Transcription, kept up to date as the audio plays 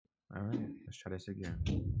All right, let's try this again.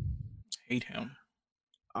 Hate him.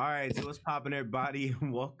 All right, so what's poppin', everybody?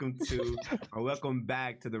 Welcome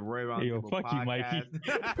back to the Roy Roundtable fuck podcast.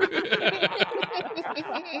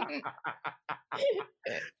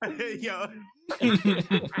 You,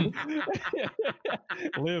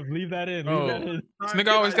 Mikey. Leave that in. Bro, Leave that in. this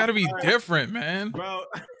nigga always got to be different, man. Bro.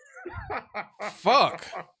 Fuck.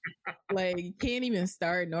 Like, you can't even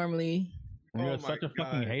start normally. You're such a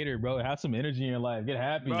fucking hater, bro. Have some energy in your life. Get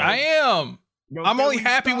happy. Bro. I am. Bro, I'm only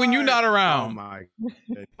happy when you're not around. Oh my.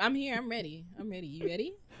 I'm here. I'm ready. You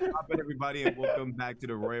ready? What's up, everybody, and welcome back to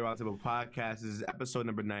the Roy Roundtable podcast. This is episode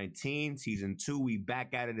number 19, season 2. We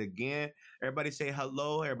back at it again. Everybody say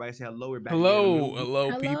hello. Everybody say hello. We're back.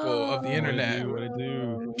 Hello, people of the Hello. internet. What it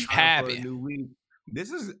do? Happy. New week.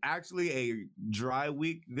 This is actually a dry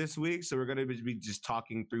week this week, so we're gonna be just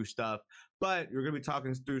talking through stuff. But we're gonna be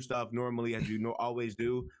talking through stuff normally, as you always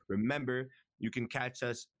do. Remember, you can catch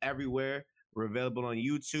us everywhere. We're available on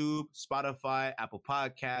YouTube, Spotify, Apple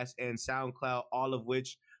Podcasts, and SoundCloud, all of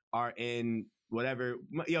which are in whatever.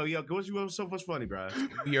 Yo, what's funny, bro?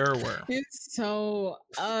 Earworm. It's so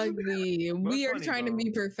ugly. We are funny, trying to bro?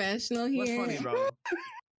 be professional here. What's funny, bro?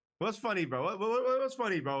 What's funny, bro? What's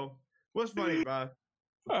funny, bro? What's funny, bro?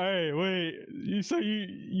 All right, wait.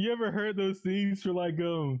 You ever heard those things for like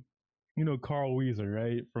Carl Weezer,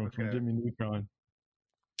 right? From Jimmy Neutron.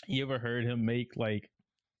 You ever heard him make like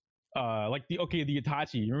the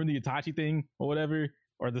Itachi? You remember the Itachi thing or whatever?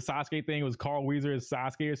 Or the Sasuke thing was Carl Weezer as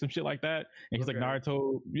Sasuke or some shit like that. And he's like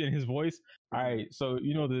Naruto in his voice. All right, so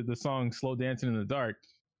the song Slow Dancing in the Dark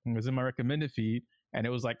was in my recommended feed, and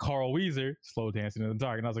it was like Carl Weezer, Slow Dancing in the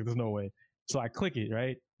Dark. And I was like, there's no way. So I click it,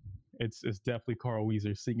 right? It's definitely Carl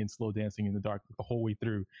Weezer singing Slow Dancing in the Dark the whole way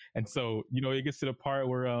through. And so, it gets to the part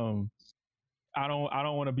where I don't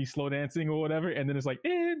want to be slow dancing or whatever, and then it's like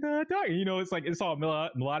in the dark. It's like it's all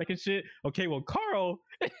melodic and shit. Okay, well Carl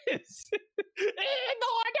is in the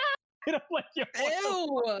dark. And I'm like, yo,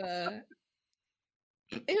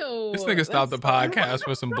 Ew. This nigga stopped the podcast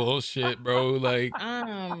for some bullshit, bro. Like,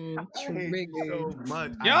 triggered. So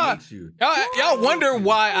much. Y'all- I hate you. y'all wonder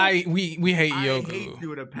why we hate I Yoku. hate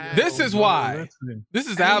you to pass. This is why. This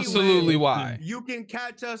is absolutely why. You can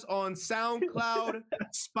catch us on SoundCloud,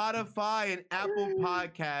 Spotify, and Apple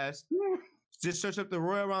Podcasts. Just search up the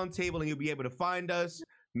Royal Round Table and you'll be able to find us.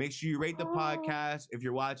 Make sure you rate the podcast. If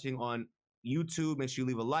you're watching on YouTube, make sure you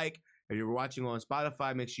leave a like. If you're watching on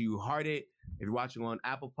Spotify, make sure you heart it. If you're watching on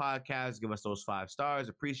Apple Podcasts, give us those 5 stars.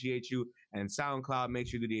 Appreciate you. And SoundCloud, make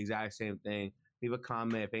sure you do the exact same thing. Leave a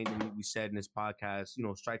comment if anything we said in this podcast,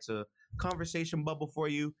 strikes a conversation bubble for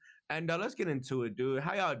you. And let's get into it, dude.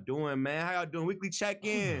 How y'all doing, man? How y'all doing? Weekly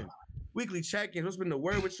check-in. Weekly check-in. What's been the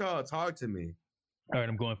word with y'all? Talk to me. all right,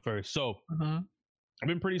 I'm going first. So I've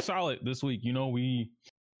been pretty solid this week. We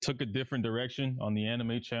took a different direction on the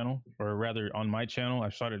anime channel, or rather on my channel. I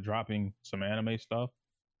started dropping some anime stuff.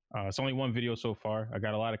 It's only one video so far. I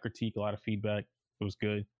got a lot of critique, a lot of feedback. It was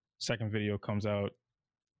good. Second video comes out.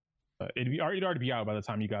 It'd already be out by the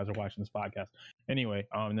time you guys are watching this podcast. Anyway,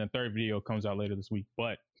 and then third video comes out later this week.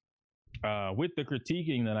 But with the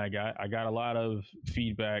critiquing that I got a lot of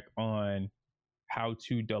feedback on how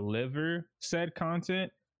to deliver said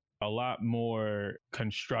content a lot more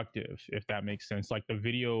constructive, if that makes sense. Like the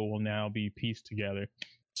video will now be pieced together.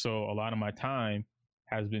 So a lot of my time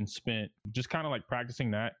has been spent just kind of like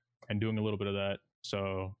practicing that and doing a little bit of that.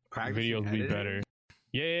 So videos will be better.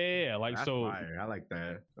 Yeah. Like, That's so fire. I like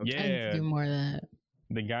that. Okay. I need to do more of that.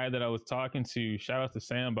 The guy that I was talking to, shout out to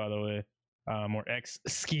Sam, by the way, or X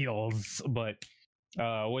Skills, but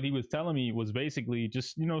what he was telling me was basically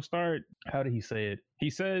just, start, how did he say it? He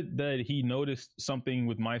said that he noticed something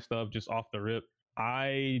with my stuff just off the rip.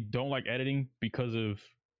 I don't like editing because of,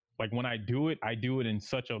 like, when I do it in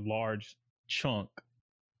such a large chunk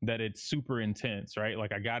that it's super intense, right?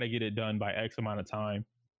 Like, I got to get it done by X amount of time.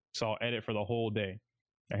 So I'll edit for the whole day.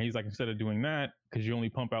 And he's like, instead of doing that, because you only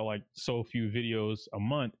pump out like so few videos a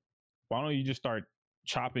month, why don't you just start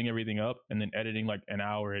chopping everything up and then editing like an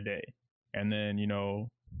hour a day? And then,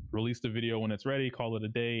 release the video when it's ready, call it a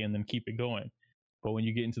day, and then keep it going. But when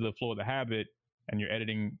you get into the flow of the habit and you're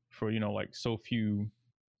editing for, like so few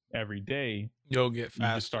every day, You'll get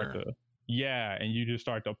faster. And you just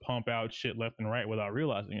start to pump out shit left and right without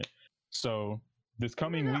realizing it. So this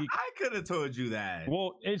coming week, I could have told you that.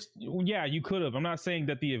 Well, you could have. I'm not saying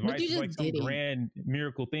that the advice is like some grand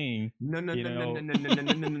miracle thing. No.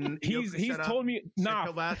 He's told me nah.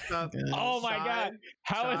 Oh my god,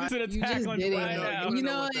 how is it an attack on me right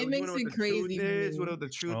now? It makes it crazy. What the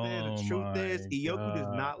truth is? The truth is, Iyoku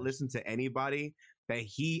does not listen to anybody that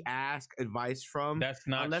he asks advice from. That's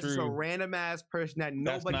not unless true. it's a random ass person that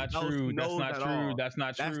That's nobody not else true. That's knows not at true. all. That's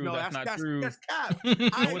not true. That's not true. That's cap.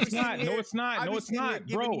 No, it's not. No, it's not. No, it's not,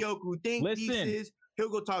 bro. Giving Yoku think Listen. pieces. He'll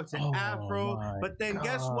go talk to Oh Afro, my but then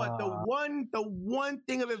guess what? The God. one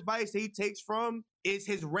thing of advice that he takes from is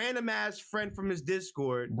his random ass friend from his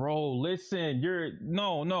Discord. Bro, listen,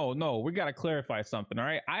 no. We gotta clarify something, all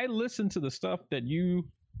right? I listen to the stuff that you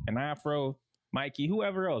and Afro, Mikey,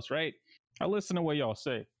 whoever else, right? I listen to what y'all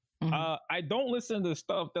say. Mhm. I don't listen to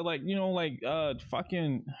stuff that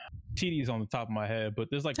fucking TD's on the top of my head, but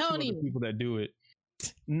there's like two Tony. other people that do it.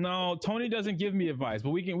 No, Tony doesn't give me advice, but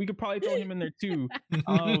we could probably throw him in there too.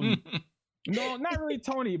 No, not really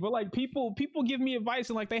Tony, but like people give me advice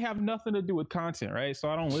and like they have nothing to do with content, right? So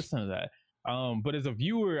I don't listen to that. But as a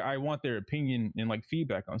viewer, I want their opinion and like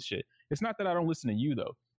feedback on shit. It's not that I don't listen to you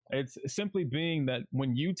though. It's simply being that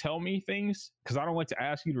when you tell me things, because I don't like to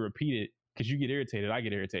ask you to repeat it because you get irritated, I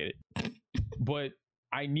get irritated. But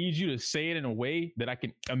I need you to say it in a way that I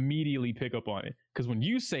can immediately pick up on it. Because when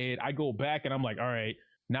you say it, I go back and I'm like, all right,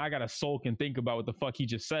 now I gotta sulk and think about what the fuck he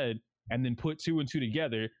just said, and then put two and two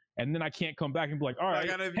together. And then I can't come back and be like, all right,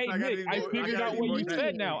 hey Nick, I figured out what you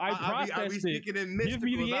said now. I processed it. Give me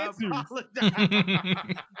the answers.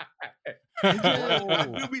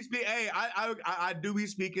 I do be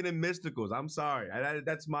speaking in mysticals. I'm sorry.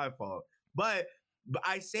 That's my fault. But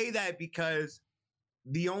I say that because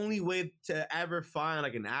the only way to ever find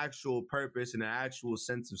like an actual purpose and an actual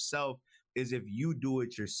sense of self is if you do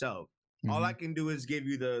it yourself. Mm-hmm. All I can do is give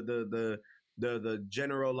you the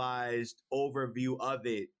generalized overview of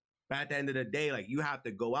it. But at the end of the day, like you have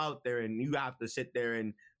to go out there and you have to sit there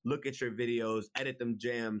and look at your videos, edit them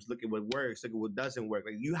jams, look at what works, look at what doesn't work.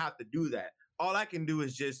 Like you have to do that. All I can do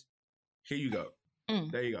is just, here you go.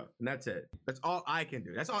 There you go. And that's it. That's all I can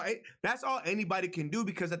do. That's all anybody can do,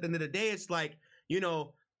 because at the end of the day, it's like, you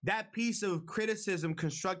know, that piece of criticism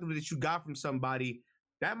constructively that you got from somebody,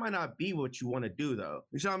 that might not be what you want to do though.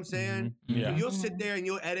 You know what I'm saying? Mm-hmm. Yeah. You'll sit there and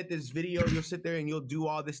you'll edit this video. You'll sit there and you'll do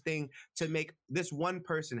all this thing to make this one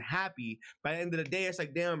person happy. By the end of the day, it's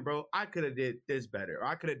like, damn, bro, I could have did this better. Or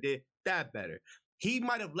I could have did that better. He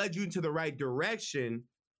might have led you into the right direction,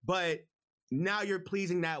 but now you're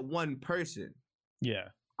pleasing that one person. Yeah.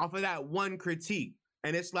 Off of that one critique.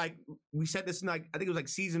 And it's like, we said this in like, I think it was like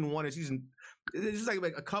season 1 or season, this is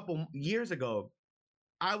like a couple years ago.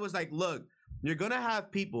 I was like, look, you're going to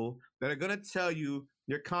have people that are going to tell you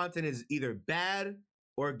your content is either bad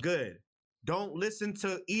or good. Don't listen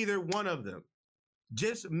to either one of them.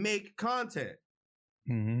 Just make content.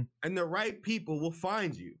 Mm-hmm. And the right people will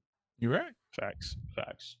find you. You're right. Facts.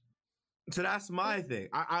 So that's my thing.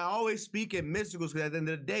 I always speak in mysticals because at the end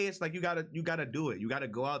of the day, it's like you gotta do it. You gotta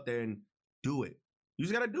go out there and do it. You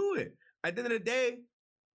just gotta do it. At the end of the day,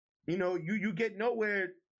 you know, you get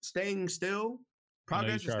nowhere staying still.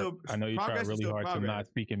 Progress is still. I know you try really hard to not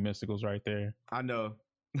speak in mysticals right there. I know.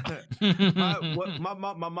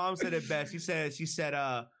 My mom said it best. She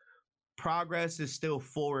said progress is still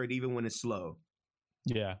forward even when it's slow.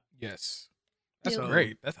 Yeah. Yes. That's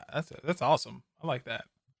great. That's awesome. I like that.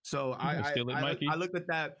 So I looked at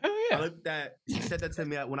that. Hell yeah. I looked at that. She said that to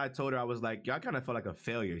me when I told her. I was like, yo, I kind of felt like a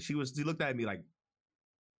failure. She looked at me like,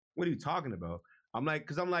 what are you talking about?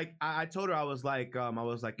 I told her I was like,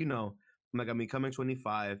 you know, I'm becoming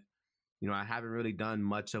 25. You know, I haven't really done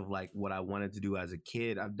much of like what I wanted to do as a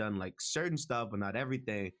kid. I've done like certain stuff, but not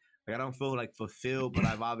everything. Like I don't feel like fulfilled, but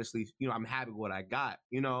I've obviously, you know, I'm happy with what I got,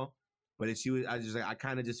 you know. But I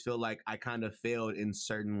kind of just feel like I kind of failed in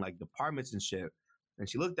certain like departments and shit. And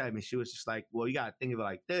she looked at me, she was just like, well, you got to think of it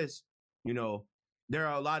like this. You know, there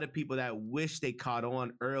are a lot of people that wish they caught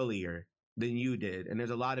on earlier than you did. And there's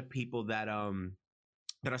a lot of people that are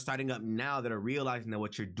starting up now that are realizing that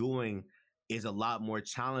what you're doing is a lot more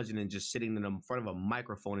challenging than just sitting in front of a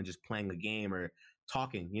microphone and just playing a game or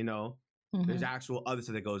talking, you know? Mm-hmm. There's actual other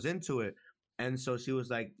stuff that goes into it. And so she was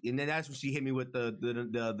like, and then that's when she hit me with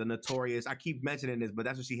the notorious, I keep mentioning this, but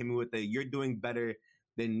that's when she hit me with you're doing better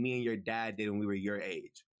than me and your dad did when we were your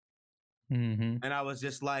age. Mm-hmm. And I was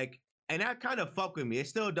just like, and that kind of fucked with me. It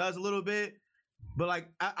still does a little bit, but like,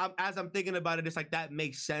 as I'm thinking about it, it's like, that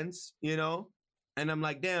makes sense, you know? And I'm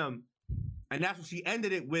like, damn. And that's when she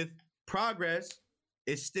ended it with, progress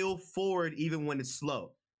is still forward even when it's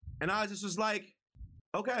slow. And I was like,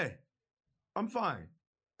 okay, I'm fine.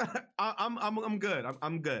 I'm good.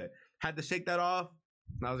 I'm good. Had to shake that off.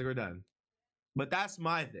 And I was like, we're done. But that's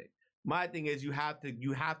my thing. My thing is you have to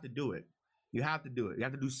do it. You have to do it. You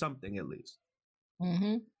have to do something at least.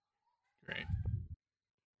 Mm-hmm. Great.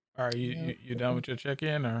 All right, you done with your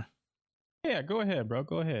check-in or? Yeah, go ahead, bro.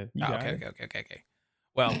 Go ahead. Okay.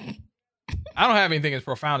 Well, I don't have anything as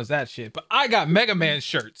profound as that shit, but I got Mega Man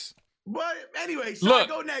shirts. But anyway, Look.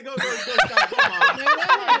 go next. Go,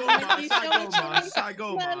 Side,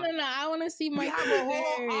 go, No, Mom. I want to see my. We have a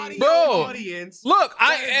whole audience. Look,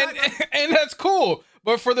 and that's cool.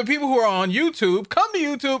 But for the people who are on YouTube, come to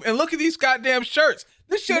YouTube and look at these goddamn shirts.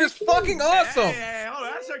 This shit is fucking awesome. Hey, hold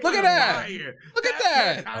on. Look at that. Fire. Look at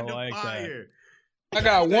that. I like fire. I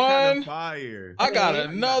got one. Fire. I got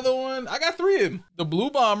another one. I got 3 of them. The Blue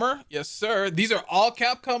Bomber. Yes, sir. These are all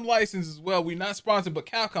Capcom licenses as well. We're not sponsored, but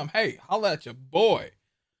Capcom, hey, holla at your boy.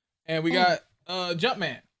 And we got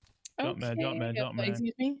Jumpman. Jumpman.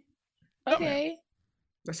 Excuse me. Okay.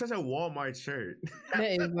 That's such a Walmart shirt.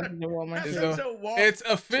 That is like the Walmart It's shirt. such a Walmart. It's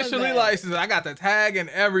officially licensed. I got the tag and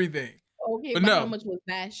everything. Okay, but but no. how much was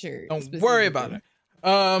that shirt? Don't worry about it.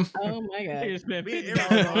 Oh my god. They spent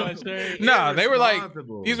 $50 on one shirt. Nah, they were like,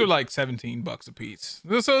 Irresponsible. these were like $17 a piece.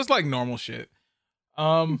 So it's like normal shit.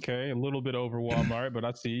 Okay, a little bit over Walmart, but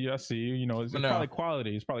I see you. You know, it's probably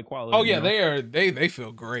quality. It's probably quality. Oh yeah, you know? they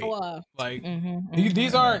feel great. Like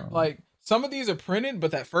these aren't like, some of these are printed,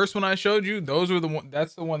 but that first one I showed you, those were the one.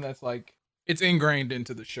 That's the one that's like, it's ingrained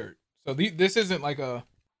into the shirt. So this isn't like a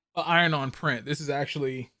iron-on print. This is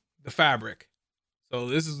actually the fabric. So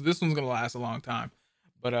this one's gonna last a long time.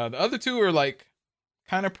 But the other 2 are like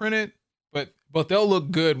kind of printed, but they'll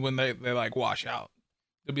look good when they like wash out.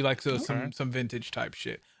 They'll be like some vintage type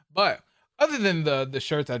shit. But other than the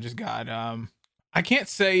shirts I just got, I can't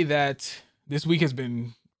say that this week has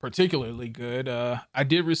been particularly good. I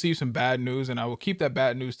did receive some bad news, and I will keep that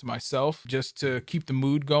bad news to myself just to keep the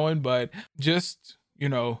mood going. But just, you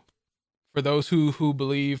know, for those who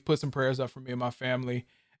believe, put some prayers up for me and my family.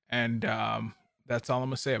 And that's all I'm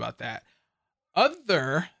gonna say about that.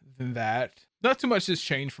 Other than that, not too much has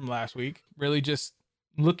changed from last week. Really just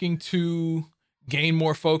looking to gain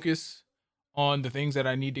more focus on the things that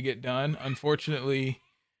I need to get done. Unfortunately,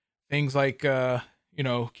 things like, you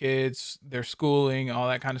know, kids, their schooling, all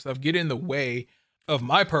that kind of stuff get in the way of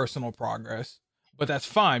my personal progress. But that's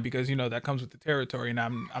fine because, you know, that comes with the territory, and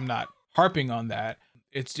I'm not harping on that.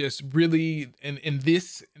 It's just really in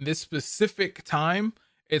this specific time,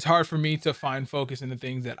 it's hard for me to find focus in the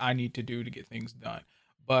things that I need to do to get things done.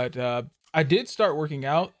 But I did start working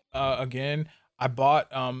out again. I bought,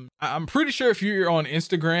 I'm pretty sure if you're on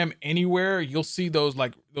Instagram anywhere, you'll see those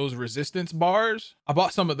resistance bars. I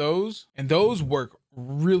bought some of those, and those work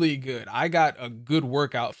really good. I got a good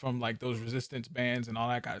workout from like those resistance bands and all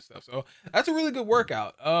that kind of stuff. So that's a really good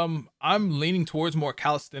workout. I'm leaning towards more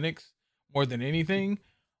calisthenics more than anything.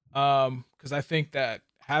 Because I think that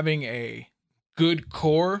having a good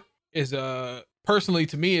core is personally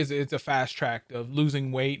to me it's a fast track of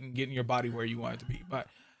losing weight and getting your body where you want it to be. But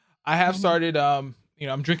I have started, you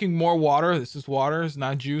know, I'm drinking more water. This is water. It's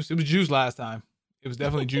not juice. It was juice last time. It was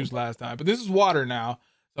definitely juice last time, but this is water now.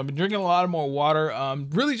 So I've been drinking a lot more water.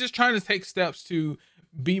 Really just trying to take steps to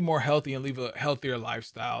be more healthy and live a healthier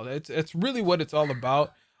lifestyle. It's really what it's all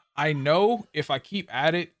about. I know if I keep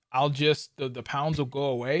at it, I'll just the pounds will go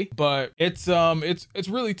away. But it's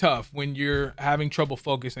really tough when you're having trouble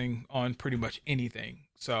focusing on pretty much anything.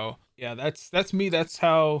 So yeah, that's me. That's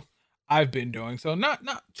how I've been doing. So not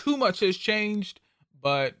too much has changed,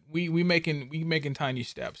 but we making tiny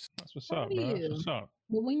steps. That's what's up, bro. That's what's up.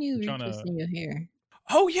 But when you retwisting your hair.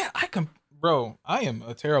 Oh yeah, bro, I am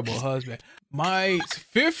a terrible husband. My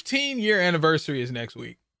 15-year anniversary is next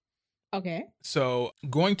week. Okay. So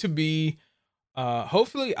going to be,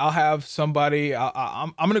 hopefully I'll have somebody.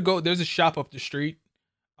 I'm gonna go. There's a shop up the street.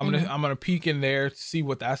 I'm gonna peek in there to see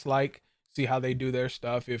what that's like. See how they do their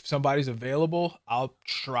stuff. If somebody's available, I'll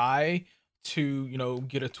try to, you know,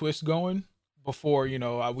 get a twist going before, you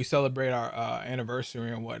know, we celebrate our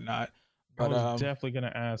anniversary and whatnot. But I was definitely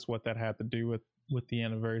gonna ask what that had to do with the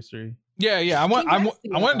anniversry. Yeah. I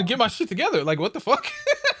wanted to get my shit together. Like, what the fuck?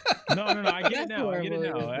 No. I get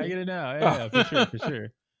it now. Yeah, for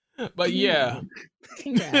sure. But yeah.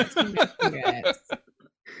 Congrats.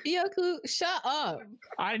 Yoku, shut up.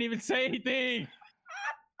 I didn't even say anything.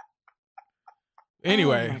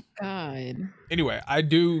 Anyway. Oh my God. Anyway, I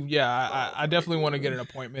do. Yeah, I definitely want to get an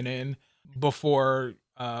appointment in before,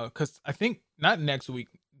 because I think not next week,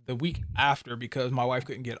 the week after, because my wife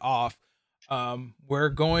couldn't get off. We're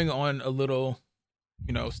going on a little,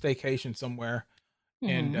 you know, staycation somewhere,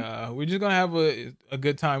 and we're just gonna have a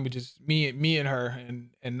good time with just me and her,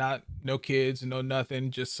 and not no kids and no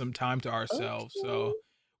nothing, just some time to ourselves. Okay. So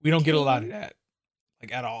we don't get a lot of that,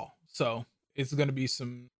 like, at all. So it's gonna be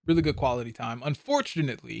some really good quality time.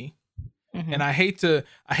 Unfortunately, and I hate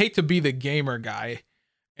to be the gamer guy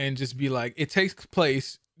and just be like, it takes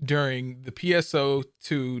place during the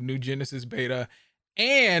PSO2 New Genesis beta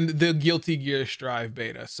and the Guilty Gear Strive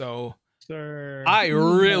beta. So Sir, I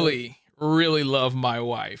really, really love my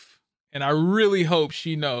wife, and I really hope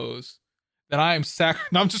she knows that I am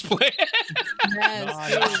no, I'm just playing.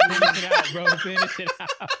 Finish it out, bro. Finish it out.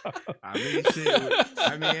 I mean, shit.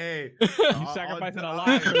 I mean, hey, You sacrificing a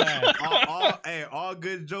lot for that. All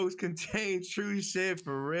good jokes contain true shit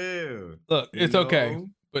for real. Look, it's okay,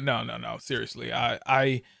 but no. Seriously,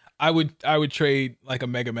 I would trade like a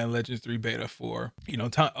Mega Man Legends 3 beta for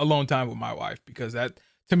alone time with my wife, because that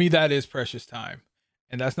to me that is precious time,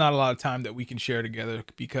 and that's not a lot of time that we can share together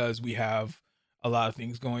because we have a lot of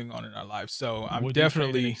things going on in our lives. So I'm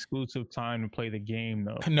definitely exclusive time to play the game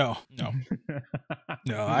though. No.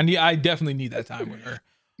 I definitely need that time with her.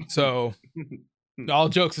 So all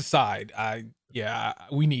jokes aside,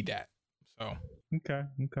 we need that. So okay.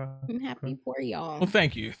 I'm happy for y'all. Well,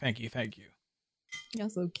 thank you. Y'all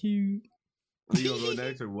so cute. Are you gonna go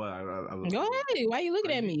next or what? Go ahead. Why are you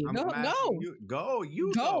looking at me? Go. You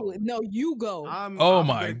go. No, you go. Oh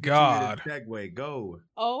my God. Segue. Go.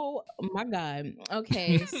 Oh my God.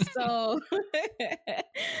 Okay, so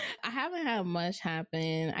I haven't had much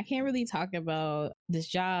happen. I can't really talk about this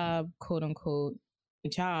job, quote unquote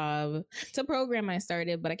job to program I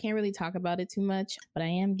started, but I can't really talk about it too much. But I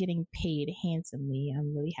am getting paid handsomely.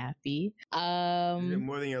 I'm really happy. Is it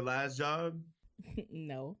more than your last job?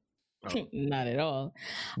 No. Oh. Not at all.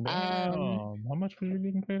 How much were you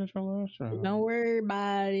getting paid at your last job? Don't worry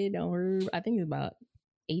about it. I think it's about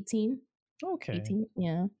 18. Okay. 18,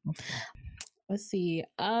 yeah. Okay. Let's see.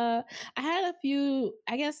 I had a few,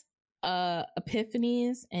 I guess,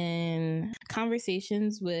 epiphanies and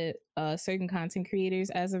conversations with certain content creators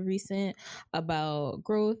as of recent about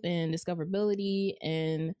growth and discoverability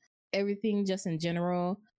and everything just in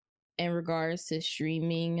general in regards to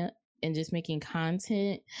streaming and just making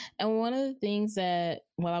content. And one of the things that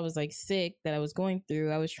while I was like sick that I was going through,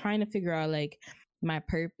 I was trying to figure out like my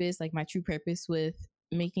purpose, like my true purpose with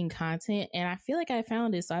making content, and I feel like I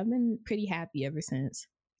found it, so I've been pretty happy ever since.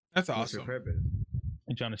 That's awesome. What's your purpose?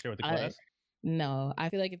 You trying to share with the class? No, I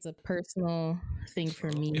feel like it's a personal thing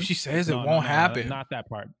for me. If she says it won't happen. Not that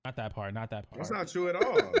part. That's not true at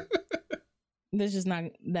all. That's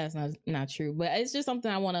not true, but it's just something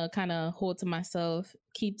I want to kind of hold to myself,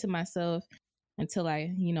 keep to myself until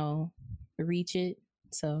I reach it.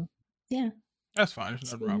 So yeah, that's fine.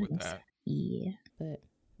 There's nothing wrong with that. Yeah, but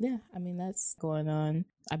yeah, I mean, that's going on.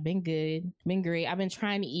 I've been good, been great. I've been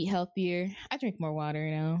trying to eat healthier. I drink more water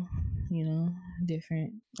now,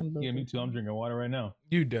 different. Yeah, me too. I'm drinking water right now.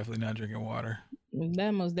 You definitely not drinking water.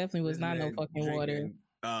 That most definitely was not no fucking water.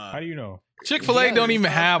 How do you know? Chick-fil-A don't even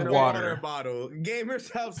have water. Bottle.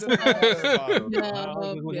 Gamers helps in a water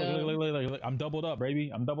bottle. Look. I'm doubled up,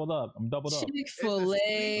 baby. I'm doubled up.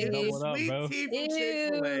 Chick-fil-A. Sweet tea from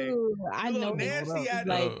Chick-fil-A. I know. Nasty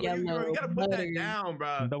like yellow. You gotta put that down, bro.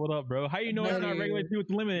 I'm doubled up, bro. How you know it's not regular tea with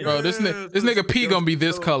the lemon? Bro, this nigga P gonna be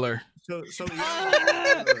this color. So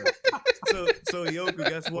Yoku,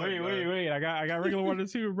 guess what? Wait. I got regular water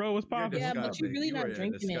too, bro. What's poppin'? Yeah, but you're really not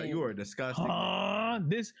drinking it. You are disgusting.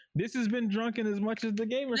 This has been drunken as much as the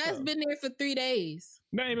gamer. That's been there for 3 days.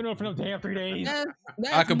 Not even know for no damn 3 days. That's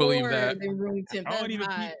I can believe that. Room temp. I don't even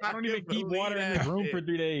keep water in the room for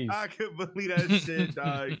 3 days. I can believe that shit,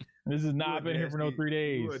 dog. This has not been here for no 3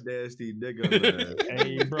 days. You a nasty nigga, man.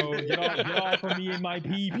 Hey, bro, get off of me and my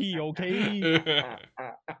PP, okay?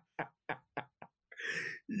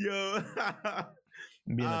 Yo,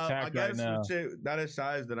 being attacked right now. That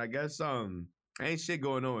aside, then I guess ain't shit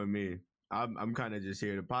going on with me. I'm kind of just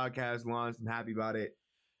here. The podcast launched. I'm happy about it.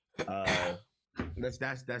 That's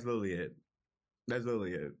literally it. That's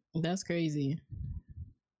literally it. That's crazy.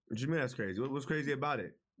 What you mean that's crazy? What's crazy about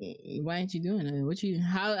it? Why ain't you doing it?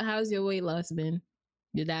 How's your weight loss been?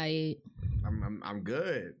 Your diet? I'm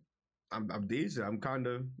good. I'm decent.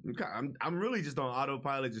 I'm really just on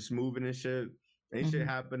autopilot, just moving and shit. Ain't shit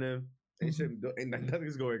happening. Ain't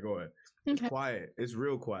nothing's going. Okay. It's quiet. It's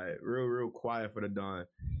real quiet. Real quiet for the dawn.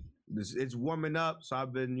 It's warming up, so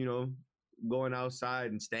I've been, going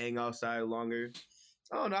outside and staying outside longer.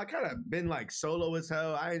 I don't know. I kind of been like solo as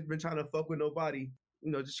hell. I ain't been trying to fuck with nobody.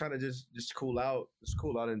 Just trying to just cool out. Just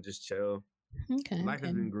cool out and just chill. Okay. Life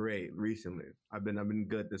has been great recently. I've been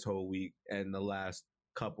good this whole week and the last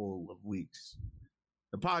couple of weeks.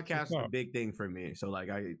 The podcast is a big thing for me. So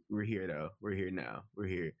we're here though. We're here now. We're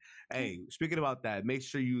here. Hey, speaking about that, make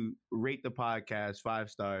sure you rate the podcast 5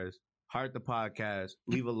 stars, heart the podcast,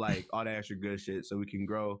 leave a like, all that extra good shit so we can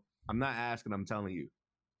grow. I'm not asking, I'm telling you.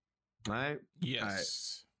 All right?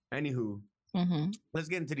 Yes. All right. Anywho, let's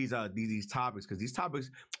get into these topics, because these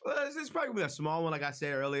topics, this is probably a small one, like I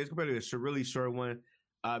said earlier. It's probably a really short one.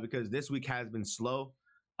 because this week has been slow.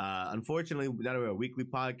 Unfortunately, now that we're a weekly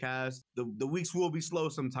podcast, the weeks will be slow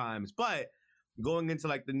sometimes. But going into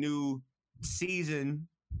like the new season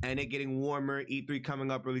and it getting warmer, E3 coming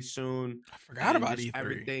up really soon. I forgot about E3.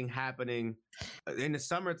 Everything happening in the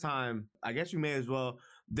summertime. I guess we may as well.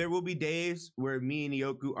 There will be days where me and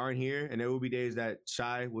Yoku aren't here, and there will be days that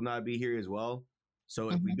Shai will not be here as well. So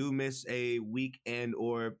if we do miss a week and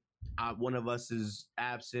or one of us is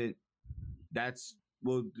absent,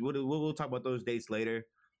 we'll talk about those dates later.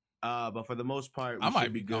 But for the most part, I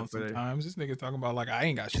might be gone sometimes. This nigga talking about like I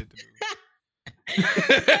ain't got shit to do.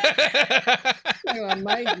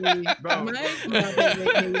 Mikey, bro. What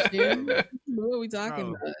are we talking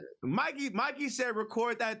about? Mikey said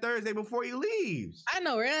record that Thursday before he leaves. I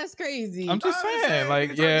know, right? That's crazy. I'm just saying,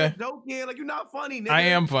 like, yeah. Joking, like you're not funny, nigga. I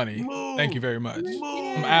am funny. Move. Thank you very much.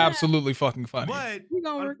 Move. I'm absolutely fucking funny. But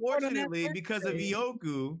unfortunately, because of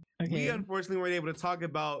Ioku, we unfortunately weren't able to talk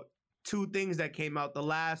about two things that came out the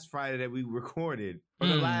last Friday that we recorded, or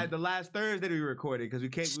the last Thursday that we recorded, because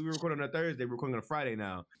we recorded on a Thursday, we're recording on a Friday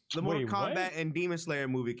now. The Mortal Kombat and Demon Slayer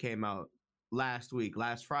movie came out last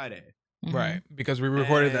Friday. Right, because we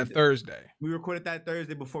recorded that Thursday. We recorded that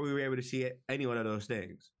Thursday before we were able to see any one of those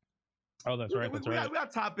things. Oh, that's right. That's right. We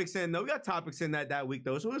got topics in though. We got topics in that week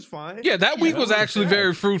though, so it was fine. Yeah, that week was actually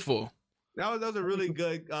very fruitful. That was a really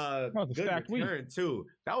good good return too.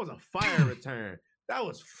 That was a fire return. That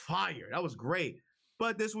was fire. That was great.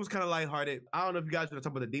 But this was kind of lighthearted. I don't know if you guys want to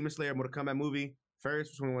talk about the Demon Slayer Mortal Kombat movie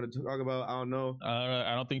first. Which one we want to talk about? I don't know.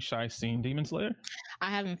 I don't think Shai's seen Demon Slayer. I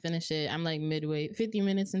haven't finished it. I'm like midway, 50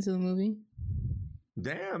 minutes into the movie.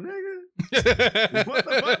 Damn, nigga. What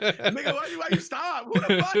the fuck? Nigga, why you stop? What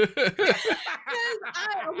the fuck?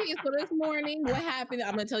 Okay, so this morning, what happened?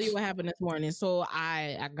 I'm gonna tell you what happened this morning. So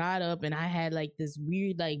I got up and I had like this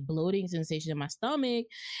weird like bloating sensation in my stomach,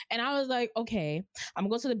 and I was like, okay, I'm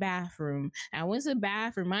gonna go to the bathroom. And I went to the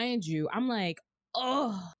bathroom, mind you. I'm like,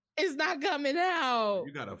 oh, it's not coming out.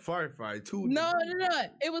 You got a fart fight too. No.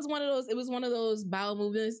 It was one of those bowel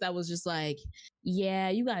movements that was just like, yeah,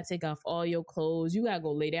 you gotta take off all your clothes. You gotta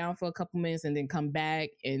go lay down for a couple minutes and then come back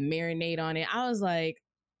and marinate on it. I was like,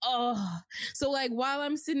 oh. So like while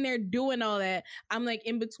I'm sitting there doing all that, I'm like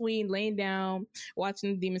in between laying down,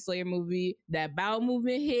 watching the Demon Slayer movie, that bowel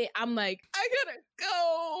movement hit. I'm like, I gotta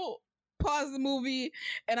go. Pause the movie,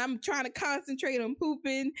 and I'm trying to concentrate on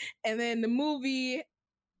pooping, and then the movie,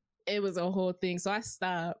 it was a whole thing. So I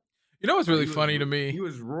stopped. You know what's really funny to me? He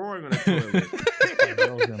was roaring on the toilet.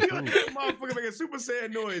 Motherfucker making Super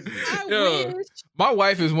Saiyan noises. I wish. My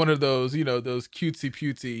wife is one of those, those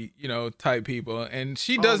cutesy, type people, and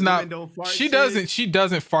she does not. She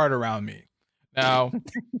doesn't fart around me. Now,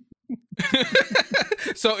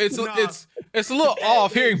 so it's a little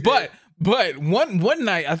off hearing, but one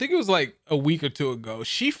night, I think it was like a week or two ago,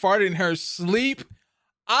 she farted in her sleep.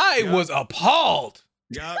 I was appalled.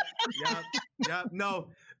 Yup. No.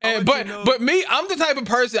 But me, I'm the type of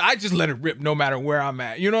person, I just let it rip no matter where I'm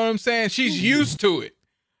at. You know what I'm saying? She's used to it.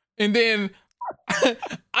 And then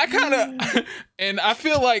I kind of, and I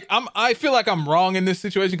feel like I'm wrong in this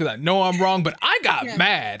situation because I know I'm wrong, but I got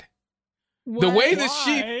mad. Why?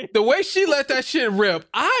 The way she let that shit rip,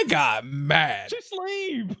 I got mad. Just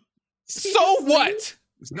leave. So what?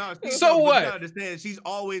 No, so what? Understand? She's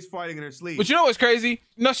always farting in her sleep. But you know what's crazy?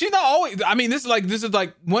 No, she's not always. I mean, this is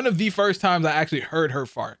like one of the first times I actually heard her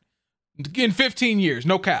fart in 15 years.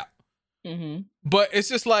 No cap. Mm-hmm. But it's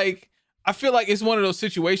just like, I feel like it's one of those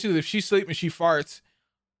situations. If she's sleeping and she farts,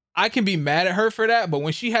 I can be mad at her for that. But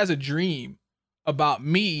when she has a dream about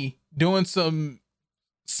me doing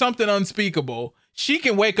something unspeakable, she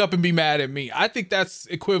can wake up and be mad at me. I think that's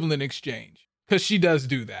equivalent exchange because she does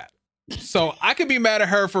do that. So I could be mad at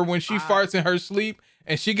her for when she farts in her sleep,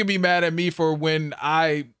 and she could be mad at me for when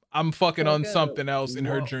I'm fucking on something else in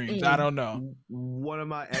her dreams. I don't know. One of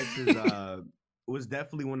my exes was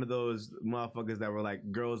definitely one of those motherfuckers that were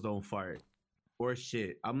like, girls don't fart or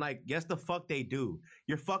shit. I'm like, guess the fuck they do.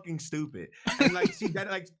 You're fucking stupid. And like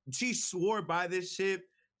she swore by this shit.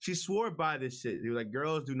 She swore by this shit. They were like,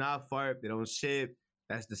 girls do not fart. They don't shit.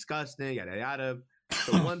 That's disgusting. Yada yada.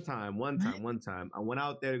 So one time, I went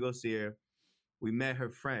out there to go see her. We met her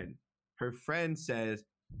friend. Her friend says,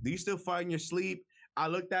 do you still fart in your sleep? I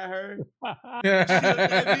looked at her. She looked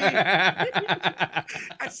at me.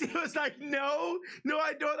 And she was like, no,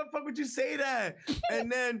 I don't. How the fuck would you say that? And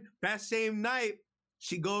then that same night,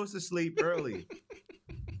 she goes to sleep early.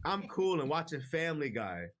 I'm cool and watching Family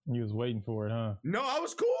Guy. You was waiting for it, huh? No, I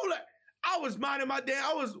was cool. I was minding my damn.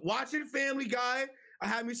 I was watching Family Guy. I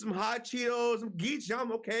had me some hot Cheetos, some geech.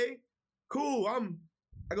 I'm okay. Cool.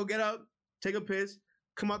 I go get up, take a piss,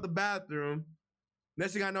 come out the bathroom.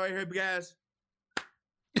 Next thing I know, I hear big ass.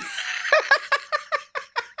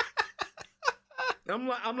 I'm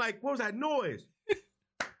like, what was that noise?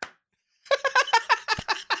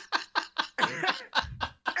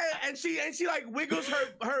 and she like wiggles her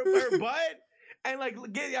butt and like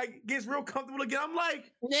gets real comfortable again. I'm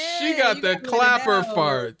like, she got the clapper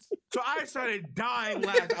farts. So I started dying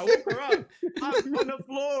laughing. I woke her up. I'm on the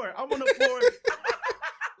floor.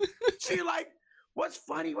 She like, what's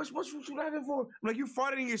funny? What's you laughing for? I'm like, you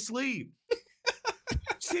farted in your sleep.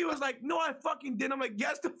 She was like, no, I fucking didn't. I'm like,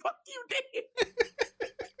 yes, the fuck you did.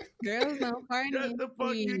 Girls don't party. Yes, the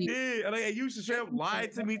fuck you did. And like, you should straight up lie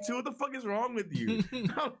to me too. What the fuck is wrong with you?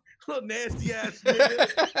 Little nasty ass nigga.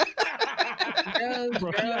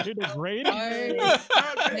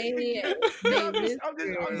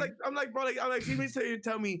 I'm like, bro, she means to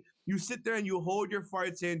tell me you sit there and you hold your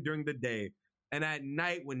farts in during the day, and at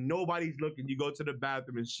night when nobody's looking, you go to the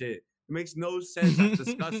bathroom and shit. It makes no sense. That's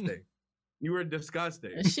disgusting. You were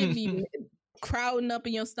disgusting. It should be crowding up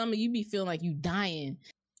in your stomach. You be feeling like you dying.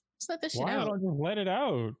 Just let that shit out. Why don't just let it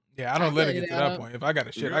out? Yeah, I don't let it get to that point. If I got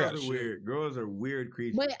a shit, I got shit. Weird. Girls are weird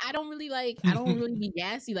creatures. But I don't really be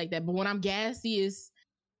gassy like that. But when I'm gassy,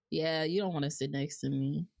 yeah, you don't want to sit next to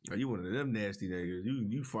me. Oh, you one of them nasty niggas.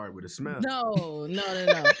 You fart with a smell. No.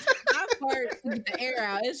 I fart with the air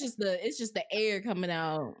out. It's just the air coming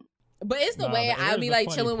out. But it's the way I'll be like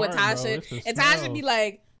chilling with Tasha, and Tasha be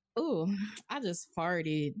like, "Ooh, I just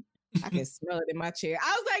farted. I can smell it in my chair."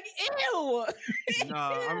 I was like, "Ew."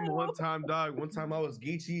 Nah, I remember one time I was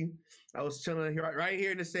Geechee. I was chilling here, right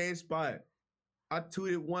here in the same spot. I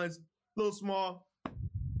tooted once, a little small.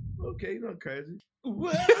 Okay, you're not crazy.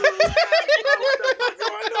 What the fuck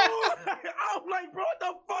going on? I'm like, bro, what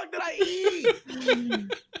the fuck did I eat?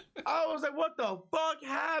 I was like, what the fuck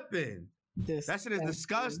happened? That shit is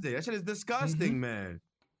disgusting. Man.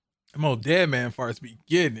 Them old dead man farts be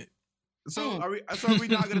getting it. So are we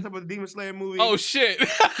not gonna talk about the Demon Slayer movie? Oh shit. Okay,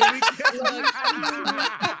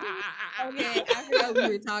 I forgot we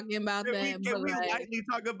were talking about that. Can we lightly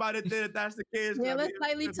talk about it then if that's the case? Yeah, let's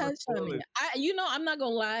lightly touch on it. I'm not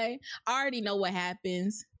gonna lie. I already know what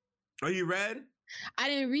happens. Are you read? I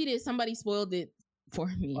didn't read it. Somebody spoiled it for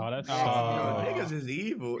me. Oh, that's niggas is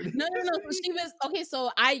evil. No. So she was okay.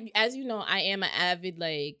 So as you know, I am an avid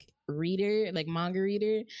reader, manga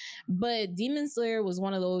reader, but Demon Slayer was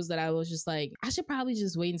one of those that I was just like, I should probably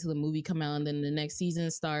just wait until the movie come out and then the next season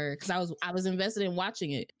start, because I was invested in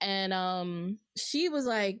watching it. And she was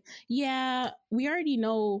like, yeah, we already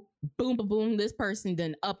know boom, this person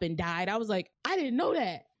then up and died. I was like, I didn't know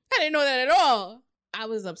that at all. I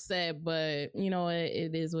was upset, but you know,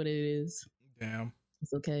 it is what it is. Damn,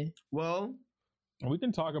 it's okay. Well, we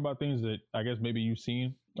can talk about things that I guess maybe you've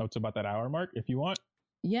seen up to about that hour mark if you want.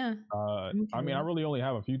 Yeah. Okay. I mean, I really only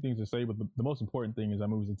have a few things to say, but the most important thing is that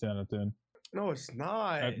movie's a 10 out of 10. No, it's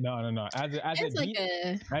not. No.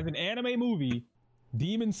 As an anime movie,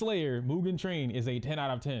 Demon Slayer Mugen Train is a 10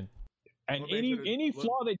 out of 10. And any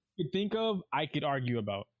flaw that you could think of, I could argue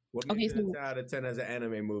about. What makes it a 10 out of 10 as an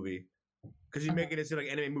anime movie? Because you're making it seem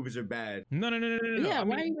like anime movies are bad. No. Yeah,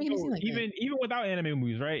 why are you making it seem like that? Even without anime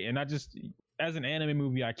movies, right? And I just, as an anime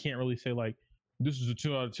movie, I can't really say like, this is a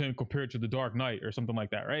 2 out of 10 compared to The Dark Knight or something like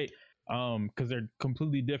that, right? Because they're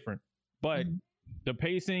completely different. But the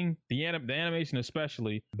pacing, the animation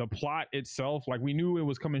especially, the plot itself, like we knew it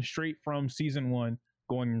was coming straight from season 1,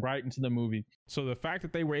 going right into the movie. So the fact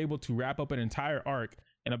that they were able to wrap up an entire arc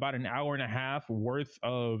in about an hour and a half worth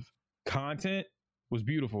of content was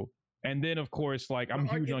beautiful. And then, of course, like I'm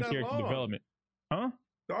huge on character development. Huh?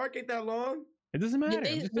 The arc ain't that long. It doesn't matter.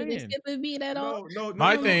 Did they skip a beat at all? No.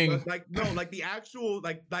 My thing, like the actual,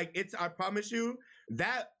 like it's. I promise you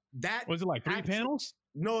that was it like 3 panels?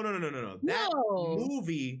 No. That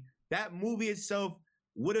movie itself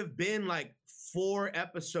would have been like 4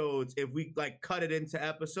 episodes if we like cut it into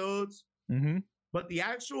episodes. Mm-hmm. But the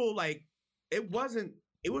actual it wasn't.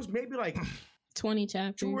 It was maybe like 20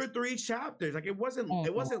 chapters, 2 or 3 chapters. Like it wasn't long.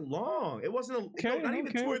 It wasn't not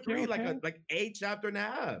even 2 or 3. Like a chapter and a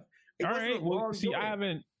half. All right. Well, see, I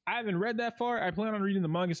haven't read that far. I plan on reading the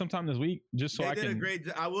manga sometime this week, just so I can.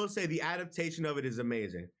 I will say the adaptation of it is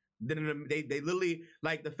amazing. They literally,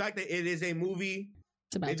 like, the fact that it is a movie.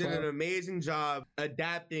 They did an amazing job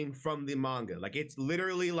adapting from the manga. Like, it's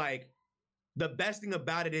literally like the best thing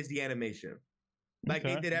about it is the animation. Like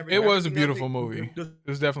they did everything. It was a beautiful movie. It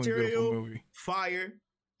was definitely a beautiful movie. Fire.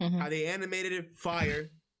 How they animated it. Fire.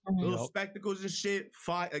 Little spectacles and shit.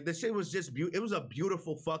 Like the shit was just beautiful. It was a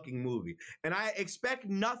beautiful fucking movie, and I expect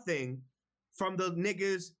nothing from the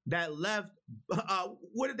niggas that left.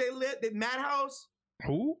 What did they live? The Madhouse.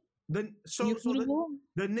 Who? Ufotable?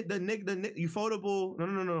 The Ufotable.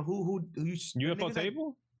 No. Who you UFO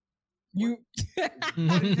table? You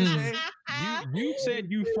what did you say? You said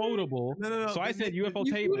Ufotable. No. So I said UFO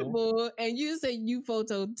table. Ufotable, and you said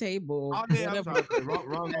Ufotable table. Oh, yeah, I'm sorry.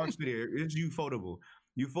 Wrong shit here. It's Ufotable.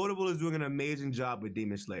 Ufotable is doing an amazing job with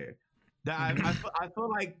Demon Slayer. I feel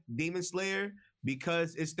like Demon Slayer,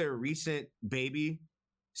 because it's their recent baby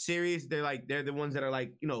series, they're the ones that are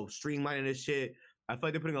like, streamlining this shit. I feel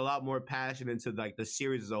like they're putting a lot more passion into like the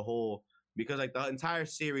series as a whole, because like the entire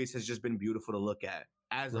series has just been beautiful to look at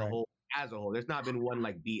as a whole. There's not been one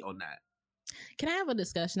like beat on that. Can I have a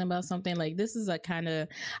discussion about something? Like, this is a kind of,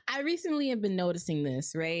 I recently have been noticing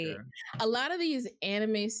this, right? Yeah. A lot of these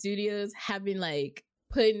anime studios have been like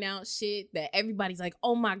putting out shit that everybody's like,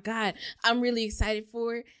 oh my God, I'm really excited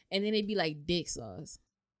for it. And then it'd be like dick sauce.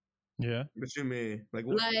 Yeah. What you mean? Like,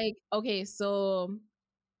 okay, so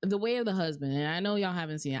The Way of the Husband, and I know y'all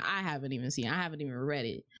haven't seen it. I haven't even seen it. I haven't even read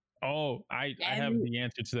it. Oh, I have the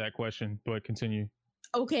answer to that question, but continue.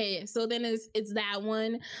 Okay, so then it's that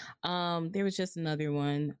one. There was just another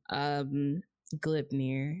one.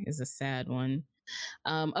 Glipnir is a sad one.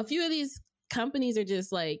 A few of these companies are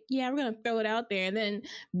just like, yeah, we're gonna throw it out there, and then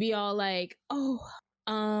be all like, oh,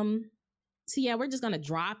 so yeah, we're just gonna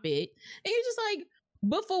drop it, and you're just like,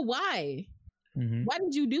 but for why? Mm-hmm. Why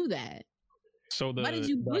did you do that? So why did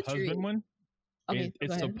you butcher husband it? One? Okay,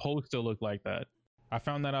 it's supposed to look like that. I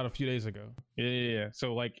found that out a few days ago. Yeah.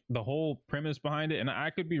 So like the whole premise behind it, and I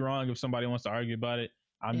could be wrong if somebody wants to argue about it.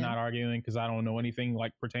 I'm not arguing because I don't know anything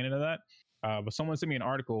like pertaining to that. But someone sent me an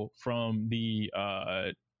article from the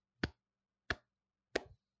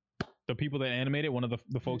people that animated, one of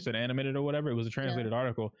the folks that animated or whatever. It was a translated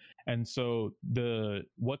article. And so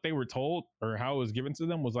what they were told, or how it was given to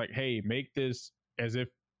them, was like, hey, make this as if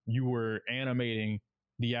you were animating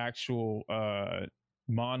the actual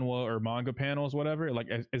manhwa or manga panels, whatever, like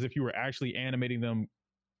as if you were actually animating them,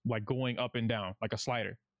 like going up and down like a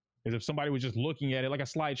slider, as if somebody was just looking at it like a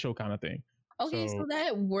slideshow kind of thing. Okay, so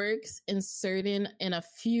that works in a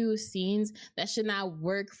few scenes. That should not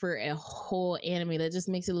work for a whole anime. That just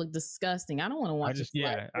makes it look disgusting. I don't want to watch it.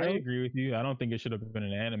 I agree with you. I don't think it should have been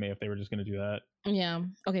an anime if they were just going to do that. Yeah.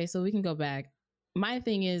 Okay, so we can go back. My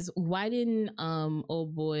thing is, why didn't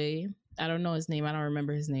old boy, I don't know his name, I don't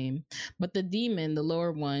remember his name, but the demon, the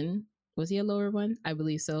lower one, was he a lower one? I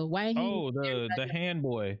believe so. Why? The hand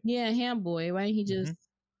boy. Yeah, hand boy. Why didn't he just?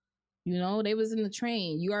 They was in the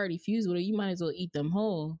train. You already fused with it. You might as well eat them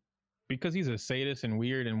whole. Because he's a sadist and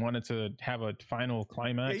weird and wanted to have a final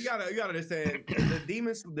climax. Yeah, you gotta understand.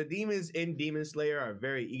 the demons in Demon Slayer are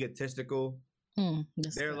very egotistical.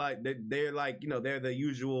 They're like they're the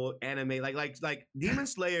usual anime. Like Demon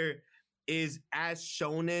Slayer is as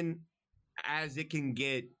shonen as it can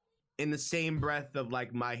get, in the same breath of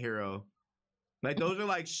like My Hero. Like those are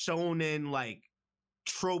like shonen like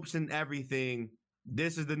tropes and everything.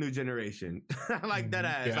 This is the new generation. Like that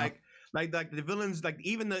ass. Yeah. Like the villains, like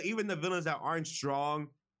even the villains that aren't strong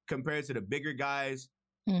compared to the bigger guys.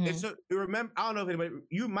 It's remember, I don't know if anybody,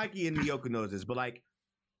 you Mikey and Miyoko knows this, but like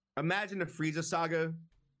imagine the Frieza saga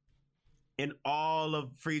and all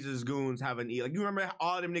of Frieza's goons have an E. Like you remember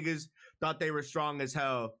all them niggas thought they were strong as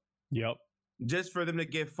hell. Yep. Just for them to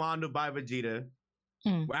get fondled by Vegeta.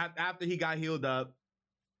 After he got healed up.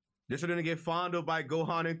 Just for them to get fondled by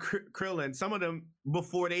Gohan and Krillin. Some of them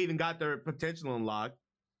before they even got their potential unlocked.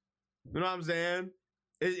 You know what I'm saying?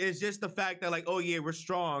 It's just the fact that like, oh yeah, we're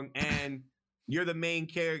strong and you're the main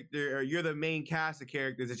character, or you're the main cast of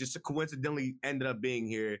characters that just coincidentally ended up being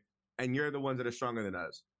here, and you're the ones that are stronger than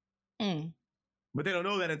us. But they don't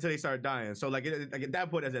know that until they start dying. So like at that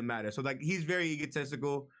point, it doesn't matter. So like he's very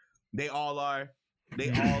egotistical. They all are.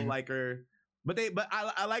 They all like her. But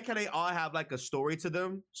I like how they all have like a story to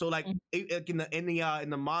them. So like in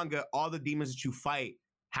the manga, all the demons that you fight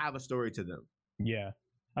have a story to them. Yeah,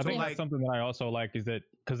 I think that's something that I also like, is that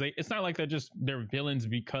because it's not like they're villains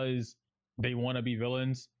because they want to be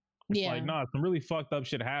villains. It's like, nah, some really fucked up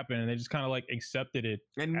shit happened, and they just kind of like accepted it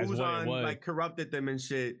and Muzan like corrupted them and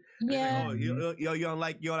shit. Yeah, and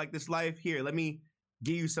like, you don't like this life. Here, let me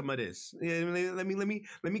give you some of this. Yeah, let me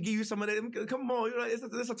give you some of that. Come on,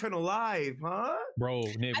 it's eternal life, huh? Bro,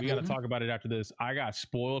 Nick, we gotta talk about it after this. I got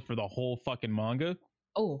spoiled for the whole fucking manga.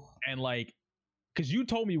 Oh, and like, cause you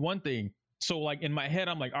told me one thing, so like in my head,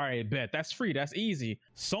 I'm like, all right, bet that's free, that's easy.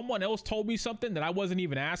 Someone else told me something that I wasn't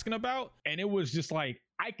even asking about, and it was just like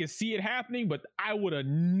I could see it happening, but I would have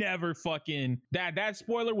never fucking that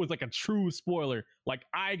spoiler was like a true spoiler. Like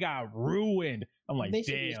I got ruined. I'm like,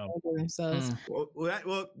 damn.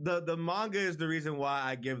 Well, the manga is the reason why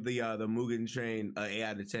I give the Mugen Train 8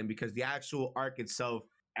 out of 10, because the actual arc itself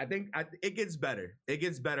I think it gets better. It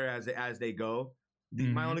gets better as they go.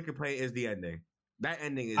 My only complaint is the ending. That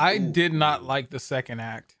ending is. I did not like the second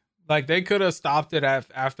act. Like they could have stopped it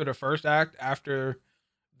after the first act, after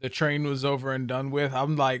the train was over and done with.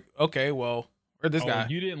 I'm like, okay, well, where'd this guy?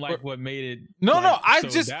 You didn't like what made it? No, like, no.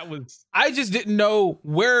 I just didn't know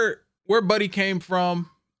where Buddy came from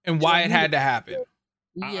and why it had to happen.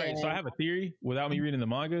 Yeah. All right, so I have a theory without me reading the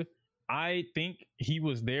manga. I think he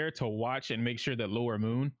was there to watch and make sure that Lower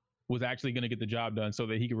Moon was actually going to get the job done so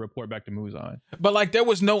that he could report back to Muzan. But like there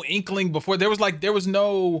was no inkling before. There was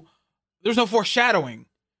no foreshadowing.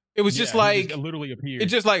 It was just like just literally appeared.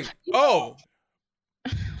 It's just like, oh.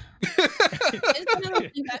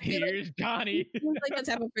 Here's Johnny. He's like the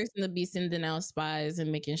type of person to be sending out spies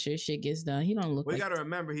and making sure shit gets done. He don't look. We gotta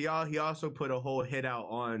remember he also put a whole hit out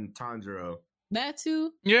on Tanjiro. That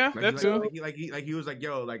too. Yeah, like, that too. He was like,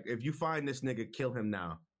 yo, like if you find this nigga, kill him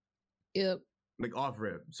now. Yep. Like off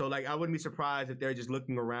rip. So like I wouldn't be surprised if they're just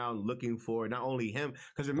looking around looking for not only him,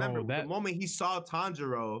 because remember the moment he saw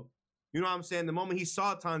Tanjiro, you know what I'm saying? The moment he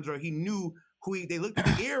saw Tanjiro, he knew who they looked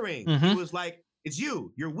at the earring. He was like, it's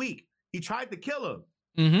you. You're weak. He tried to kill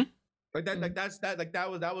him. Like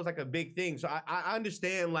that was like a big thing. So I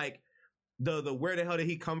understand like the where the hell did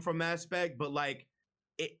he come from aspect, but like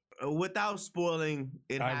it without spoiling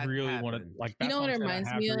it. I really want to like. That's what it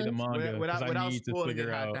reminds me of. Without spoiling it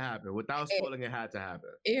had to happen. Without spoiling it had to happen.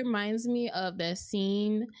 It reminds me of that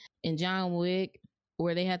scene in John Wick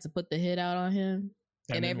where they had to put the hit out on him,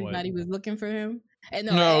 and everybody was looking for him. And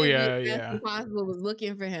Impossible was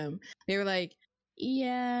looking for him. They were like,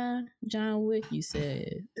 yeah, John Wick, you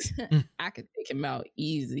said I could take him out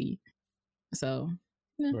easy. So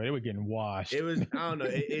Bro, they were getting washed. It was, I don't know.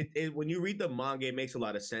 It when you read the manga, it makes a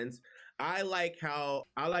lot of sense. I like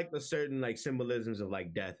the certain like symbolisms of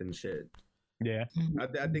like death and shit. Yeah.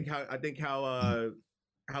 I think how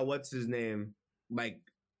what's his name like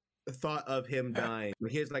thought of him dying.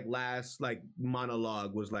 His like last like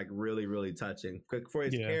monologue was like really, really touching for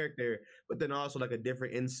his character, but then also like a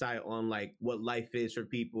different insight on like what life is for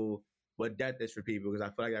people, what death is for people, because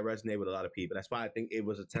I feel like that resonated with a lot of people. That's why I think it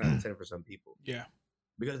was a 10 out of 10 for some people. Yeah.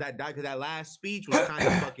 Because that last speech was kind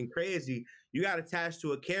of fucking crazy. You got attached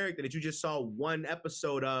to a character that you just saw one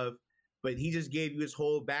episode of, but he just gave you his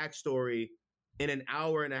whole backstory in an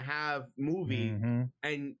hour and a half movie,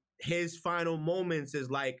 and his final moments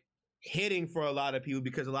is like hitting for a lot of people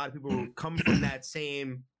because a lot of people come from that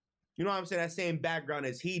same, you know what I'm saying, that same background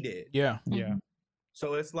as he did. Yeah. Yeah.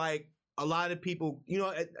 So it's like a lot of people, you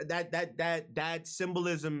know, that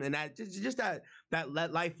symbolism and that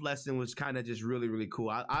life lesson was kind of just really, really cool.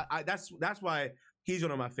 I that's why he's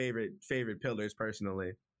one of my favorite pillars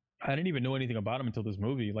personally. I didn't even know anything about him until this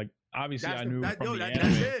movie. Like obviously I knew from the anime.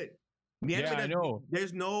 That's it. The anime, I know.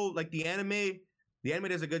 There's no like the anime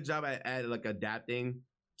does a good job at like adapting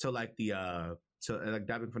to like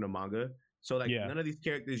adapting from the manga. So like none of these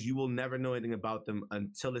characters, you will never know anything about them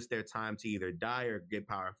until it's their time to either die or get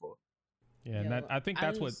powerful. Yeah, and I think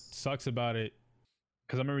that's what sucks about it.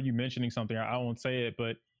 Because I remember you mentioning something. I won't say it,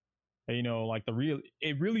 but you know, like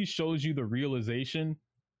it really shows you the realization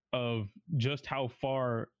of just how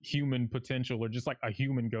far human potential or just like a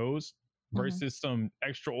human goes versus some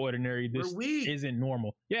extraordinary. This isn't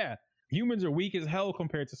normal. Yeah, humans are weak as hell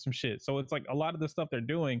compared to some shit. So it's like a lot of the stuff they're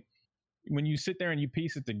doing. When you sit there and you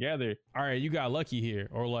piece it together, all right, you got lucky here,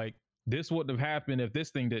 or like this wouldn't have happened if this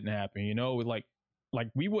thing didn't happen. You know, like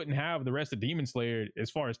we wouldn't have the rest of Demon Slayer as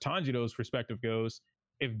far as Tanjiro's perspective goes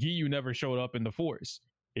if Giyu never showed up in the force.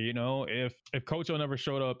 You know, if Kocho never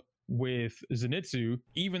showed up with Zenitsu,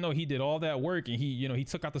 even though he did all that work and he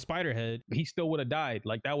took out the spider head, he still would have died.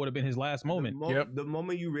 Like that would have been his last moment. The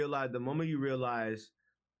moment you realize,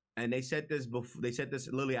 and they said this before, they said this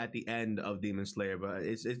literally at the end of Demon Slayer, but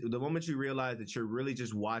it's the moment you realize that you're really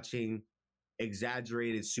just watching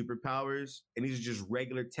exaggerated superpowers and these are just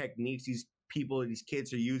regular techniques these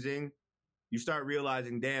kids are using, you start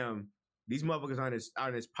realizing, damn, these motherfuckers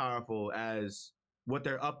aren't as powerful as what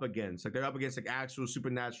they're up against. Like they're up against like actual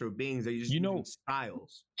supernatural beings. They just using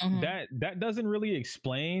styles. That doesn't really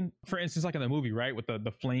explain, for instance, like in the movie, right, with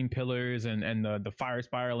the flame pillars and the fire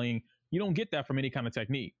spiraling. You don't get that from any kind of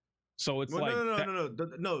technique. So it's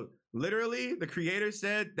no. Literally, the creator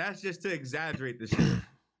said that's just to exaggerate the shit.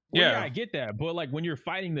 Yeah, I get that. But like when you're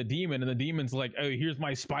fighting the demon and the demon's like, oh, here's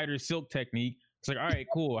my spider silk technique. It's like, all right,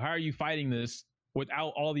 cool. How are you fighting this without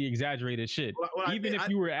all the exaggerated shit? Even if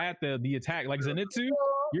you were at the attack, like Zenitsu,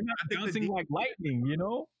 you're not bouncing like lightning, you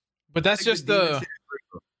know? But that's just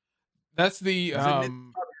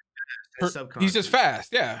he's just fast.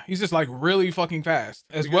 Yeah, he's just like really fucking fast,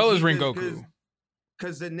 as well as Rengoku.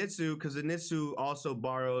 Zenitsu also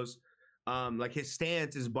borrows, like his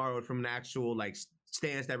stance is borrowed from an actual like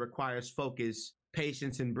stance that requires focus,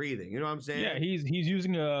 patience, and breathing. You know what I'm saying? Yeah, he's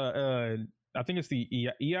using I think it's the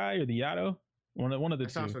EI or the Yato. One of the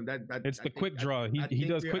two. It's the quick draw. He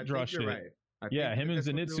does quick draw shit. Right. Yeah, him and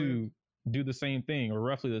Zenitsu do the same thing, or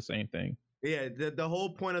roughly the same thing. Yeah, the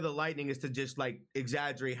whole point of the lightning is to just like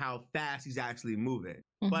exaggerate how fast he's actually moving.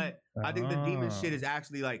 Mm-hmm. But I think the demon shit is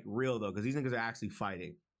actually like real though, because these niggas are actually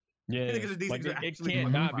fighting. Yeah, like it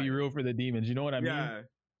can't not be real for the demons. You know what I mean? Yeah.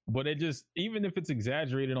 But it just, even if it's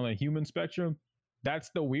exaggerated on a human spectrum, that's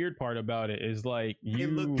the weird part about it. Is like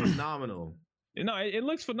it looks phenomenal. No, it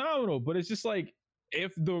looks phenomenal, but it's just like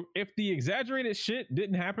if the exaggerated shit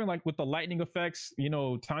didn't happen, like with the lightning effects, you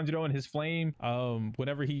know, Tanjiro and his flame,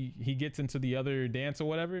 whenever he gets into the other dance or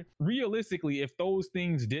whatever, realistically, if those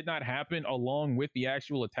things did not happen along with the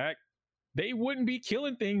actual attack, they wouldn't be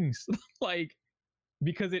killing things. Like,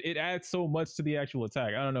 because it adds so much to the actual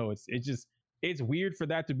attack. I don't know. It's weird for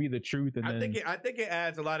that to be the truth. And I think it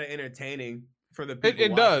adds a lot of entertaining for the people.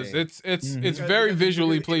 It does. It's very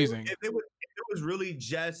visually pleasing. If it was really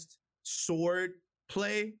just sword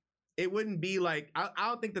play, it wouldn't be like, I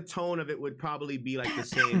don't think the tone of it would probably be like the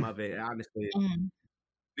same of it, honestly.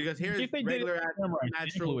 Because here's regular ass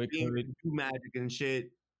natural being do magic and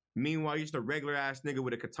shit. Meanwhile, you're just a regular ass nigga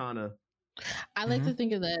with a katana. I like to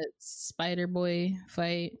think of that Spider Boy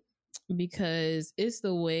fight because it's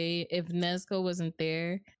the way, if Nezuko wasn't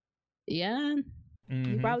there, yeah,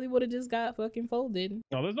 he probably would have just got fucking folded.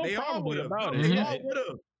 No, there's no probably about it.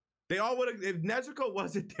 They all would have. If Nezuko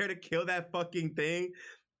wasn't there to kill that fucking thing,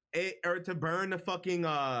 or to burn the fucking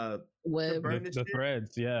web, the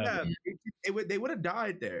threads, yeah, they would have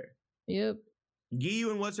died there. Yep.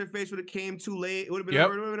 Giyu and what's her face would have came too late. It would have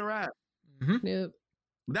been a wrap. Yep.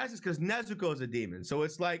 But that's just because Nezuko is a demon. So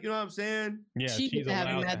it's like, you know what I'm saying? Yeah, she's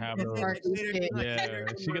allowed to have those. Yeah,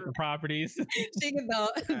 she get the properties. She get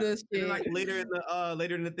the shit. Like later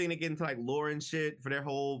in the thing, they get into like lore and shit for their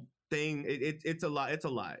whole thing. It's a lot. It's a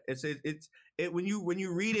lot. It's when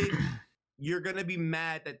you read it, you're gonna be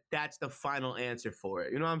mad that that's the final answer for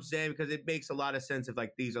it. You know what I'm saying? Because it makes a lot of sense if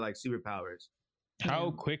like these are like superpowers.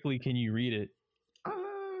 How quickly can you read it?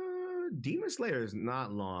 Demon Slayer is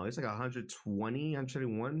not long. It's like 120,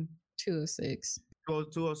 121. 206.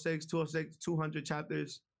 200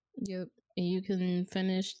 chapters. Yep. And you can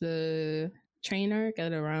finish the train arc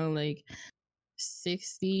at around like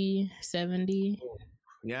 60, 70.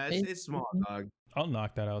 Yeah, it's small, dog. I'll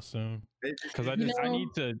knock that out soon. Because I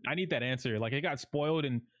need that answer. Like, it got spoiled,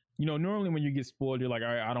 and you know, normally when you get spoiled, you're like, all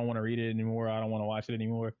right, I don't want to read it anymore. I don't want to watch it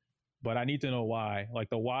anymore. But I need to know why. Like,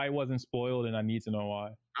 the why wasn't spoiled, and I need to know why.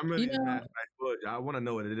 I'm really I want to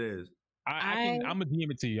know what it is. I'm a DM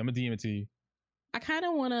it to you. I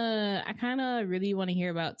kind of really want to hear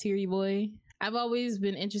about Teary Boy. I've always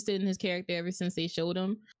been interested in his character ever since they showed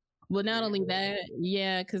him. But not only that,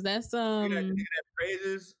 yeah, because that's that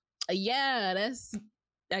praises. Yeah,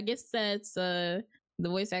 I guess that's the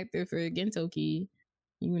voice actor for Gentoki.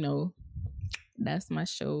 You know, that's my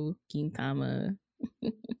show, Gintama.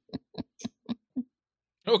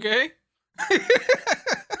 Okay.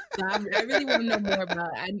 I really want to know more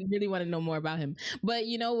about. I really want to know more about him. But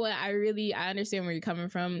you know what? I understand where you're coming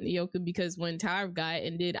from, Yoka, because when Tower of God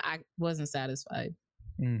ended, I wasn't satisfied.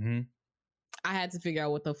 I had to figure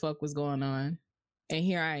out what the fuck was going on, and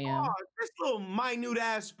here I am. Oh, this little minute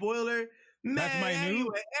ass spoiler, man. That's minute.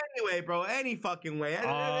 Anyway, bro. Any fucking way.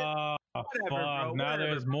 Whatever, bro. Now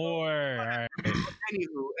there's more. Right.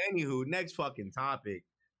 Anywho, next fucking topic.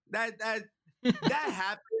 That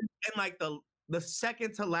happened in like the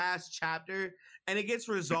second to last chapter, and it gets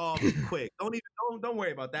resolved quick. Don't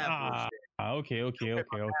worry about that bullshit. Okay.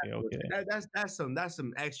 That's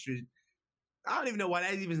some extra. I don't even know why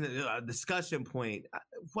that's even a discussion point.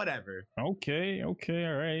 Whatever. Okay. All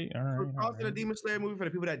right. Also, the Demon Slayer movie for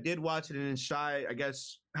the people that did watch it and shy. I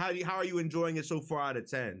guess how are you enjoying it so far out of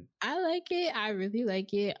 10? I like it. I really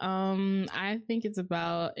like it. I think it's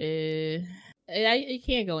about it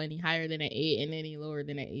can't go any higher than an 8 and any lower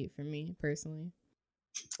than an 8 for me personally.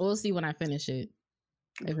 We'll see when I finish it.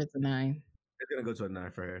 If it's a 9, it's gonna go to a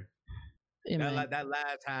 9 for her. That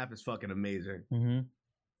last half is fucking amazing.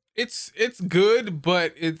 It's good,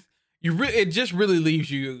 but it just really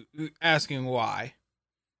leaves you asking why.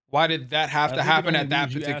 Why did that have to happen at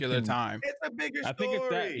that particular time? It's a bigger story. I think it's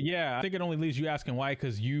that. Yeah, I think it only leaves you asking why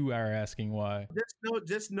because you are asking why.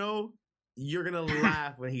 Just know you're gonna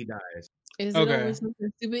laugh when he dies. Is it always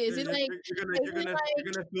something stupid? Is it like you're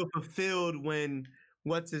gonna feel fulfilled when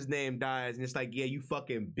what's his name dies, and it's like, yeah, you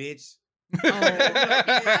fucking bitch.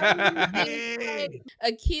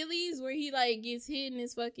 Achilles, where he like gets hit in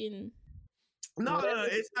his fucking. No,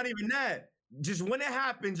 it's not even that. Just when it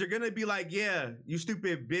happens, you're gonna be like, "Yeah, you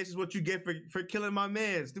stupid bitch is what you get for killing my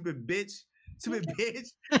man, stupid bitch, stupid bitch."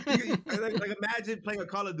 like imagine playing a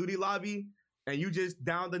Call of Duty lobby and you just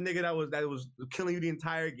downed the nigga that was killing you the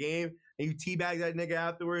entire game, and you teabag that nigga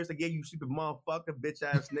afterwards. Like, yeah, you stupid motherfucker, bitch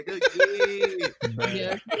ass nigga. Yeah,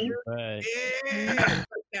 yeah. Like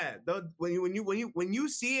that. When you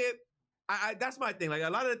see it. That's my thing. Like a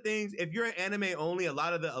lot of the things, if you're an anime only, a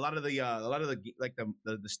lot of the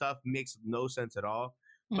stuff makes no sense at all.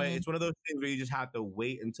 But it's one of those things where you just have to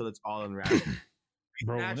wait until it's all unraveled.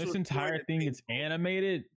 Bro, when this entire thing gets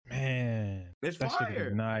animated, man, it's that fire. Shit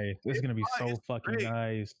is nice. It's gonna be so fucking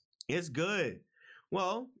nice. It's good.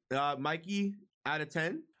 Well, Mikey, out of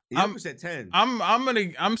 10, you said 10.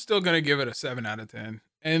 I'm still gonna give it a 7 out of 10.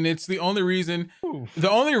 And it's the only reason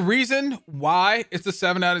why it's a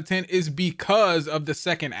 7 out of 10 is because of the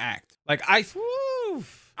second act. Like I'm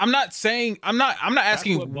not asking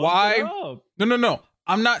why. No.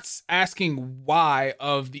 I'm not asking why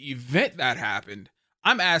of the event that happened.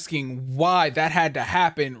 I'm asking why that had to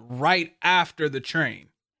happen right after the train.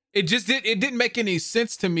 It didn't make any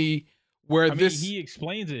sense to me where he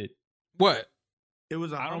explains it. What? It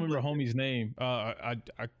was I don't remember homie's name.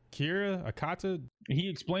 Akata. He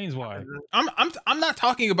explains why. I'm not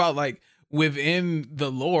talking about like within the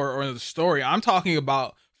lore or the story. I'm talking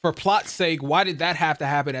about for plot's sake. Why did that have to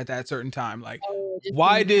happen at that certain time? Like,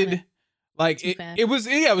 why did like it was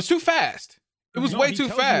too fast. It was way too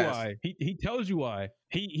fast. He tells you why.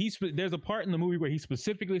 There's a part in the movie where he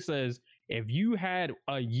specifically says if you had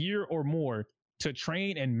a year or more to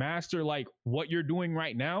train and master like what you're doing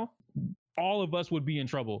right now, all of us would be in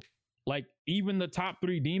trouble. Like even the top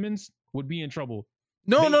 3 demons would be in trouble.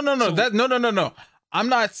 No. I'm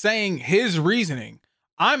not saying his reasoning.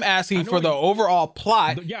 I'm asking for the overall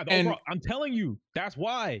plot. I'm telling you, that's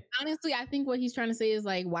why. Honestly, I think what he's trying to say is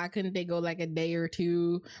like, why couldn't they go like a day or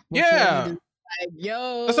two? Yeah.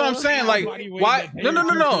 That's what I'm saying. Like, why?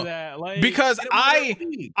 No. Like, because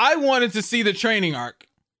I wanted to see the training arc.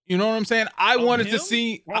 You know what I'm saying? I wanted to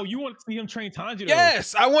see. Oh, you want to see him train Tanjiro?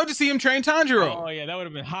 Yes, I wanted to see him train Tanjiro. Oh yeah, that would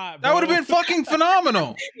have been hot. Bro. That would have been fucking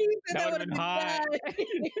phenomenal. That would have been hot.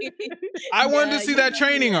 I wanted to see that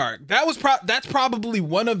training arc. That's probably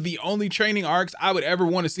one of the only training arcs I would ever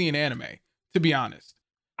want to see in anime. To be honest,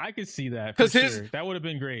 I could see that because that would have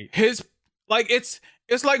been great. It's like it's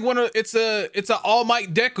a All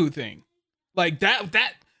Might Deku thing, like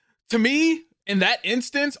that to me. In that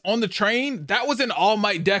instance, on the train, that was an All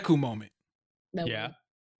Might Deku moment. Yeah.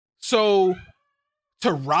 So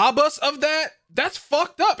to rob us of that, that's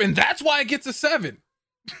fucked up, and that's why it gets a 7.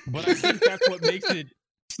 But I think that's what makes it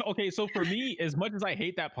okay. So for me, as much as I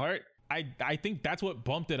hate that part, I think that's what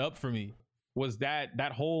bumped it up for me was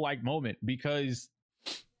that whole like moment because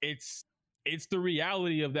it's the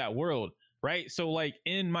reality of that world. Right. So like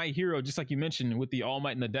in My Hero, just like you mentioned with the All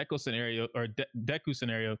Might and the Deku scenario or Deku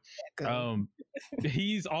scenario,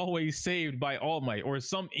 he's always saved by All Might or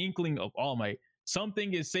some inkling of All Might.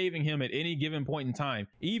 Something is saving him at any given point in time.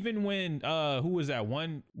 Even when who was that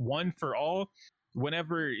one for all,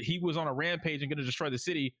 whenever he was on a rampage and going to destroy the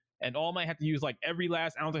city and All Might had to use like every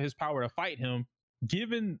last ounce of his power to fight him,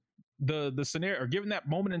 given the scenario or given that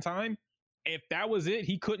moment in time, if that was it,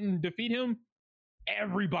 he couldn't defeat him.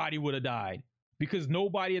 Everybody would have died because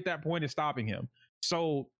nobody at that point is stopping him.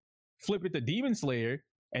 So flip it to Demon Slayer,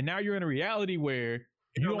 and now you're in a reality where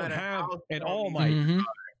you don't have an All Might. Mm-hmm.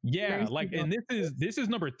 Yeah, like, and this is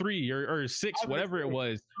number 3 or 6, whatever it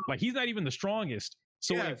was. Like, he's not even the strongest.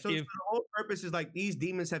 So yeah, if the whole purpose is like these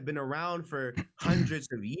demons have been around for hundreds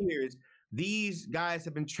of years. These guys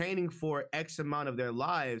have been training for X amount of their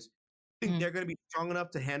lives. I think they're going to be strong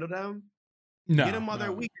enough to handle them. No, get them while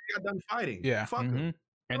they're weak. They got done fighting. Yeah, fuck them.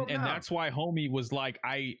 And that's why homie was like,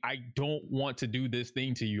 I don't want to do this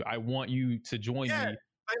thing to you. I want you to join me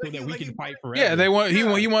so that we can fight forever. Yeah,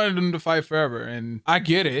 he wanted them to fight forever, and I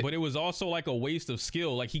get it. But it was also like a waste of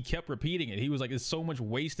skill. Like he kept repeating it. He was like, "It's so much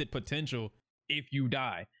wasted potential if you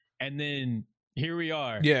die." And then here we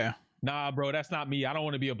are. Yeah. Nah, bro, that's not me. I don't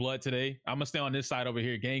want to be a blood today. I'm gonna stay on this side over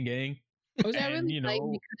here, gang. Which I really like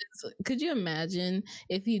because could you imagine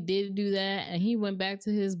if he did do that and he went back to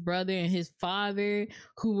his brother and his father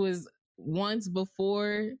who was once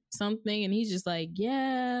before something and he's just like,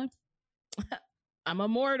 yeah, I'm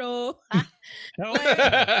immortal. I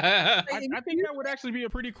think that would actually be a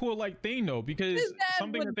pretty cool like thing though, because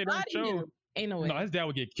something that they don't show. Ain't no way. No, his dad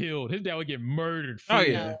would get killed. His dad would get murdered. Oh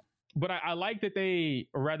yeah. But I like that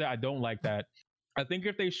or rather I don't like that. I think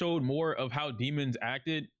if they showed more of how demons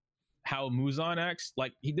acted, how Muzan acts.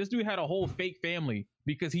 Like this dude had a whole fake family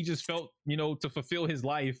because he just felt, to fulfill his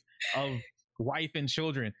life of wife and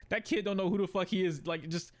children. That kid don't know who the fuck he is. Like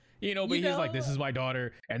just, but he's like, this is my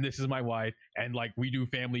daughter and this is my wife. And like, we do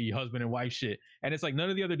family, husband and wife shit. And it's like, none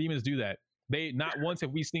of the other demons do that. Not once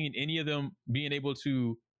have we seen any of them being able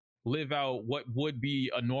to live out what would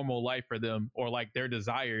be a normal life for them, or like their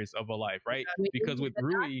desires of a life, right? Because with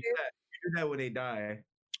Rui, you do that when they die.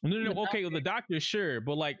 No. Okay, well, the doctor, sure,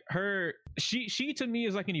 but like she to me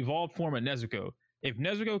is like an evolved form of Nezuko. If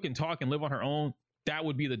Nezuko can talk and live on her own, that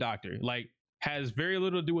would be the doctor. Like, has very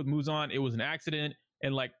little to do with Muzan. It was an accident,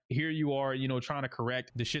 and like here you are, trying to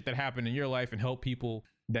correct the shit that happened in your life and help people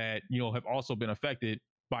that have also been affected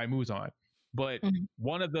by Muzan. But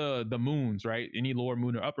one of the moons, right? Any lower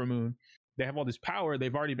moon or upper moon, they have all this power.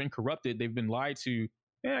 They've already been corrupted. They've been lied to.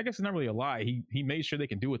 Yeah, I guess it's not really a lie. He made sure they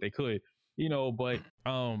can do what they could. But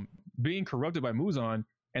being corrupted by Muzan,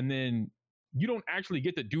 and then you don't actually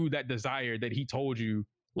get to do that desire that he told you,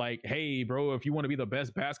 like, hey bro, if you want to be the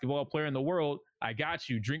best basketball player in the world, I got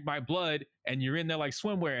you, drink my blood, and you're in there like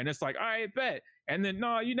swimwear, and it's like, all right, bet. And then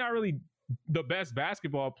no, you're not really the best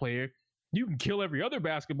basketball player. You can kill every other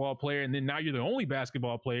basketball player, and then now you're the only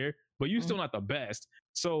basketball player, but you're still not the best.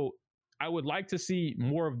 So I would like to see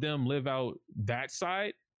more of them live out that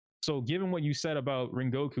side. So given what you said about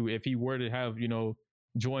Rengoku, if he were to have,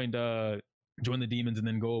 joined the demons and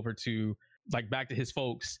then go over to like back to his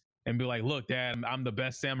folks and be like, look, dad, I'm the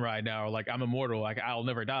best samurai now, or like I'm immortal, like I'll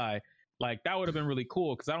never die. Like that would have been really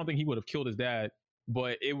cool, because I don't think he would have killed his dad,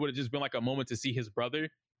 but it would have just been like a moment to see his brother,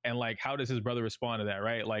 and like how does his brother respond to that,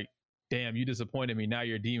 right? Like, damn, you disappointed me, now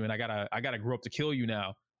you're a demon, I gotta grow up to kill you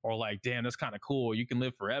now. Or like, damn, that's kind of cool, you can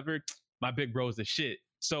live forever, my big bro's the shit.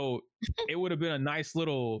 So it would have been a nice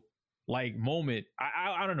little like moment.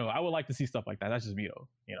 I don't know, I would like to see stuff like that. That's just me though,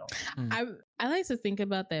 I like to think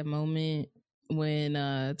about that moment when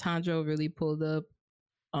Tanjiro really pulled up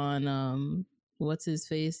on what's his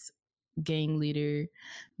face, gang leader,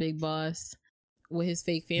 big boss, with his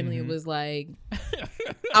fake family. It was like,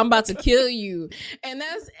 I'm about to kill you. And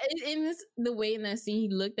that's in this, the way in that scene he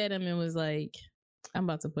looked at him and was like, I'm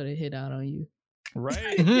about to put a hit out on you.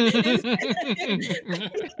 Right.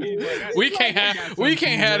 we can't have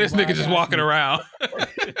this nigga just walking around.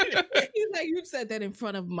 He's like, you said that in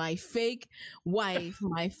front of my fake wife,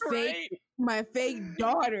 my fake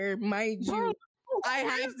daughter, mind you. I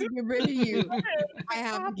have to get rid of you. I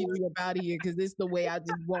have to get you up out of here, because this is the way I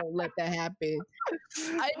just won't let that happen. It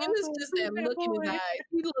was just that look in his eyes.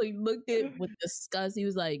 He looked at it with disgust. He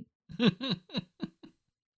was like,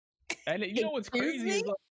 and you know what's crazy is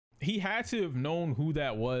like, he had to have known who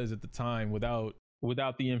that was at the time without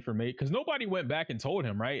the information, because nobody went back and told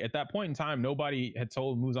him, right? At that point in time, nobody had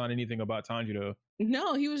told Muzan anything about Tanjiro.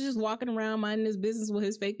 No, he was just walking around minding his business with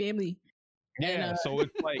his fake family. Yeah, and, so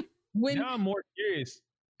it's like, now I'm more curious,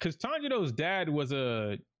 because Tanjiro's dad was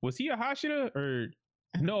he a Hashira, or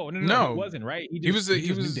no, he wasn't, right? He was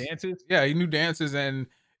knew dances. Yeah, he knew dances, and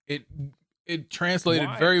it translated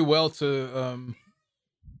very well to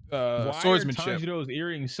swordsmanship. Why are Tanjiro's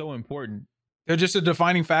earrings so important? They're just a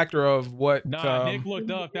defining factor of what. Nick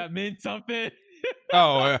looked up. That meant something.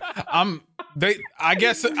 I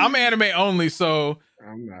guess I'm anime only, so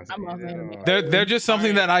I'm not saying they're just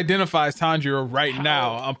something that identifies Tanjiro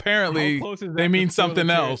now. Apparently, they mean something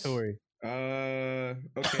else. Okay,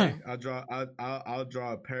 I'll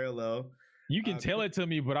draw a parallel. You can tell it to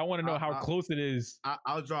me, but I want to know how close it is.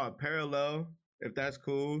 I'll draw a parallel, if that's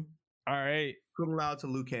cool. All right. Kung Lao to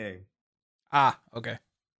Liu Kang. Okay.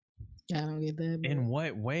 I don't get that. In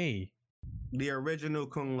what way? The original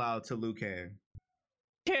Kung Lao to Liu Kang.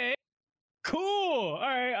 Okay. Cool. All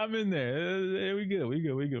right, I'm in there. We good.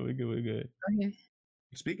 Okay.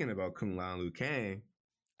 Speaking about Kung Lao and Liu Kang.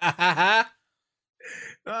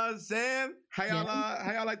 Sam, how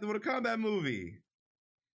y'all like the Mortal Kombat movie?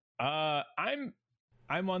 I'm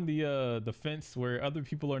on the fence where other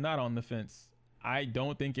people are not on the fence. I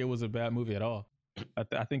don't think it was a bad movie at all.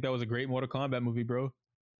 I think that was a great Mortal Kombat movie, bro.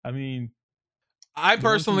 I mean, I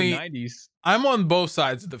personally, I'm on both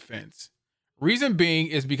sides of the fence. Reason being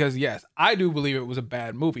is because, yes, I do believe it was a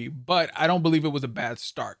bad movie, but I don't believe it was a bad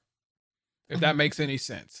start, if that makes any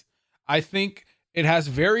sense. I think it has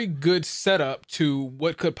very good setup to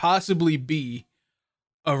what could possibly be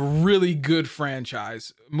a really good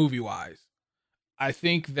franchise movie-wise. I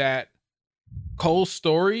think that Cole's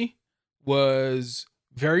story was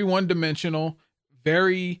very one-dimensional,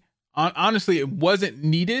 very honestly, it wasn't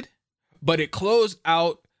needed, but it closed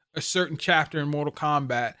out a certain chapter in Mortal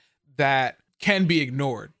Kombat that can be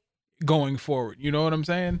ignored going forward. You know what I'm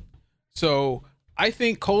saying? So I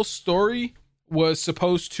think Cole's story was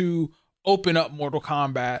supposed to open up Mortal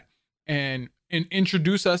Kombat and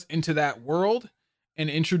introduce us into that world and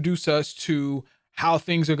introduce us to how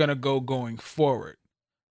things are going to go going forward.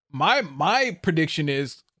 My prediction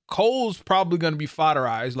is Cole's probably going to be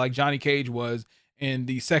fodderized like Johnny Cage was in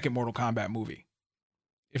the second Mortal Kombat movie.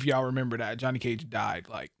 If y'all remember that, Johnny Cage died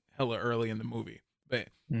like hella early in the movie. But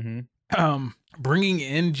bringing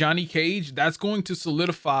in Johnny Cage, that's going to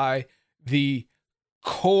solidify the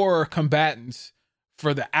core combatants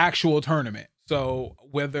for the actual tournament. So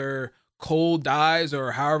whether Cole dies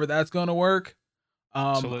or however that's going to work,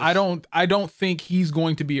 I don't think he's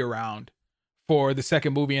going to be around for the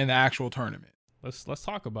second movie in the actual tournament. Let's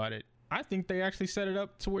talk about it. I think they actually set it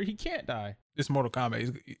up to where he can't die. This Mortal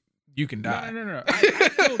Kombat, you can die. No. I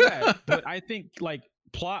feel that, but I think like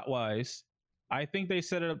plot wise, I think they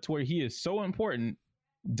set it up to where he is so important.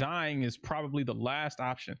 Dying is probably the last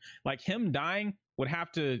option. Like him dying would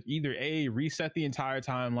have to either A, reset the entire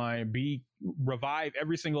timeline, B, revive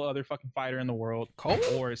every single other fucking fighter in the world,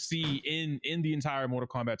 or C, in the entire Mortal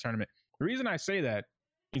Kombat tournament. The reason I say that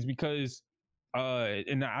is because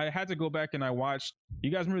and I had to go back and I watched, you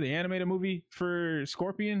guys remember the animated movie for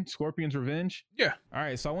Scorpion's Revenge? Yeah. All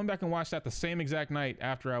right, so I went back and watched that the same exact night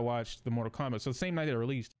after I watched the Mortal Kombat. So the same night it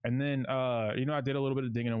released. And then I did a little bit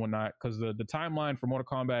of digging and whatnot, because the timeline for Mortal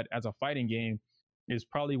Kombat as a fighting game is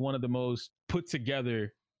probably one of the most put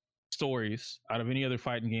together stories out of any other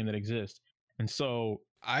fighting game that exists. And so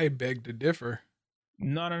I beg to differ.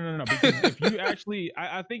 No. Because if you actually,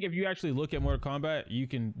 I think if you actually look at Mortal Kombat, you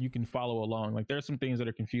can follow along. Like there's some things that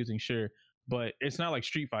are confusing, sure, but it's not like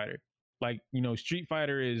Street Fighter. Like, Street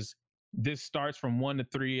Fighter is, this starts from 1 to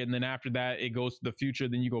 3, and then after that it goes to the future.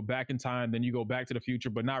 Then you go back in time. Then you go back to the future,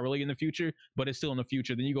 but not really in the future, but it's still in the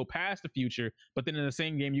future. Then you go past the future, but then in the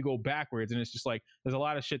same game you go backwards, and it's just like there's a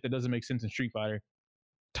lot of shit that doesn't make sense in Street Fighter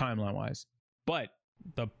timeline wise. But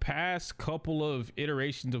the past couple of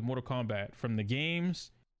iterations of Mortal Kombat, from the games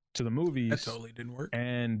to the movies, that totally didn't work,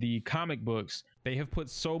 and the comic books, they have put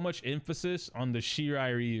so much emphasis on the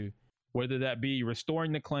Shirai Ryu, whether that be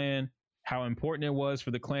restoring the clan, how important it was for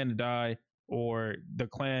the clan to die, or the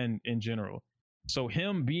clan in general. So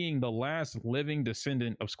him being the last living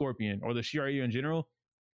descendant of Scorpion, or the Shirai Ryu in general,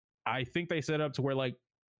 I think they set up to where like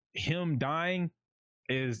him dying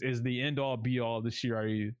is the end all be all of the Shirai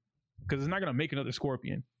Ryu. Because it's not gonna make another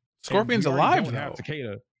Scorpion. Scorpion's alive though.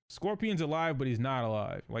 Takeda. Scorpion's alive, but he's not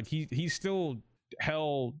alive. Like he's still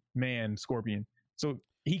Hell Man Scorpion. So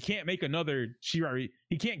he can't make another Shirai.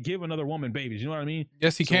 He can't give another woman babies. You know what I mean?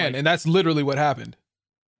 Yes, he can, and that's literally what happened.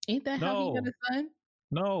 Ain't that how he got a son?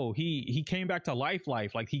 No, he came back to life.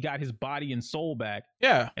 Like he got his body and soul back.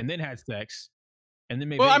 Yeah, and then had sex, and then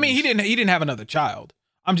made. Well, babies. I mean, he didn't have another child.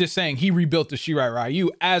 I'm just saying he rebuilt the Shirai Ryu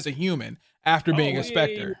as a human after being a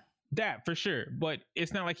Spectre. Yeah. That for sure, but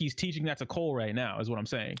it's not like he's teaching that to Cole right now, is what I'm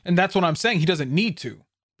saying. And that's what I'm saying. He doesn't need to,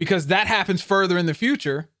 because that happens further in the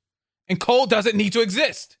future, and Cole doesn't need to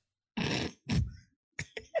exist.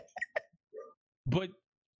 But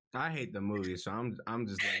I hate the movie, so I'm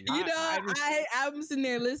just like, I'm sitting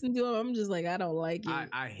there listening to him. I'm just like, I don't like it.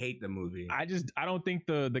 I hate the movie. I don't think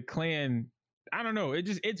the clan. I don't know.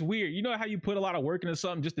 It's weird. You know how you put a lot of work into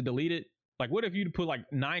something just to delete it? Like, what if you put like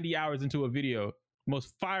 90 hours into a video?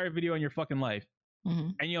 Most fire video in your fucking life,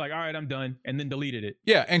 and you're like, all right, I'm done, and then deleted it.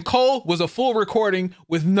 Yeah, and Cole was a full recording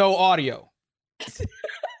with no audio.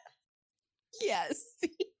 Yes.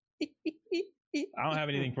 I don't have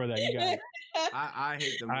anything for that. You got it. I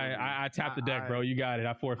hate the movie. I tapped the deck, bro. You got it.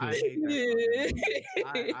 I forfeit.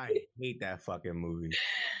 I hate that fucking movie.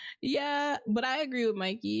 Yeah, but I agree with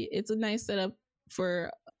Mikey. It's a nice setup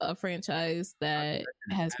for a franchise that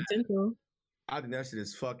has potential. I think that shit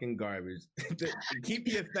is fucking garbage. Keep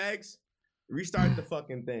the effects, restart the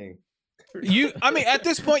fucking thing. At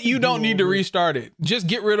this point, you don't need to restart it. Just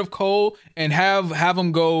get rid of Cole and have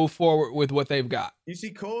them go forward with what they've got. You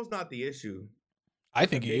see, Cole's not the issue. I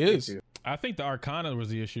think he is. Issue. I think the Arcana was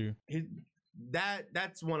the issue.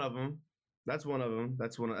 That's one of them. I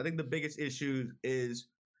think the biggest issue is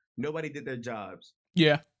nobody did their jobs.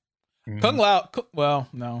 Yeah. Kung Lao. Well,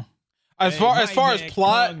 no. As far as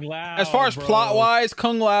plot wise,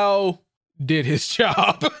 Kung Lao did his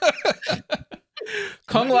job.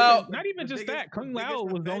 Kung Lao. Not even just that. Kung Lao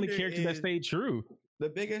was the only character that stayed true. The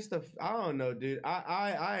biggest of, I don't know, dude.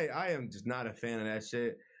 I am just not a fan of that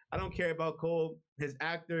shit. I don't care about Cole. His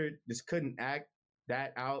actor just couldn't act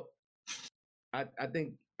that out. I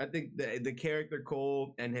think the character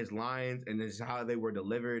Cole and his lines and how they were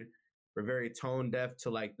delivered were very tone deaf to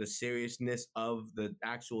like the seriousness of the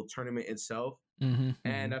actual tournament itself.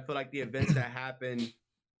 And I feel like the events that happened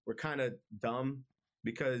were kind of dumb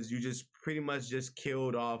because you just pretty much just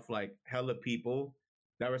killed off like hella people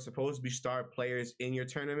that were supposed to be star players in your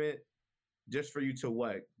tournament just for you to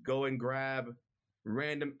what? Go and grab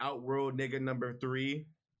random outworld nigga number 3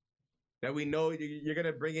 that we know you're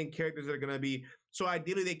gonna bring in characters that are gonna be. So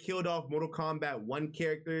ideally, they killed off Mortal Kombat 1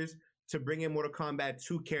 characters to bring in Mortal Kombat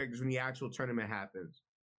 2 characters when the actual tournament happens.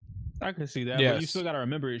 I can see that, but you still gotta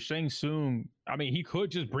remember Shang Tsung. I mean, he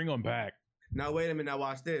could just bring them back. Now wait a minute. Now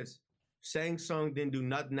watch this. Shang Tsung didn't do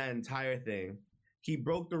nothing that entire thing. He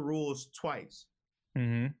broke the rules twice.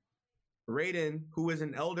 Mm-hmm. Raiden, who is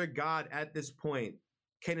an elder god at this point,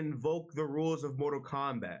 can invoke the rules of Mortal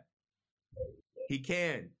Kombat. He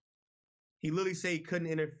can. He literally said he couldn't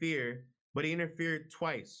interfere, but he interfered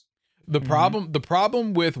twice. The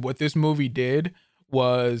problem with what this movie did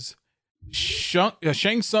was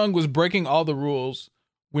Shang Tsung was breaking all the rules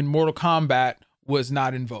when Mortal Kombat was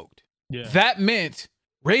not invoked. Yeah. That meant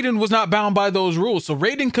Raiden was not bound by those rules, so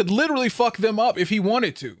Raiden could literally fuck them up if he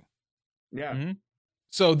wanted to. Yeah. Mm-hmm.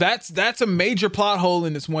 So that's a major plot hole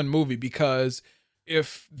in this one movie, because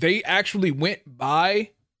if they actually went by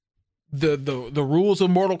the rules of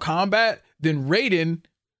Mortal Kombat, then Raiden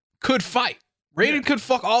could fight. Raiden could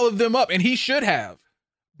fuck all of them up, and he should have.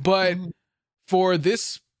 But for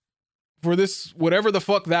this whatever the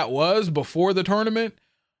fuck that was before the tournament,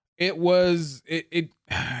 it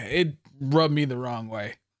rubbed me the wrong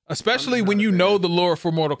way. Especially when you know the lore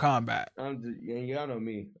for Mortal Kombat. Y'all know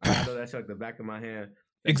me. I know that's like the back of my hand.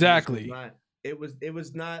 Exactly. It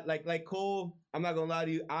was not like Cole. I'm not gonna lie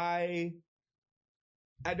to you. I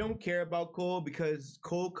don't care about Cole because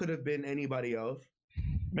Cole could have been anybody else.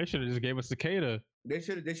 They should have just gave us Takeda. They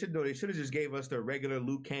should have just gave us the regular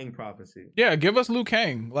Liu Kang prophecy. Yeah, give us Liu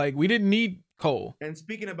Kang. Like, we didn't need Cole. And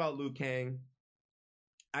speaking about Liu Kang,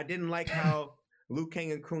 I didn't like how Liu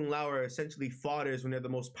Kang and Kung Lao are essentially fathers when they're the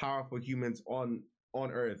most powerful humans on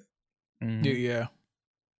Earth. Mm-hmm. Yeah.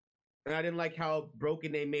 And I didn't like how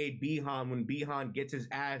broken they made Bihan when Bihan gets his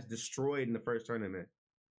ass destroyed in the first tournament.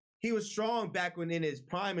 He was strong back when in his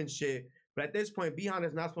prime and shit, but at this point, Bihan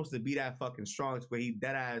is not supposed to be that fucking strong, where he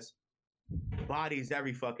dead ass bodies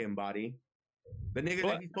every fucking body. The nigga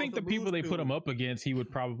that he's I think the people they put him up against, he would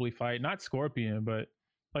probably fight. Not Scorpion, but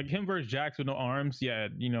like him versus Jax with no arms. Yeah,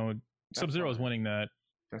 Sub-Zero's winning that.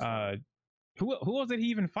 Who else did he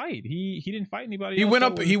even fight? He didn't fight anybody. He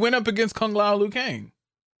went up against Kung Lao Liu Kang.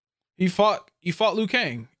 He fought Liu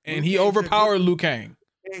Kang, and he overpowered Liu Kang.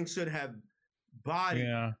 Kang should have body.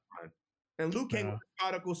 Yeah. And Liu Kang was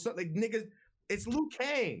article, like niggas, it's Liu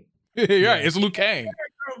Kang. Yeah, it's Liu Kang.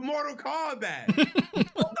 Of Mortal Kombat. What the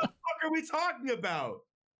fuck are we talking about?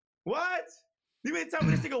 What? You mean tell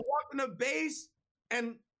me this nigga walked in the base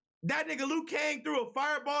and that nigga Liu Kang threw a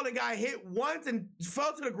fireball and got hit once and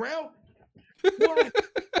fell to the ground? What?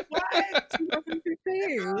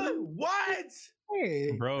 What?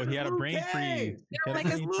 Bro, he had a brain freeze.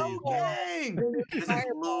 This is Liu Kang. This is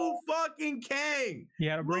Liu fucking Kang. He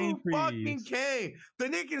had a brain freeze. Fucking Kang. The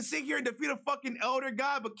nigga can sit here and defeat a fucking elder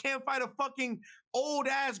god, but can't fight a fucking old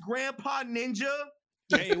ass grandpa ninja.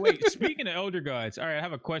 Hey, wait. Speaking of elder gods, all right, I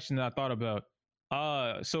have a question that I thought about.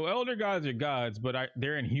 So elder gods are gods, but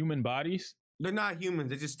they're in human bodies? They're not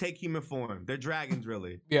humans. They just take human form. They're dragons,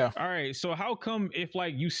 really. Yeah. All right. So how come if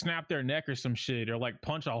like you snap their neck or some shit or like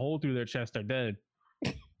punch a hole through their chest, they're dead?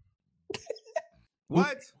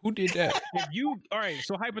 What? Who did that? All right.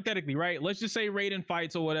 So hypothetically, right? Let's just say Raiden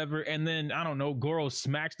fights or whatever, and then I don't know, Goro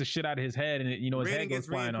smacks the shit out of his head, and his Raiden head goes gets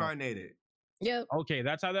flying off. reincarnated. Yep. Okay,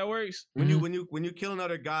 that's how that works. When you kill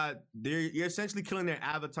another god, you're essentially killing their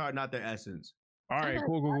avatar, not their essence. All right.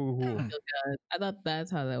 Cool. I thought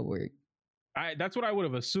that's how that worked. That's what I would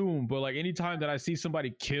have assumed, but like anytime that I see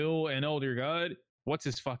somebody kill an elder god, what's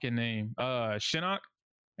his fucking name? Shinnok.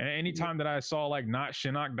 And anytime that I saw like not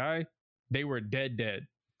Shinnok die, they were dead.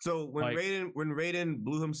 So when Raiden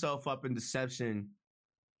blew himself up in Deception,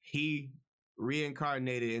 he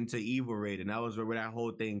reincarnated into Evil Raiden. That was where that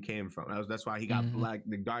whole thing came from. That's why he got black,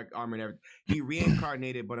 the dark armor and everything. He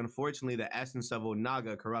reincarnated, but unfortunately the essence of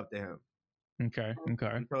Onaga corrupted him. Okay.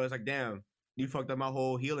 So it's like, damn. You fucked up my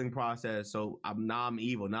whole healing process, so now I'm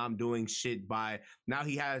evil. Now I'm doing shit now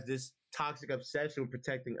he has this toxic obsession with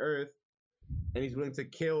protecting Earth, and he's willing to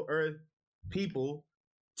kill Earth people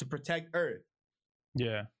to protect Earth.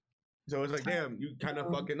 Yeah. So it's like, damn, you kind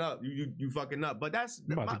of fucking up. You fucking up. But that's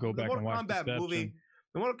I'm about to go back and watch the movie.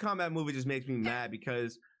 The Mortal Kombat movie just makes me mad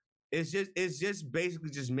because it's just basically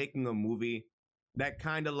just making a movie that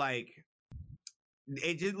kind of like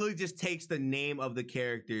it just literally just takes the name of the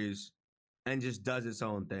characters and just does its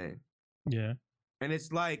own thing. Yeah. And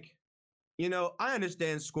it's like, I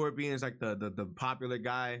understand Scorpion is like the popular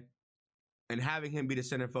guy. and having him be the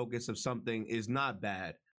center focus of something is not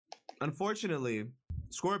bad. Unfortunately,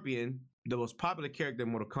 Scorpion, the most popular character in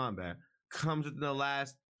Mortal Kombat, comes within the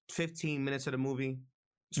last 15 minutes of the movie.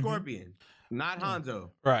 Scorpion, not Hanzo.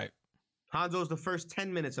 Right. Hanzo's the first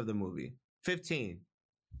 10 minutes of the movie. 15,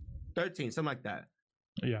 13, something like that.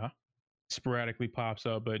 Yeah. Sporadically pops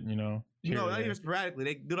up, but No, not even sporadically.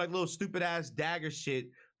 They do like little stupid ass dagger shit.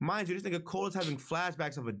 Mind you, this nigga Cole is having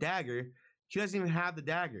flashbacks of a dagger. He doesn't even have the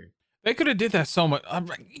dagger. They could have did that so much. I'm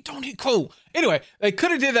like, you don't need Cole. Anyway, they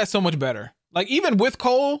could have did that so much better. Like even with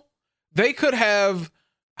Cole, they could have,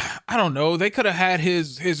 I don't know, they could have had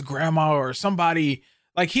his grandma or somebody.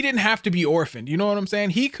 Like he didn't have to be orphaned. You know what I'm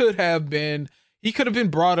saying? He could have been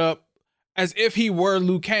brought up as if he were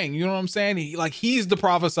Liu Kang. You know what I'm saying? He's the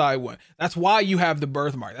prophesied one. That's why you have the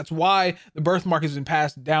birthmark. That's why the birthmark has been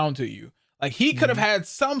passed down to you. Like he could have had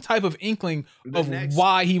some type of inkling of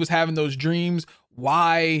why he was having those dreams.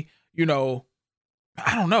 Why, I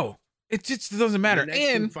don't know. It just doesn't matter. The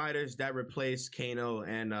next two fighters that replace Kano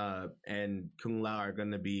and Kung Lao are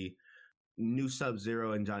gonna be new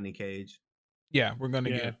Sub-Zero and Johnny Cage. Yeah, we're gonna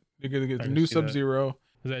get the new Sub-Zero.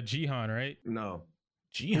 Is that Jihan, right? No.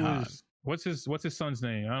 Jihan. What's his son's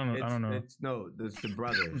name? I don't know. It's the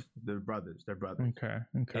brothers. They're brothers. Okay.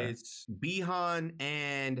 It's Bihan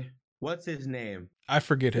and what's his name? I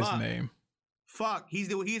forget his name. Fuck. He's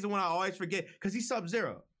the one I always forget because he's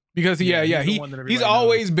Sub-Zero. Because he's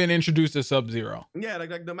always been introduced as Sub-Zero. Yeah,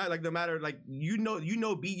 no matter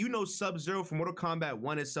Sub-Zero from Mortal Kombat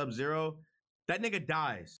 1 is Sub-Zero. That nigga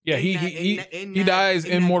dies. Yeah, he dies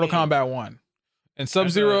in Mortal Kombat 1. And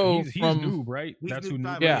Sub-Zero he's Noob, right? That's who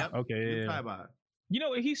Noob. Yeah. Okay.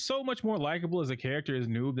 Yeah. He's so much more likable as a character as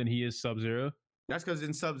Noob than he is Sub-Zero. That's because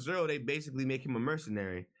in Sub-Zero they basically make him a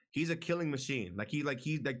mercenary. He's a killing machine. Like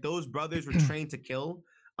those brothers were trained to kill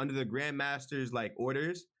under the Grandmaster's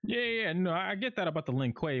orders. Yeah. No, I get that about the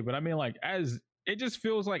Lin Kuei, but I mean it just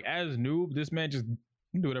feels like as Noob, this man just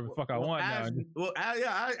do whatever the fuck I want now.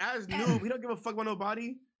 As Noob, he don't give a fuck about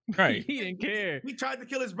nobody. Right. He didn't care. He tried to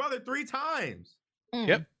kill his brother 3 times.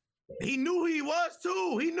 Yep. He knew who he was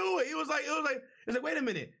too. He knew it. It was like, wait a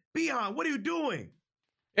minute, Bihan, what are you doing?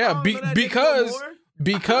 Yeah, because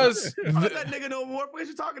that nigga no more. What are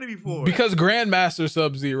you talking to me for? Because Grandmaster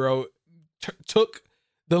Sub-Zero took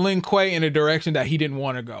the Lin Kuei in a direction that he didn't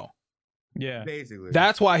want to go. Yeah, basically.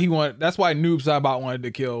 That's why Noob Saibot wanted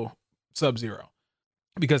to kill Sub-Zero.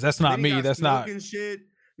 Because that's not me. That's not shit.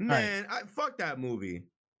 Man, fuck that movie.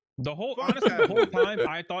 The whole time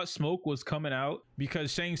I thought smoke was coming out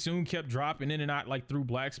because Shang Tsung kept dropping in and out through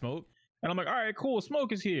black smoke, and I'm like, all right, cool,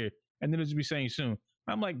 smoke is here, and then it would be Shang Tsung.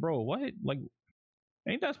 I'm like, bro, what?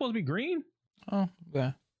 Ain't that supposed to be green? Oh,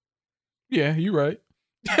 yeah, you're right.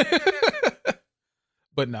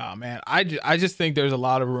 But nah, man, I just think there's a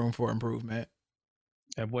lot of room for improvement.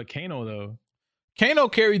 At what Kano though? Kano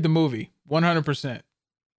carried the movie 100%.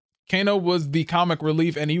 Kano was the comic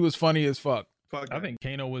relief, and he was funny as fuck. I think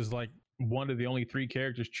Kano was one of the only 3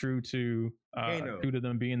 characters true to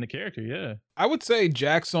them being the character. Yeah, I would say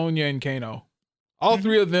Jack, Sonya, and Kano. All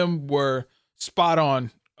 3 of them were spot on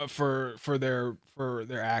for their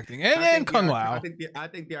acting, and Kung Lao. I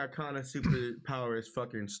think the Arcana superpower is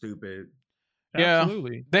fucking stupid. Yeah,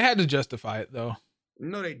 absolutely. They had to justify it though.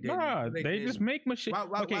 No, they didn't. Nah, they just make machine.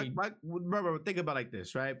 Okay, bro, think about it like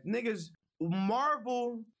this, right? Niggas,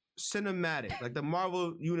 Marvel Cinematic, the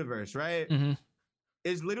Marvel universe, right? Mm-hmm.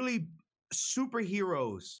 Is literally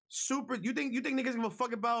superheroes. You think niggas give a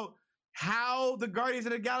fuck about how the Guardians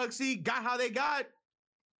of the Galaxy got how they got?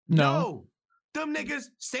 No. Them niggas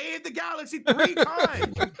saved the galaxy 3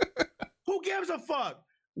 times. Who gives a fuck?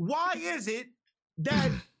 Why is it that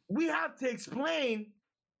we have to explain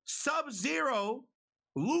Sub-Zero,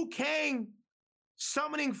 Liu Kang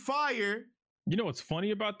summoning fire? You know what's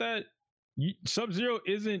funny about that? Sub-Zero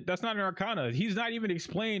that's not an Arcana. He's not even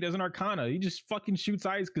explained as an Arcana. He just fucking shoots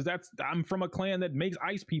ice because I'm from a clan that makes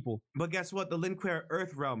ice people. But guess what? The Lin Kuei are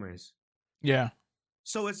Earth Realmers. Yeah.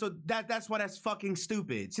 So that's why that's fucking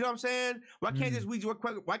stupid. See what I'm saying? Why can't we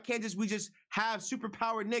just have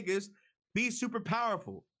superpowered niggas be super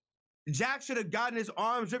powerful? Jack should have gotten his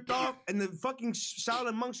arms ripped off, and the fucking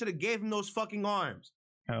Shaolin monk should have gave him those fucking arms.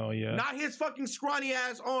 Hell yeah. Not his fucking scrawny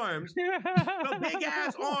ass arms. The big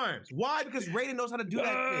ass arms. Why? Because Raiden knows how to do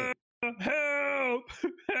that thing. Help,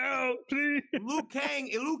 please. Liu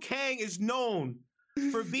Kang is known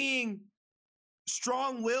for being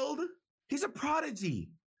strong-willed. He's a prodigy.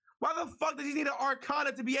 Why the fuck does he need an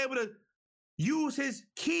Arcana to be able to use his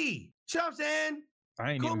key? You know what I'm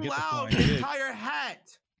saying? Kung Lao's the entire hat.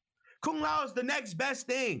 Kung Lao is the next best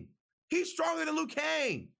thing. He's stronger than Liu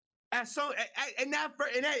Kang. In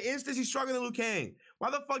that instance, he's stronger than Liu Kang. Why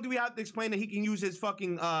the fuck do we have to explain that he can use his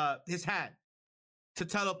fucking his hat to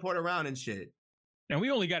teleport around and shit? And we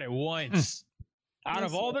only got it once. Out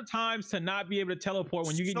of all the times to not be able to teleport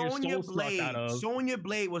when you get your soul sucked out of. Sonya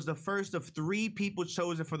Blade was the first of 3 people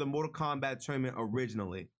chosen for the Mortal Kombat tournament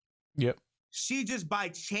originally. Yep. She just by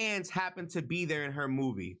chance happened to be there in her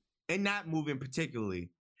movie, in that movie in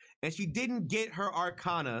particularly. And she didn't get her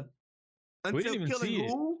Arcana until killing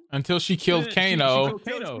who? Until she killed Kano.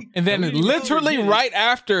 And then literally right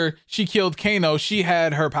after she killed Kano, she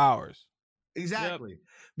had her powers. Exactly. Yep.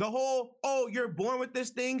 The whole, oh, you're born with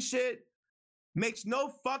this thing shit makes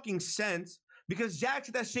no fucking sense because Jack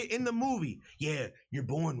said that shit in the movie. Yeah, you're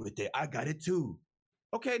born with it. I got it too.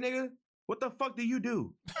 Okay, nigga, what the fuck do you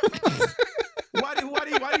do? Why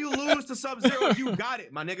do you lose to Sub-Zero if you got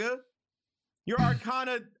it, my nigga? Your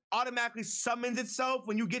Arcana automatically summons itself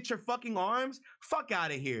when you get your fucking arms? Fuck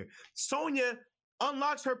out of here. Sonya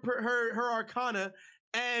unlocks her Arcana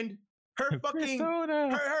and her fucking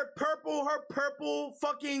her purple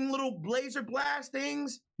fucking little laser blast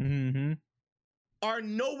things. Mm-hmm. Are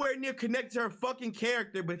nowhere near connected to her fucking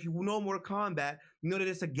character, but if you know Mortal Kombat, you know that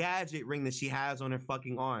it's a gadget ring that she has on her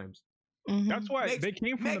fucking arms. Mm-hmm. That's why they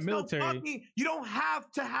came from the military. You don't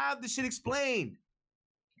have to have the shit explained.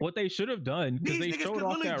 What they should have done, because they showed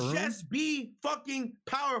off that room. Just be fucking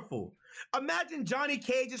powerful. Imagine Johnny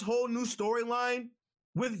Cage's whole new storyline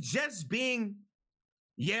with just being,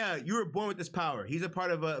 yeah, you were born with this power. He's a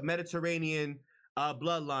part of a Mediterranean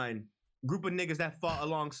bloodline group of niggas that fought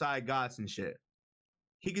alongside gods and shit.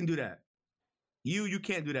 He can do that. You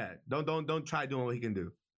can't do that. Don't try doing what he can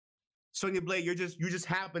do. Sonya Blade, you just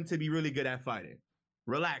happen to be really good at fighting.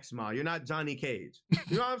 Relax, ma. You're not Johnny Cage.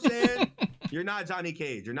 You know what I'm saying? You're not Johnny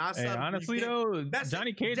Cage. You're not. Hey, honestly though,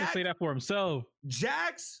 Johnny Cage will say that for himself.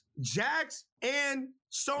 Jax and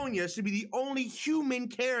Sonya should be the only human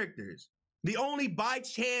characters, the only by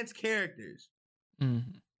chance characters, and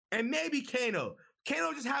maybe Kano.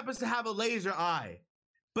 Kano just happens to have a laser eye.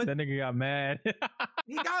 But that nigga got mad.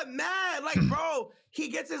 He got mad. Like, bro, he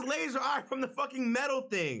gets his laser eye from the fucking metal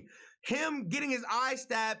thing. Him getting his eye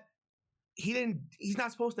stabbed, he's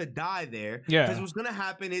not supposed to die there. Yeah. Because what's gonna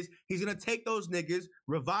happen is he's gonna take those niggas,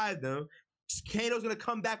 revive them. Kano's gonna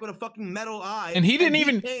come back with a fucking metal eye. And he didn't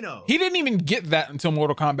even get that until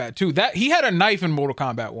Mortal Kombat 2. That he had a knife in Mortal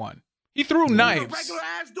Kombat 1. He threw knives. A regular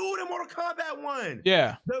ass dude in Mortal Kombat 1.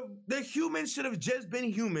 Yeah. The humans should have just been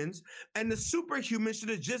humans, and the superhumans should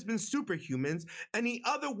have just been superhumans, and the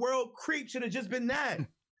other world creep should have just been that.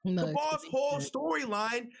 The boss' whole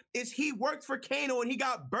storyline is he worked for Kano and he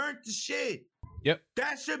got burnt to shit. Yep.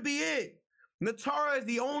 That should be it. Natara is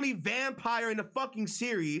the only vampire in the fucking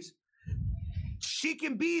series. She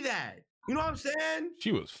can be that. You know what I'm saying?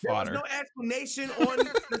 She was fodder. There was no explanation on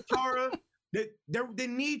Natara. There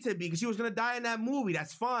didn't need to be because she was gonna die in that movie.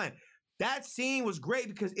 That's fine. That scene was great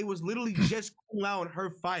because it was literally just Kung Lao and her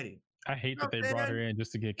fighting. I hate that they brought her in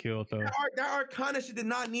just to get killed though. That Arcana shit did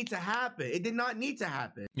not need to happen. It did not need to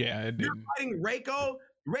happen. Yeah, it didn't. You're fighting Reiko.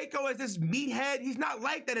 Reiko is this meathead. He's not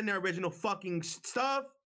like that in their original fucking stuff.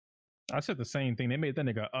 I said the same thing. They made that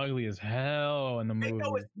nigga ugly as hell in the movie.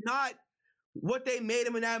 Reiko is not what they made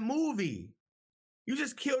him in that movie. You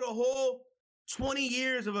just killed a whole 20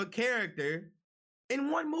 years of a character in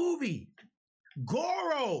one movie.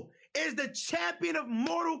 Goro is the champion of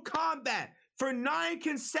Mortal Kombat for 9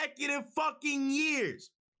 consecutive fucking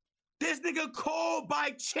years. This nigga Cole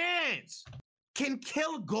by chance can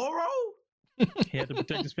kill Goro? He had to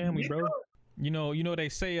protect his family, bro. You know they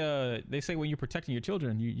say when you're protecting your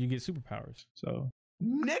children, you get superpowers. So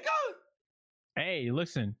nigga. Hey,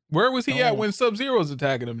 listen. Where was he at when Sub-Zero was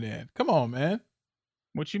attacking him then? Come on, man.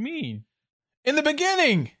 What you mean? In the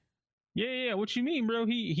beginning. Yeah. What you mean, bro?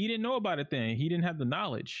 He didn't know about it then. He didn't have the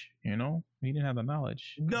knowledge, you know? He didn't have the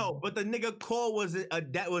knowledge. No, but the nigga Cole was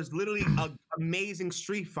literally an amazing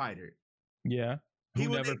street fighter. Yeah. He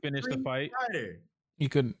never finished the fight. He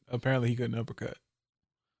couldn't uppercut.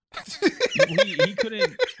 he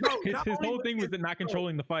couldn't. His whole thing was not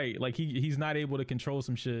controlling the fight. Like he's not able to control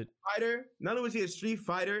some shit. Fighter. Not only was he a street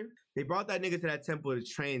fighter, they brought that nigga to that temple to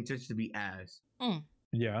train just to be ass.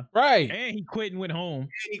 Yeah. Right. And he quit and went home.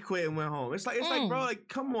 It's like, bro, like,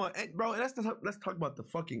 come on, bro. Let's talk about the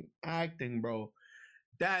fucking acting, bro.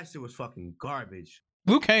 That shit was fucking garbage.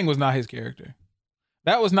 Liu Kang was not his character.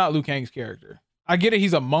 That was not Liu Kang's character. I get it,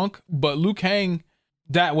 he's a monk, but Liu Kang,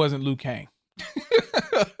 that wasn't Liu Kang.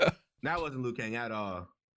 That wasn't Liu Kang at all.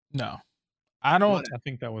 No. I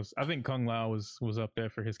think Kung Lao was up there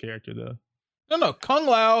for his character though. No. Kung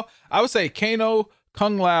Lao, I would say Kano,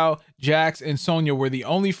 Kung Lao, Jax, and Sonya were the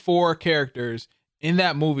only 4 characters in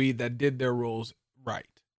that movie that did their roles right.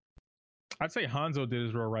 I'd say Hanzo did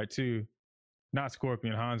his role right too, not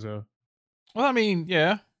Scorpion. Hanzo. Well, I mean,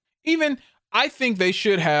 yeah. Even I think they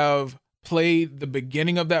should have played the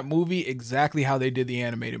beginning of that movie exactly how they did the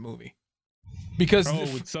animated movie. Because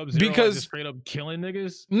with Sub-Zero, just straight up killing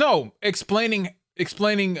niggas. No, explaining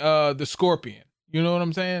the Scorpion. You know what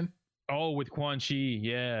I'm saying? Oh, with Quan Chi,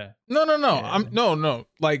 yeah. No. Yeah. No.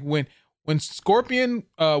 Like when Scorpion,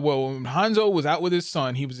 when Hanzo was out with his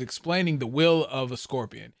son, he was explaining the will of a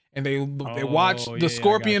scorpion, and they watched the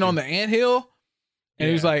scorpion on the anthill, and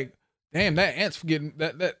he was like, "Damn, that ant's getting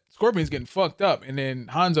that scorpion's getting fucked up." And then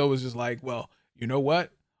Hanzo was just like, "Well, you know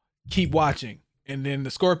what? Keep watching." And then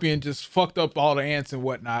the scorpion just fucked up all the ants and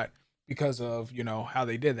whatnot because of how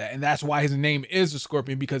they did that, and that's why his name is the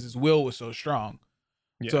Scorpion, because his will was so strong.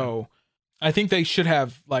 Yeah. So I think they should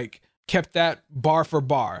have kept that bar for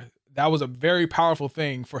bar. That was a very powerful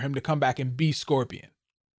thing for him to come back and be Scorpion.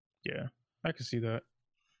 Yeah, I can see that.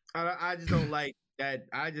 I just don't like that.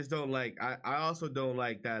 I also don't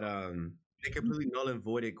like that. They completely null and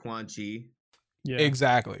voided Quan Chi. Yeah,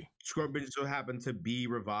 exactly. Scorpion so happened to be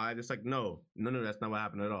revived. It's like no, that's not what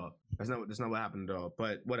happened at all. That's not what happened at all.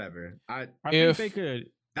 But whatever. I think they could.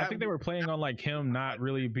 I think they were playing on him not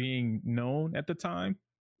really being known at the time.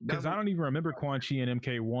 Because I don't even remember Quan Chi and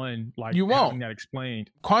MK1 you won't having that explained.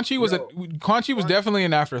 Quan Chi was definitely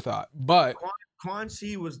an afterthought, but Quan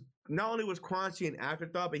Chi was not only was Quan Chi an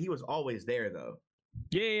afterthought, but he was always there though.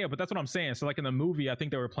 Yeah, but that's what I'm saying. So in the movie, I think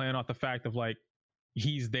they were playing off the fact of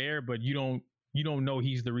he's there, but you don't know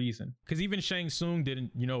he's the reason. Because even Shang Tsung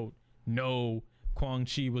didn't know Quan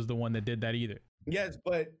Chi was the one that did that either. Yes,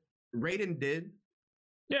 but Raiden did.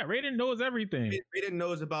 Yeah, Raiden knows everything. Raiden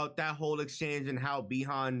knows about that whole exchange and how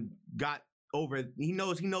Bihan got over. He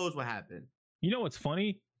knows what happened. You know what's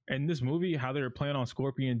funny? In this movie, how they were playing on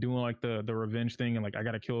Scorpion doing the revenge thing and I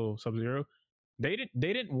gotta kill Sub-Zero. They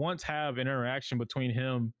didn't once have an interaction between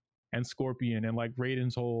him and Scorpion and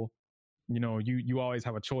Raiden's whole, you always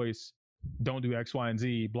have a choice. Don't do X, Y, and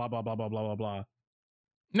Z. Blah blah blah blah blah blah blah.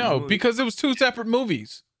 No, because it was two separate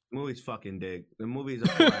movies. The movie's fucking dick. The movie's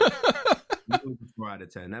 4 out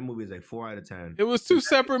of 10. That movie is 4 out of 10. It was two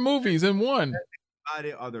separate movies in one. Are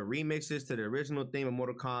the remixes to the original theme of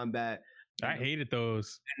Mortal Kombat. I hated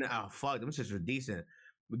those. And, fuck, them shits were decent.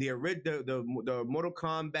 The Mortal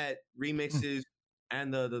Kombat remixes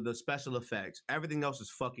and the special effects. Everything else is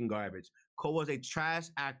fucking garbage. Cole was a trash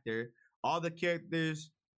actor. All the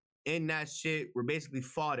characters in that shit were basically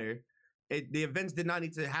fodder. The events did not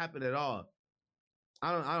need to happen at all.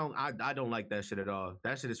 I don't like that shit at all.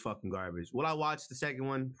 That shit is fucking garbage. Will I watch the second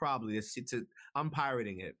one? Probably. I'm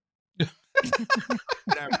pirating it.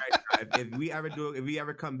 If we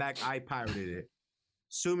ever come back, I pirated it.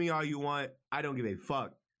 Sue me all you want. I don't give a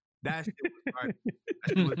fuck. That shit was garbage. That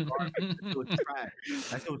shit was garbage. That shit was trash.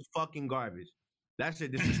 That shit was fucking garbage. That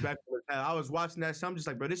shit disrespectful as hell. I was watching that, so I'm just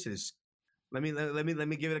like, bro, this shit is. Let me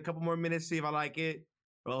give it a couple more minutes, see if I like it.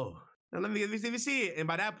 Oh. Now let me see it. And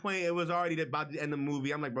by that point, it was already about the end of the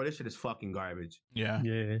movie. I'm like, bro, this shit is fucking garbage. Yeah.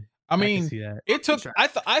 Yeah. I mean, it took,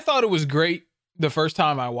 I thought it was great the first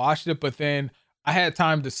time I watched it, but then I had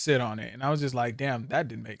time to sit on it. And I was just like, damn, that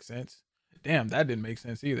didn't make sense. Damn, that didn't make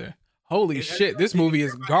sense either. Holy shit, this movie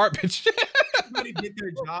is garbage. If everybody did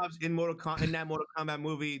their jobs in that Mortal Kombat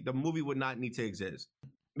movie, the movie would not need to exist.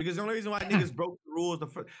 Because the only reason why niggas broke the rules,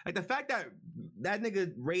 the fact that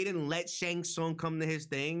nigga Raiden let Shang Tsung come to his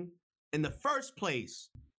thing in the first place,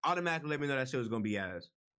 automatically let me know that shit was gonna be ass.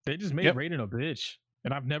 They just made Raiden a bitch.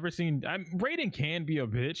 And I've never seen Raiden can be a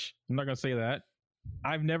bitch. I'm not gonna say that.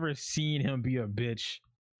 I've never seen him be a bitch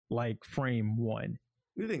frame one.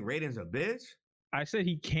 You think Raiden's a bitch? I said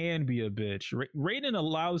he can be a bitch. Raiden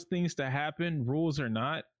allows things to happen, rules or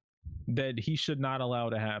not, that he should not allow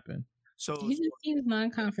to happen. So he just seems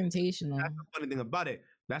non-confrontational. That's the funny thing about it.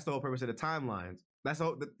 That's the whole purpose of the timelines. That's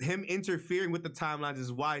him interfering with the timelines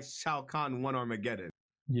is why Shao Kahn won Armageddon.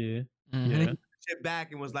 Yeah. Mm-hmm. Yeah. And he put shit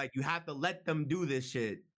back and was like, you have to let them do this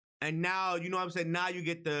shit. And now, you know what I'm saying? Now you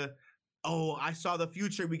get I saw the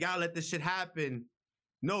future. We gotta let this shit happen.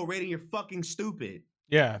 No, Raiden, you're fucking stupid.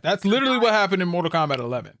 Yeah, that's literally what happened in Mortal Kombat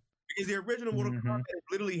 11. Because the original Mortal Kombat is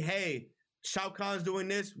literally, hey, Shao Kahn's doing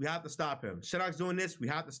this, we have to stop him. Shinnok's doing this, we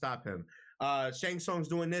have to stop him. Shang Tsung's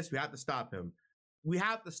doing this, we have to stop him. We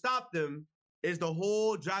have to stop them is the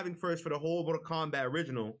whole driving force for the whole Mortal Kombat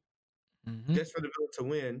original, just for the villain to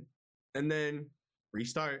win, and then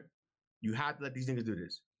restart. You have to let these niggas do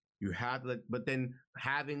this. You have to but then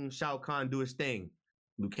having Shao Kahn do his thing,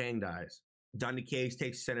 Liu Kang dies. Johnny Cage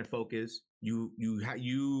takes center focus.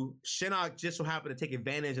 Shinnok just so happened to take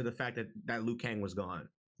advantage of the fact that Liu Kang was gone.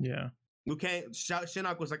 Yeah. Liu Kang,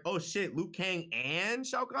 Shinnok was like, oh shit, Liu Kang and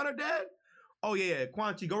Shao Kahn are dead? Oh yeah,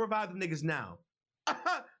 Quan Chi, go revive them niggas now.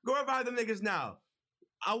 Go revive them niggas now.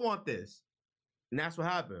 I want this. And that's what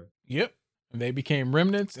happened. Yep. And they became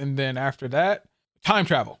remnants, and then after that, time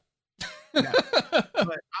travel. Yeah.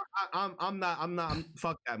 But I'm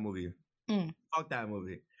fuck that movie. Fuck that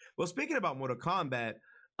movie. Well, speaking about Mortal Kombat,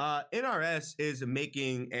 NRS is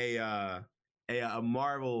making a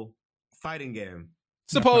Marvel fighting game.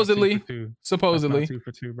 Supposedly. That's not 2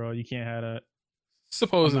 for 2, bro. You can't have that.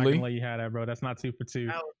 Supposedly. I'm not gonna let you have that, bro. That's not 2 for 2.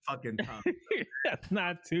 That was fucking tough. That's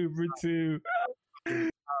not 2 for 2.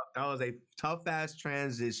 That was a tough ass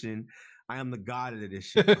transition. I am the god of this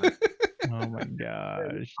shit. Oh my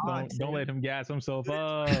gosh. Don't let him gas himself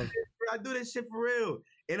up. I do this shit for real.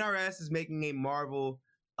 NRS is making a Marvel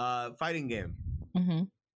fighting game. Mm-hmm.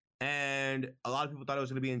 And a lot of people thought it was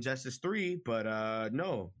going to be Injustice 3, but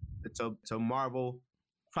no. It's a Marvel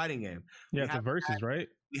fighting game. Yeah, it's a versus, right?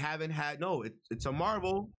 We haven't had it's a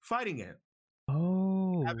Marvel fighting game.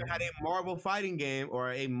 Oh. We haven't had a Marvel fighting game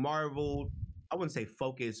or a Marvel, I wouldn't say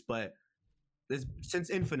focus, but since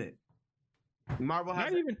Infinite. Marvel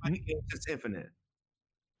has a fighting game since Infinite.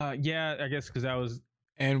 Yeah, I guess because that was.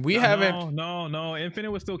 And we haven't. No.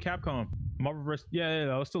 Infinite was still Capcom. Marvel versus. Yeah,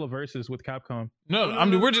 that was still a versus with Capcom. No, I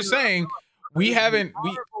mean we're just saying we haven't.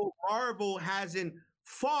 Marvel hasn't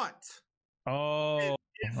fought. Oh.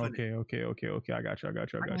 Okay. I got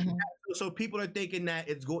you. So people are thinking that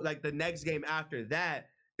it's like the next game after that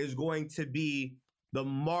is going to be the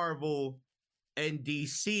Marvel and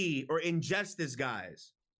DC or Injustice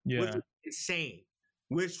guys. Yeah.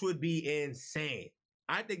 Which would be insane.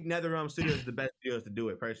 I think NetherRealm Studios is the best studios to do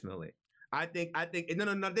it personally. I think no.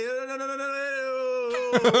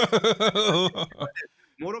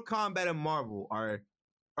 Mortal Kombat and Marvel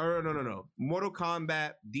no. Mortal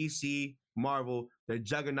Kombat, DC, Marvel, they're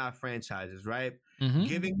juggernaut franchises, right? Mm-hmm.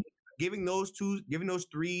 Giving those two,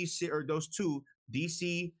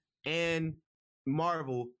 DC and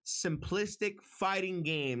Marvel, simplistic fighting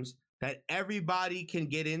games that everybody can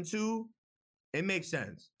get into, it makes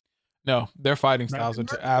sense. No, their fighting styles are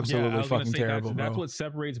absolutely fucking terrible. That's what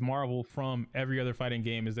separates Marvel from every other fighting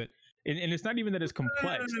game. Is that, and it's not even that it's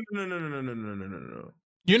complex. No.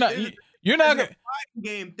 You're not a fighting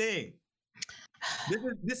game thing.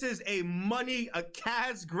 This is a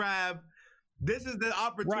cash grab. This is the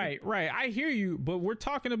opportunity. Right. I hear you, but we're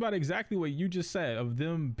talking about exactly what you just said of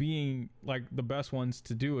them being like the best ones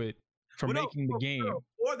to do it for making the game.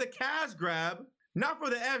 Or the cash grab, not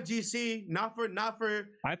for the FGC, not for.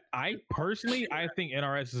 I personally, I think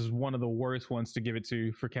NRS is one of the worst ones to give it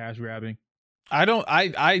to for cash grabbing.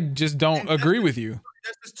 I just don't agree with you.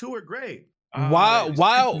 Justice 2 are great. While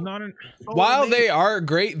they are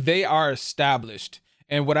great, they are established.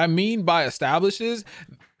 And what I mean by established is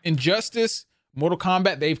Injustice, Mortal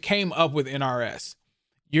Kombat, they've came up with NRS.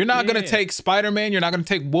 You're not going to take Spider-Man, you're not going to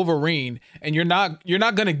take Wolverine, and you're not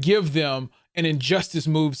going to give them an Injustice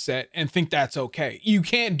move set and think that's okay. You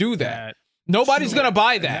can't do that. Nobody's going to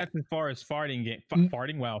buy that. That's as far as fighting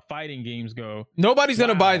games go. Nobody's going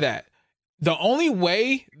to buy that. The only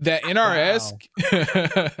way that NRS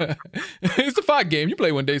it's a fight game. You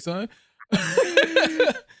play one day, son.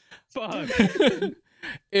 Fuck. The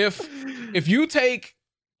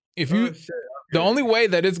only way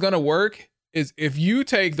that it's gonna work is if you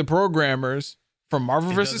take the programmers from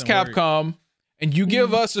Marvel vs. Capcom and you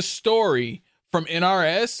give us a story from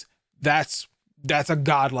NRS. That's a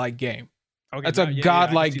godlike game. Okay, that's a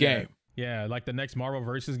godlike game. Yeah, like the next Marvel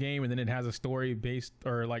versus game, and then it has a story based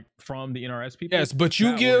or like from the NRS people. Yes, but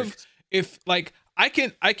you works. I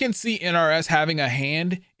can see NRS having a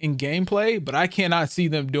hand in gameplay, but I cannot see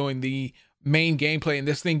them doing the main gameplay and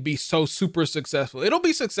this thing be so super successful. It'll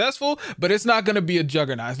be successful, but it's not going to be a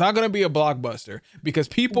juggernaut. It's not going to be a blockbuster because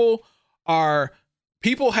people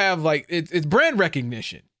have like it's brand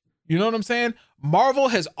recognition. You know what I'm saying? Marvel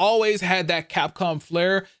has always had that Capcom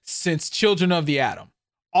flair since Children of the Atom.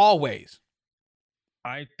 Always.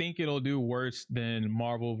 I think it'll do worse than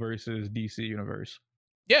Marvel versus DC Universe.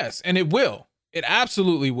 Yes, and it will. It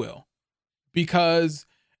absolutely will. Because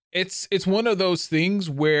it's one of those things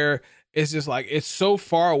where it's just like it's so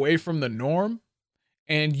far away from the norm,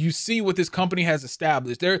 and you see what this company has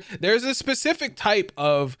established. There's a specific type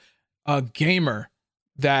of gamer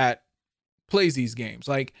that plays these games.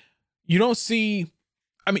 Like you don't see,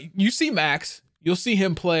 I mean, you see Max, you'll see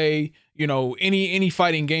him play, you know, any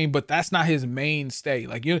fighting game, but that's not his mainstay.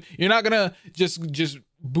 Like you're not gonna just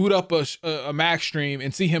boot up a Max stream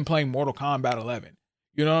and see him playing Mortal Kombat 11.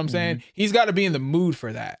 You know what I'm saying? He's got to be in the mood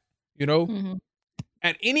for that, you know?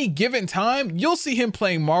 at any given time, you'll see him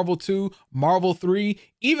playing Marvel 2, Marvel 3,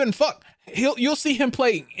 even you'll see him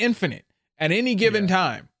play Infinite at any given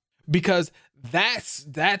time, because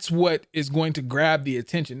that's what is going to grab the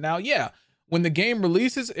attention. Now, yeah, when the game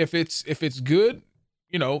releases, if it's good,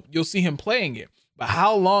 you know, you'll see him playing it. But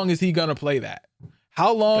how long is he gonna play that?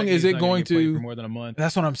 How long is it going to? For more than a month.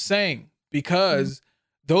 That's what I'm saying, because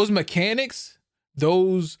those mechanics,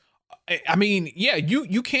 I mean, yeah,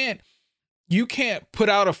 you can't put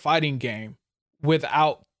out a fighting game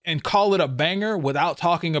and call it a banger without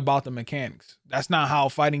talking about the mechanics. That's not how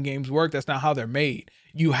fighting games work. That's not how they're made.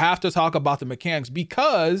 You have to talk about the mechanics,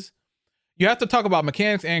 because you have to talk about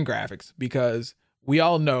mechanics and graphics, because we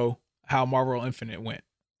all know how Marvel Infinite went.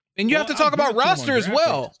 And you have to talk about roster as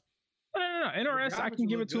well. No. NRS, I can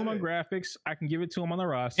give it to him on graphics. I can give it to him on the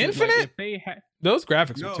roster. Infinite? Those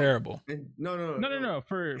graphics are terrible. No.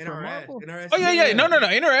 For Marvel. NRS, oh yeah. No.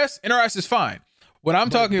 NRS is fine. What I'm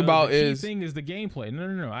talking about is the key thing is the gameplay.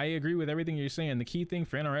 No. I agree with everything you're saying. The key thing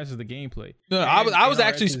for NRS is the gameplay. No, I was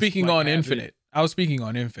actually speaking on Infinite. I was speaking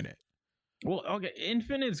on Infinite. Well, okay,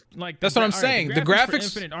 Infinite's like that's what I'm saying. The graphics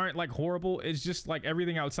for Infinite aren't like horrible. It's just like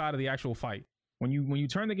everything outside of the actual fight. When you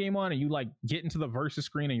turn the game on and you like get into the versus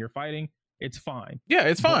screen and you're fighting, it's fine. Yeah,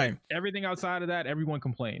 it's fine. But everything outside of that, everyone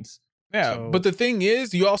complains. Yeah, but the thing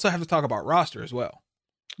is, you also have to talk about roster as well.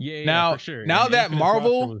 Yeah, now, for sure. Now and that Infinite's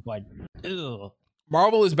Marvel was like, ugh.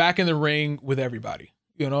 Marvel is back in the ring with everybody.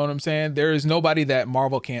 You know what I'm saying? There is nobody that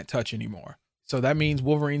Marvel can't touch anymore. So that means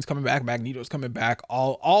Wolverine's coming back, Magneto's coming back,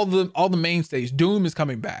 all the mainstays. Doom is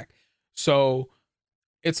coming back. So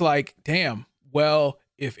it's like, damn. Well,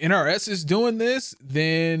 if NRS is doing this,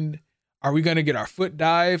 then are we gonna get our foot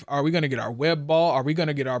dive? Are we gonna get our web ball? Are we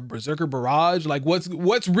gonna get our berserker barrage? Like,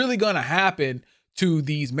 what's really gonna happen to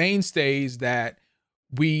these mainstays that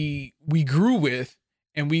we grew with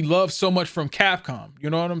and we love so much from Capcom?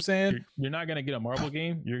 You know what I'm saying? You're not gonna get a Marvel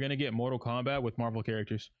game. You're gonna get Mortal Kombat with Marvel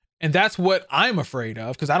characters. And that's what I'm afraid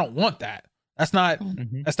of, because I don't want that. That's not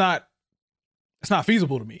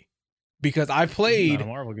feasible to me, because I played not a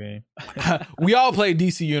Marvel game. We all played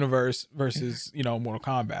DC Universe versus, you know, Mortal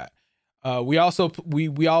Kombat.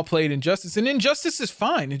 We all played Injustice, and Injustice is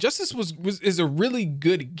fine. Injustice is a really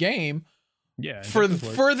good game. Yeah, for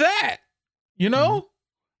that, you know.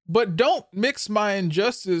 But don't mix my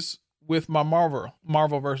Injustice with my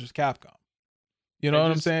Marvel versus Capcom. You know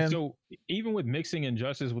what I'm saying? So even with mixing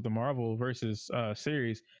Injustice with the Marvel versus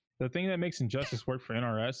series, the thing that makes Injustice work for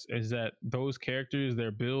NRS is that those characters,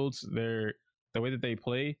 their builds, the way that they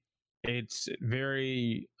play, it's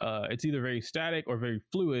very it's either very static or very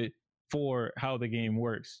fluid for how the game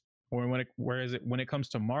works. Whereas when it comes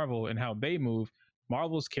to Marvel and how they move,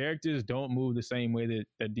 Marvel's characters don't move the same way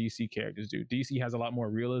that DC characters do. DC has a lot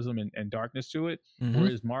more realism and darkness to it,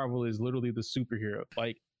 whereas Marvel is literally the superhero.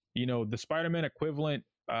 Like, you know, the Spider-Man equivalent,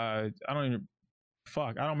 I don't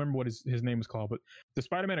remember what his name was called, but the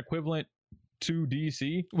Spider-Man equivalent to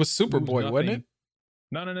DC was Superboy, wasn't it?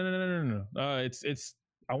 No. It's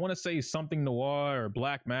I want to say something Noir or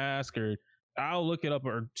Black Mask, or I'll look it up,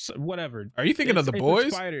 or whatever. Are you thinking of the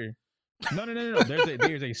boys? Spider. No.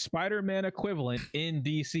 There's a Spider-Man equivalent in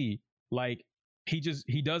DC. Like he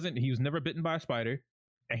was never bitten by a spider,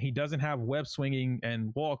 and he doesn't have web swinging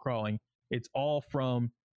and wall crawling. It's all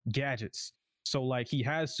from gadgets. So like he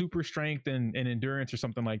has super strength and endurance or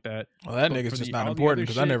something like that. Well, that nigga's just not important,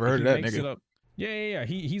 because I never heard of that nigga. Yeah.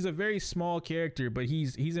 He's a very small character, but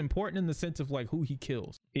he's important in the sense of like who he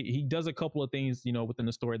kills. He does a couple of things, you know, within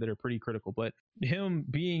the story that are pretty critical, but him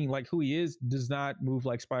being like who he is does not move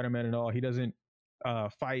like Spider-Man at all. He doesn't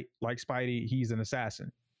fight like Spidey. He's an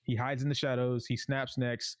assassin. He hides in the shadows. He snaps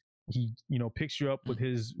necks. He, you know, picks you up with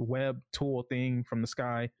his web tool thing from the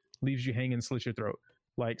sky, leaves you hanging, slits your throat.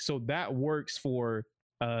 Like, so that works for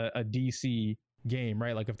a DC game,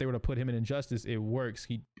 right? Like if they were to put him in Injustice, it works.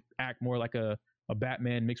 He'd act more like a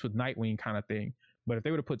Batman mixed with Nightwing kind of thing. But if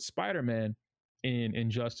they were to put Spider-Man in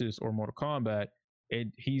Injustice or Mortal Kombat,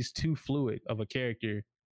 he's too fluid of a character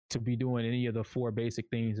to be doing any of the four basic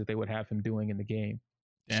things that they would have him doing in the game.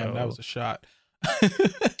 Damn, that was a shot.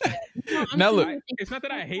 Now look, it's not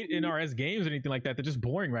that I hate NRS games or anything like that. They're just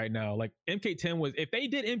boring right now. Like MK10 was, if they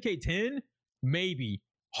did MK10, maybe.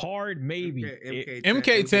 Hard, maybe.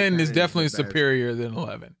 MK10 is definitely superior than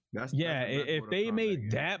 11. If they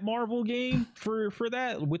made that Marvel game for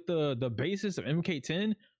that with the basis of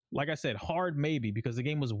MK10, like I said, hard maybe, because the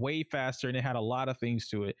game was way faster and it had a lot of things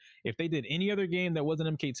to it. If they did any other game that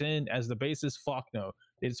wasn't MK10 as the basis, fuck no.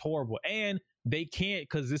 It's horrible. And they can't,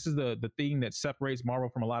 because this is the thing that separates Marvel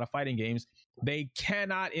from a lot of fighting games. They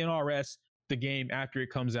cannot NRS the game after it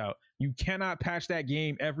comes out. You cannot patch that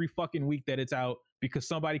game every fucking week that it's out because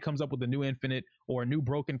somebody comes up with a new infinite or a new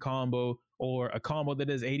broken combo or a combo that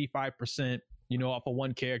is 85%, off of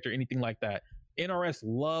one character, anything like that. NRS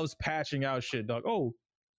loves patching out shit, dog. Oh,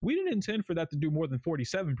 we didn't intend for that to do more than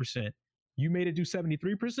 47%. You made it do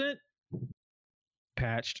 73%?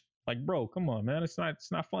 Patched. Like, bro, come on, man. It's not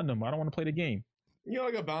fun no more. I don't want to play the game. You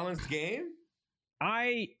like a balanced game?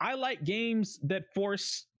 I like games that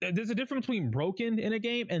force. There's a difference between broken in a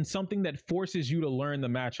game and something that forces you to learn the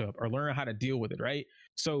matchup or learn how to deal with it, right?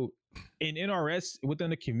 So in NRS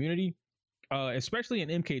within the community, especially in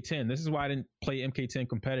MK10, this is why I didn't play MK10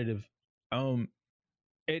 competitive.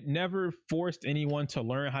 It never forced anyone to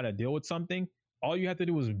learn how to deal with something. All you have to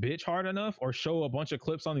do is bitch hard enough or show a bunch of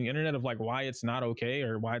clips on the internet of like why it's not okay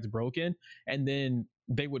or why it's broken, and then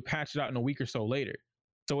they would patch it out in a week or so later.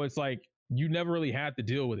 So it's like you never really had to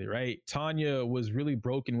deal with it, right? Tanya was really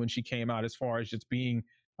broken when she came out as far as just being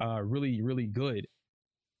really, really good.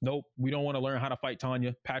 Nope, we don't want to learn how to fight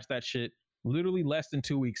Tanya. Patch that shit. Literally less than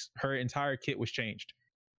 2 weeks, her entire kit was changed.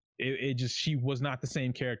 It just, she was not the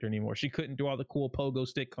same character anymore. She couldn't do all the cool pogo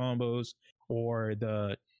stick combos or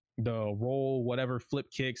the roll, whatever, flip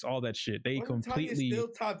kicks, all that shit. They Wasn't completely Tanya still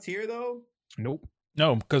top tier though? Nope.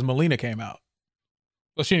 No, because Melina came out.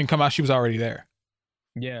 Well, she didn't come out. She was already there.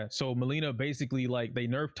 Yeah, so Melina basically, like, they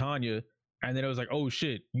nerfed Tanya, and then it was like, oh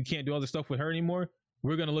shit, you can't do all this stuff with her anymore.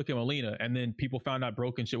 We're gonna look at Melina, and then people found out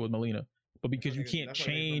broken shit with Melina. But because you can't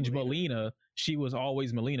change Melina, she was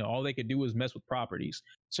always Melina. All they could do was mess with properties.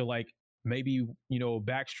 So like maybe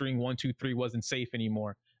backstring 1, 2, 3 wasn't safe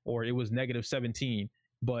anymore, or it was -17.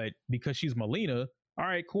 But because she's Melina, all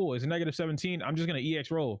right, cool. It's a -17. I'm just gonna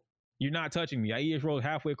EX roll. You're not touching me. I EX rolled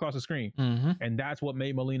halfway across the screen, and that's what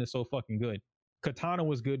made Melina so fucking good. Katana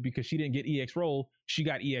was good because she didn't get EX roll, she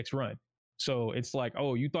got EX run. So it's like,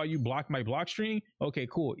 oh, you thought you blocked my block string? Okay,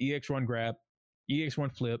 cool. EX run grab, EX run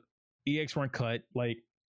flip, EX run cut. Like,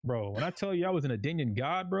 bro, when I tell you I was an Adinian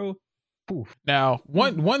god, bro. Poof. Now,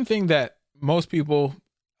 one thing that most people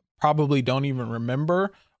probably don't even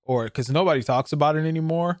remember, or because nobody talks about it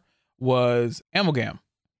anymore, was Amalgam.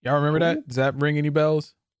 Y'all remember that? Does that ring any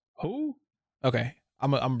bells? Who? Okay, I'm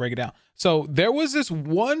gonna break it down. So there was this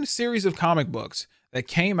one series of comic books that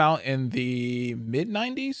came out in the mid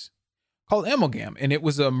 90s called Amalgam, and it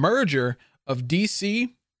was a merger of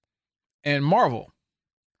DC and Marvel.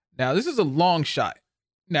 Now, this is a long shot.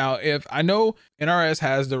 Now, if I know NRS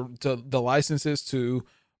has the licenses to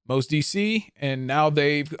most DC, and now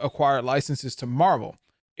they've acquired licenses to Marvel,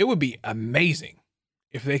 it would be amazing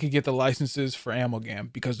if they could get the licenses for Amalgam,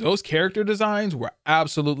 because those character designs were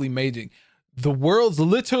absolutely amazing. The worlds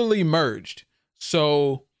literally merged.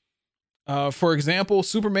 So, for example,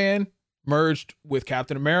 Superman merged with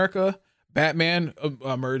Captain America, Batman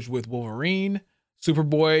merged with Wolverine,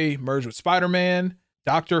 Superboy merged with Spider-Man,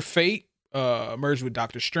 Dr. Fate merged with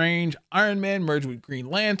Doctor Strange, Iron Man merged with Green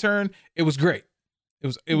Lantern. It was great.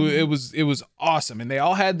 It was awesome, and they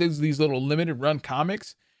all had these little limited run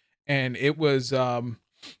comics, and it was and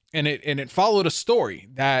it followed a story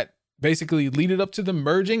that basically leaded up to them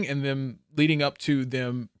merging and them leading up to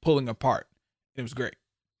them pulling apart. It was great.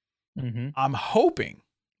 I'm hoping,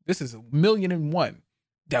 this is 1,000,001,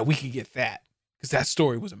 that we could get that, because that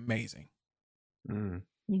story was amazing.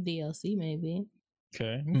 DLC maybe.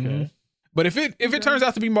 Okay. But if it turns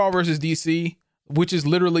out to be Marvel versus DC, which is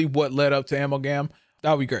literally what led up to Amalgam,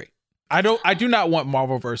 that would be great. I do not want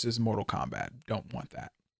Marvel versus Mortal Kombat. Don't want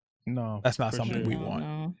that. No, that's not something we want.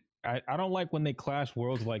 No. I don't like when they clash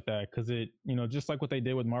worlds like that, because it, just like what they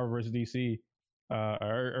did with Marvel versus DC,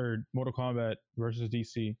 or Mortal Kombat versus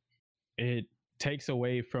DC, it takes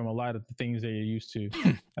away from a lot of the things that you're used to.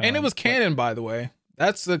 And it was canon, by the way.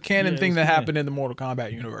 That's the canon thing that happened in the Mortal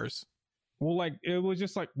Kombat universe. Well, like, it was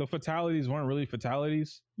just like the fatalities weren't really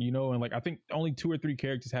fatalities, and like I think only 2 or 3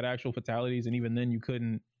 characters had actual fatalities, and even then you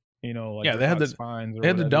couldn't, like, they had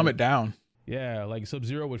to dumb it down. Yeah, like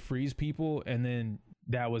Sub-Zero would freeze people, and then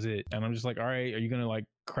that was it. And I'm just like, all right, are you gonna like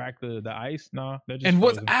crack the ice? Nah. And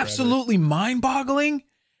what's absolutely mind-boggling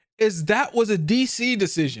is that was a DC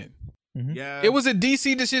decision. Yeah, it was a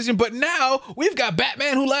DC decision, but now we've got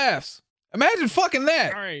Batman Who Laughs. Imagine fucking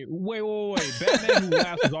that. All right, wait. Batman Who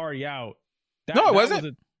Laughs was already out. No, it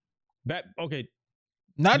wasn't. Okay.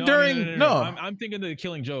 Not during. No. I'm thinking of the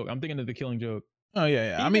Killing Joke. Oh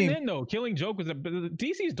yeah. Even I mean, then though, Killing Joke was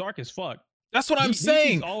DC's dark as fuck. That's what I'm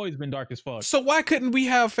saying. DC's always been dark as fuck. So why couldn't we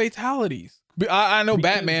have fatalities? I know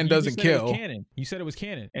because Batman doesn't kill. You said it was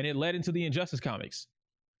canon, and it led into the Injustice comics.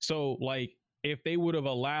 So like, if they would have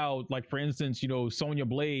allowed, like, for instance, Sonya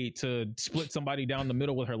Blade to split somebody down the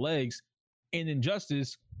middle with her legs in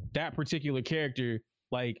Injustice, that particular character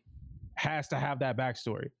like has to have that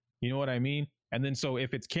backstory. You know what I mean? And then so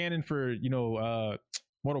if it's canon for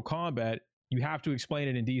Mortal Kombat, you have to explain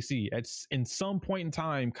it in DC. It's in some point in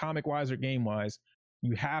time, comic wise or game wise,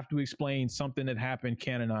 you have to explain something that happened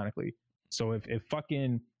canonically. So if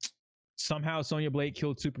fucking somehow Sonya Blade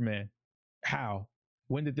killed Superman, how?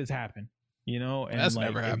 When did this happen? And that's like,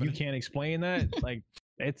 never happened. If you can't explain that, like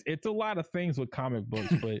it's a lot of things with comic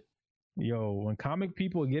books, but when comic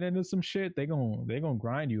people get into some shit, they gonna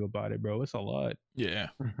grind you about it, bro. It's a lot. Yeah.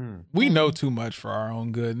 We know too much for our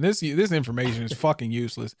own good. And this information is fucking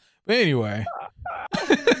useless. But anyway.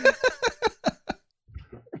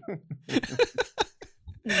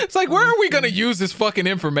 It's like, where are we going to use this fucking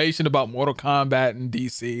information about Mortal Kombat and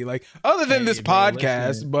DC? Like, other than this podcast,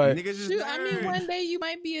 listen, but shoot, I mean, one day you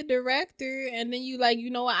might be a director, and then you like,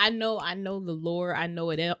 you know what? I know the lore. I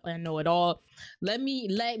know it all. Let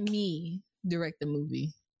me direct the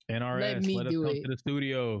movie. NRS, let us come to the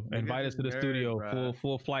studio. Invite us to the studio.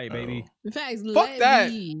 Full flight, baby. In fact, fuck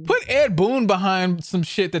that. Put Ed Boon behind some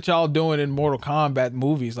shit that y'all doing in Mortal Kombat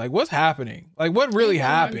movies. Like, what's happening? Like, what really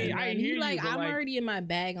happened? I hear you, I'm already in my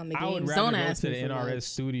bag on the game. I would rather go to the NRS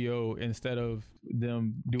studio instead of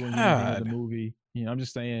them doing the movie. I'm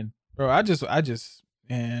just saying, bro. I just,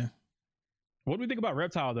 man. What do we think about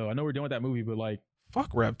Reptile though? I know we're doing with that movie, but like, fuck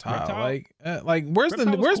Reptile. Like, where's cool.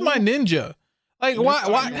 My ninja? Like,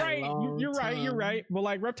 why? You're right. But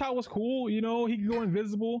like, Reptile was cool. He could go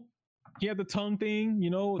invisible. He had the tongue thing.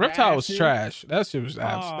 Reptile was trash. That shit was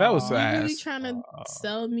ass. That was ass. You really trying to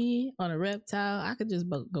sell me on a Reptile? I could just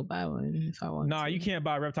go buy one if I want. Nah, you can't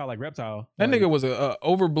buy a Reptile like Reptile. That nigga was a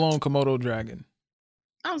overblown Komodo dragon.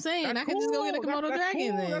 I'm saying I could just go get a Komodo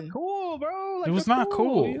dragon. Then that's cool, bro. Like, it was not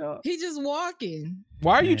cool. He just walking.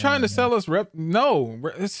 Why are you trying to sell us No,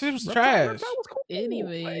 this shit was trash. Was cool.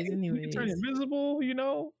 Anyways. You turn invisible,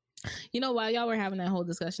 While y'all were having that whole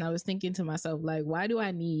discussion, I was thinking to myself, like, why do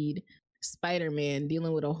I need Spider-Man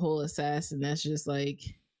dealing with a whole assassin that's just like,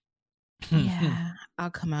 yeah,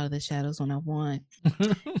 I'll come out of the shadows when I want.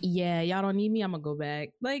 Yeah, y'all don't need me, I'm gonna go back.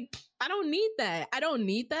 Like, I don't need that. I don't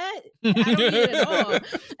need it at all.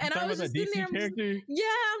 And I was just sitting there, I'm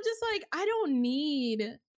just like, I don't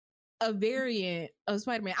need a variant of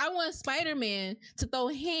Spider-Man. I want Spider-Man to throw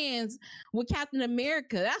hands with Captain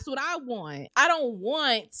America. That's what I want. I don't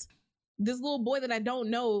want this little boy that I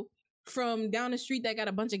don't know from down the street that got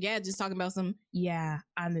a bunch of gadgets talking about I'm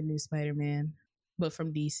the new Spider-Man, but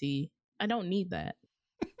from DC. I don't need that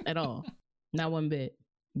at all. Not one bit.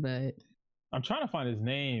 But I'm trying to find his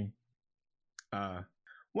name.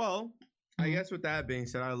 Well, I guess with that being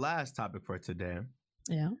said, our last topic for today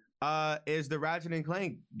is the Ratchet and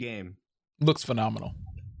Clank game. Looks phenomenal.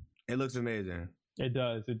 It looks amazing. It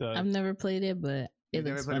does. I've never played it, but it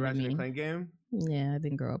looks fun. Never played a Ratchet and Clank game? Yeah, I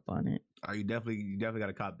didn't grow up on it. Oh, you definitely got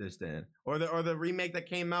to cop this then, or the remake that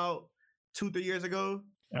came out 2-3 years ago.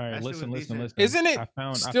 All right, listen. Isn't it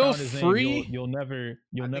still free? You'll never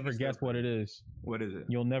guess what it is. What is it?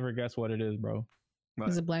 You'll never guess what it is, bro.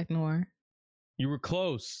 Is it Black Noir? You were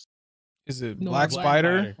close. Is it Black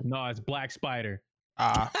Spider? No, it's Black Spider.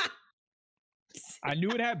 I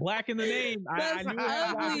knew it had black in the name. I knew it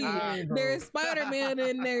had black in the name, bro. There's Spider-Man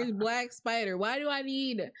and there's Black Spider. Why do I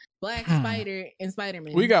need Black Spider and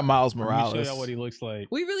Spider-Man? We got Miles Morales. Let me show y'all what he looks like.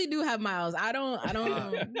 We really do have Miles. I don't.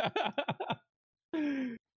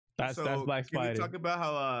 That's Black Spider. Can we talk about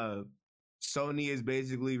how Sony is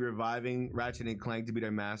basically reviving Ratchet and Clank to be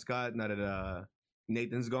their mascot now that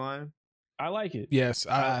Nathan's gone? I like it. Yes,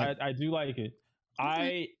 I do like it.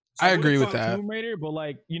 I agree with that. Tomb Raider, but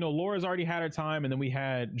like, Laura's already had her time, and then we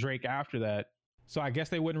had Drake after that. So I guess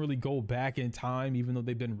they wouldn't really go back in time, even though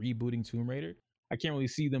they've been rebooting Tomb Raider. I can't really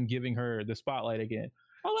see them giving her the spotlight again.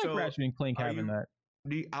 I like Ratchet and Clank having that.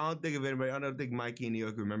 I don't think Mikey and New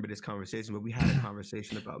York remember this conversation, but we had a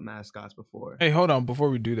conversation about mascots before. Hey, hold on. Before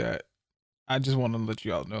we do that, I just want to let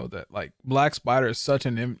you all know that like Black Spider is such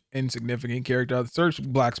an insignificant character. I search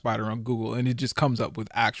Black Spider on Google and it just comes up with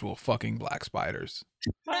actual fucking black spiders.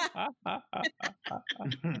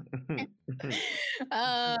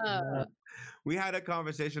 We had a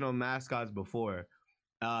conversation on mascots before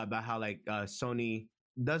about how like Sony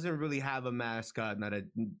doesn't really have a mascot now that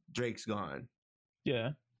Drake's gone. Yeah.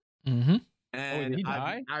 Mm-hmm. And did he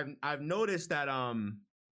die? I've noticed that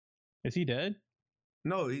is he dead?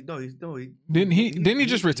 No. Didn't he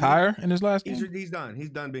just retire in his last game? He's done. He's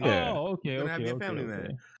done being. Oh, okay. He's gonna have to be a family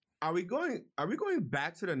man. Are we going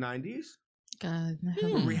back to the 90s? God,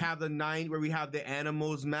 where we have the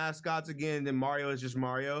animals mascots again, and then Mario is just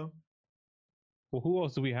Mario. Well, who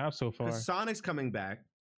else do we have so far? Sonic's coming back.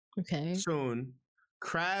 Okay. Soon.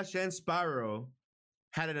 Crash and Spyro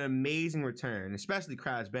had an amazing return, especially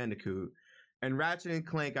Crash Bandicoot. and Ratchet and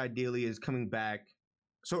Clank ideally is coming back.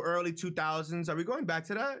 So early 2000s. Are we going back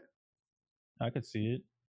to that? I could see it.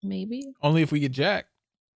 Maybe. Only if we get Jack.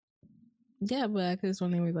 Yeah, but I could when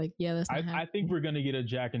they were like, yeah, that's not I think we're gonna get a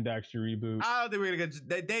Jack and Daxter reboot. I don't think we're gonna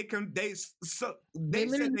get. They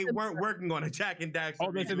said they weren't working on a Jack and Daxter.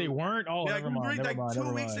 Oh, they said they weren't. Oh, yeah, never mind. Never mind.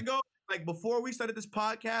 2 weeks mind. ago, like before we started this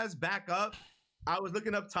podcast, back up, I was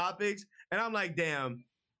looking up topics, and I'm like, damn,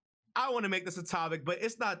 I want to make this a topic, but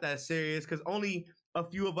it's not that serious because only a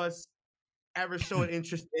few of us ever showed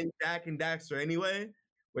interest in Jack and Daxter anyway,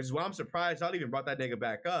 which is why I'm surprised y'all even brought that nigga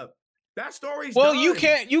back up. That story's well,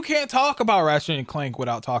 done. you can't talk about Ratchet and Clank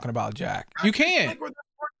without talking about Jack. You can't. Like we're the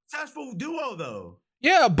more successful duo though.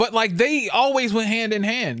 Yeah, but like they always went hand in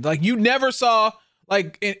hand. Like you never saw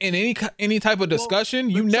like in any type of discussion,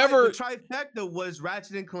 you never. The trifecta was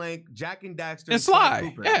Ratchet and Clank, Jack and Daxter, and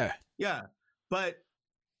Sly. Yeah, but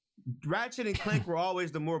Ratchet and Clank were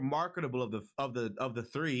always the more marketable of the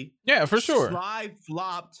three. Yeah, for sure. Sly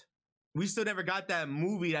flopped. We still never got that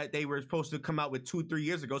movie that they were supposed to come out with 2-3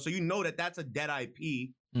 years ago. So you know that's a dead IP.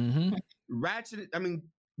 Mm-hmm.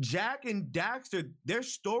 Jack and Daxter, their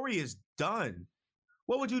story is done.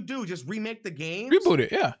 What would you do? Just remake the game? Reboot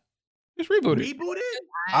it, yeah. Just reboot it. Reboot it?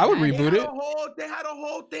 I would reboot it. They had a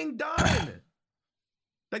whole thing done.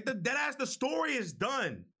 Like the story is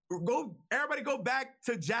done. Everybody go back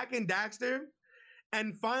to Jack and Daxter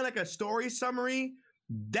and find like a story summary.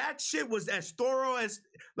 That shit was as thorough as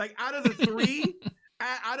like out of the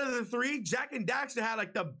three, Jack and Daxter had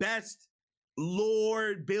like the best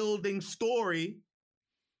lore building story,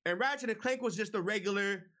 and Ratchet and Clank was just a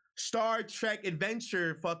regular Star Trek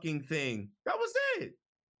adventure fucking thing. That was it.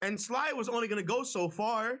 And Sly was only gonna go so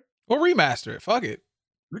far. Or remaster it. Fuck it.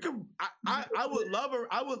 We could. I would love her.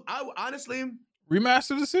 I would honestly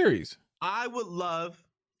remaster the series. I would love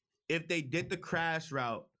if they did the Crash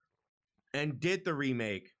route and did the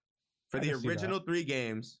remake for the original 3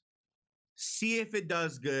 games, see if it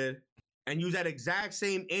does good, and use that exact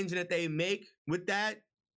same engine that they make with that,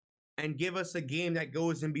 and give us a game that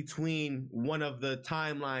goes in between one of the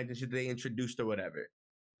timelines and shit they introduced or whatever.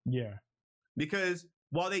 Yeah. Because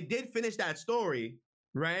while they did finish that story,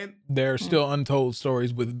 right? There are still untold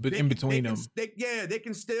stories in between them. They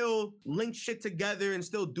can still link shit together and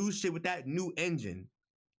still do shit with that new engine.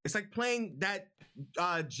 It's like playing that.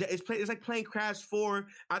 It's like playing Crash 4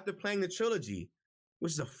 after playing the trilogy,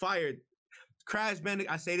 which is a fire. Crash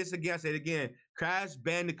Bandicoot. I say it again. Crash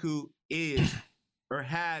Bandicoot is or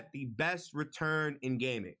had the best return in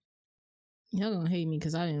gaming. Y'all gonna hate me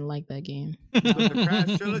because I didn't like that game. The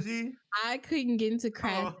Crash trilogy. I couldn't get into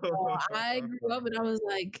Crash. I grew up and I was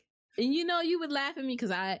like, and you would laugh at me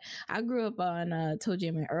because I grew up on Toe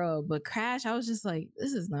Jam and Earl, but Crash, I was just like,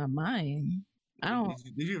 this is not mine. I don't.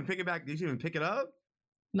 Did you even pick it back? Did you even pick it up?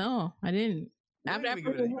 No, I didn't. You didn't even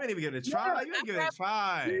give it a try. You didn't give it a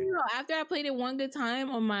try. After I played it one good time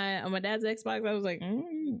on my dad's Xbox, I was like,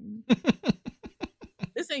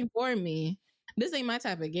 this ain't for me. This ain't my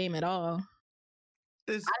type of game at all.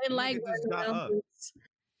 I didn't like numbers,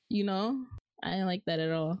 I didn't like that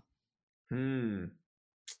at all. Damn.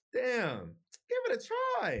 Give it a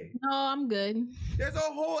try. No, I'm good. There's a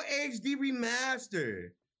whole HD remaster.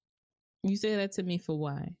 You say that to me for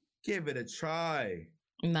why? Give it a try.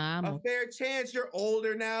 Nah, I'm a fair chance. You're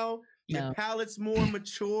older now. Your palate's more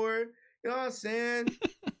mature. You know what I'm saying?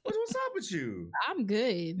 What's up with you? I'm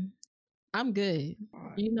good. I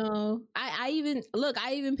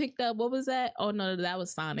even picked up, what was that? Oh no, that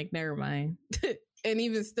was Sonic. Never mind. And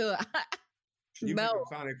even still, you picked up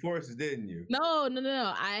Sonic Forces, didn't you? No.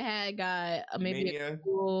 I had got maybe a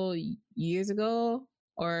couple years ago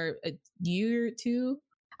or a year or two.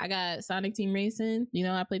 I got Sonic Team Racing.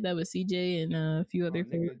 I played that with CJ and a few other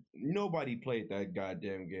folks. Nobody played that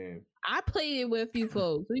goddamn game. I played it with a few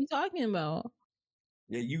folks. What are you talking about?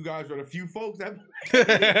 Yeah, you guys were the few folks that.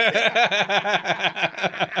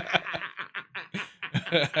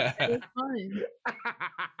 It was fun.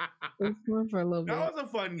 It was fun for a little bit. That was a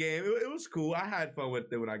fun game. It was cool. I had fun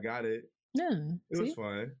with it when I got it. Yeah, it was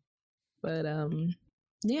fun. But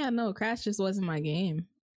Crash just wasn't my game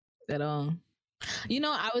at all.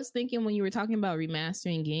 I was thinking when you were talking about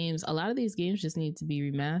remastering games, a lot of these games just need to be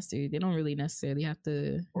remastered. They don't really necessarily have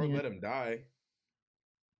to, or let them die.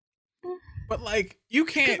 But like you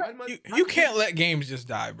can't let games just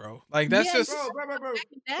die, bro. Like that's just bro.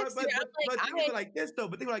 But think of it like this though.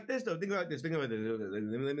 Think about this. Let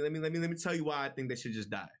me tell you why I think they should just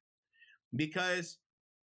die. Because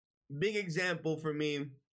big example for me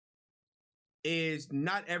is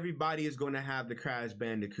not everybody is going to have the Crash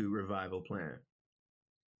Bandicoot revival plan.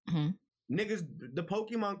 Mm-hmm. niggas, the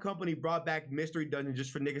Pokemon company brought back Mystery Dungeon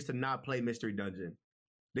just for niggas to not play Mystery Dungeon.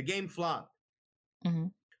 The game flopped. Mm-hmm.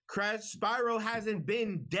 Crash Spyro hasn't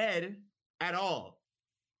been dead at all.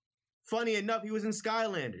 Funny enough, he was in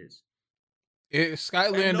Skylanders.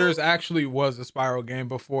 Skylanders actually was a Spyro game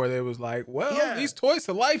before they was like, well, these Toys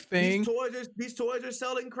to Life thing. These toys are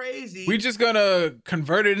selling crazy. We just gonna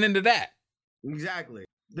convert it into that. Exactly.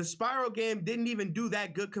 The Spyro game didn't even do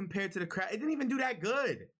that good compared to the Crash. It didn't even do that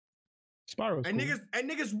good. Spyro's and cool.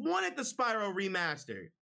 niggas wanted the Spyro remaster.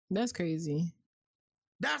 That's crazy.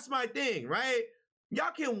 That's my thing, right?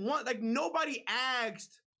 Y'all can want, like, nobody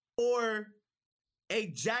asked for a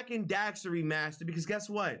Jack and Daxter remaster because guess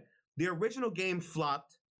what? The original game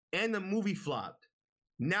flopped and the movie flopped.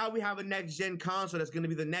 Now we have a next gen console that's going to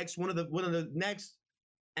be the next one of the next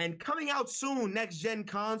and coming out soon next gen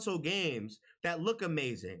console games that look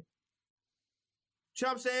amazing. You know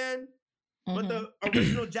what I'm saying? Mm-hmm.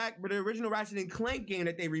 But the original Ratchet and Clank game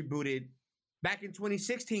that they rebooted back in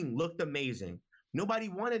 2016 looked amazing. Nobody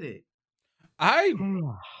wanted it.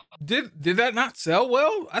 Did that not sell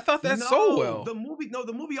well? I thought that sold well. The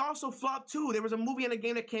movie also flopped too. There was a movie and a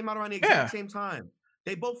game that came out around the exact same time.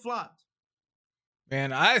 They both flopped.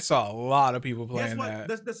 Man, I saw a lot of people playing that.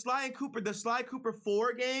 The Sly Cooper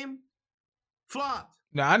 4 game flopped.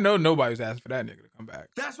 Now I know nobody's asked for that nigga to come back.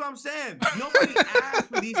 That's what I'm saying. Nobody asked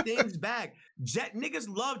for these things back. Niggas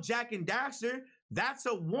love Jack and Daxter. That's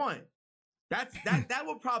a one. That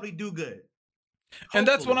will probably do good. Hopefully. And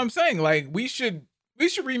that's what I'm saying. Like we should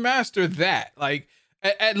remaster that. Like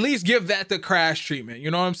at least give that the Crash treatment.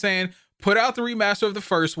 You know what I'm saying? Put out the remaster of the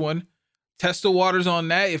first one. Test the waters on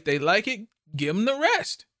that. If they like it, give them the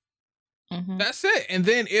rest. Mm-hmm. That's it. And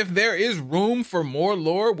then if there is room for more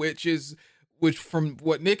lore, which from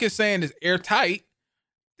what Nick is saying is airtight,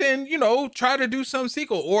 then try to do some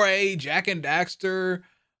sequel or a Jack and Daxter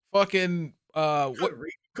fucking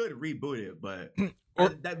could reboot it, but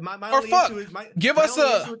my only issue with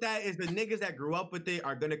that is the niggas that grew up with it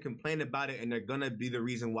are gonna complain about it and they're gonna be the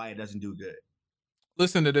reason why it doesn't do good.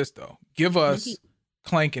 Listen to this though. Give us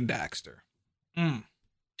Clank and Daxter.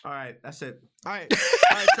 All right, that's it. All right,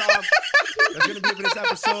 Tom. That's gonna be it for this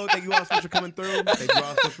episode. Thank you all so much for coming through. Thank you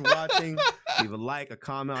all so much for watching. Leave a like, a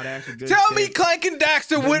comment, all that good Tell shit. me Clank and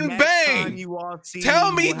Daxter wouldn't bang.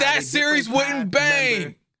 Tell me that series wouldn't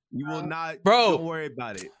bang. You will not, bro. Don't worry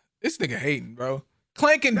about it. This nigga hating, bro.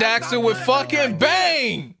 Clank and Daxter would fucking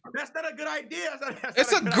bang. That's not a good idea.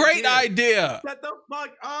 It's a great idea. Shut the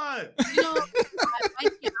fuck up.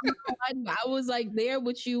 I was like there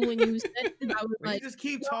with you when you said it. I was like, you just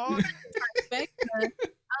keep talking. I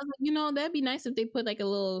was like, that'd be nice if they put like a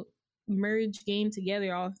little merge game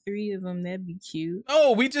together, all three of them. That'd be cute.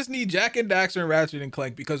 No, we just need Jack and Daxter and Ratchet and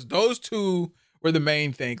Clank because those two were the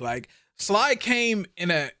main thing. Like Sly came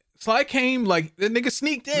like the nigga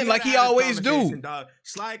sneaked in like he always do. Dog.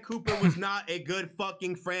 Sly Cooper was not a good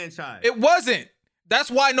fucking franchise. It wasn't.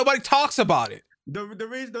 That's why nobody talks about it. The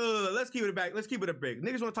reason, let's keep it back. Let's keep it a break.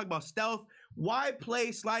 Niggas want to talk about stealth. Why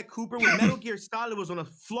play Sly Cooper when Metal Gear Solid was on a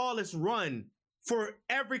flawless run for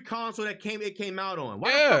every console that came out on?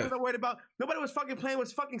 Why the fuck was I worried about? Nobody was fucking playing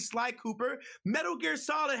with fucking Sly Cooper. Metal Gear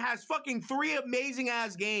Solid has fucking 3 amazing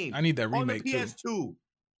ass games. I need that remake on the PS2. Too.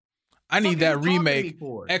 I need that remake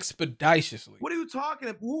expeditiously. What are you talking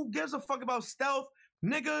about? Who gives a fuck about stealth?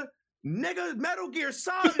 Nigga, Metal Gear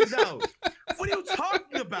Solid is out. What are you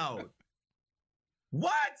talking about?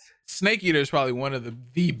 What? Snake Eater is probably one of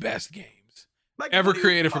the best games ever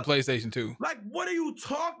created for PlayStation 2. Like, what are you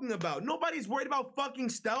talking about? Nobody's worried about fucking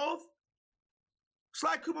stealth.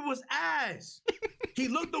 Sly Cooper was ass. He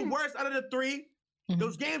looked the worst out of the 3. Mm-hmm.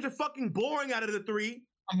 Those games are fucking boring out of the 3.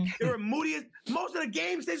 They were moody. Most of the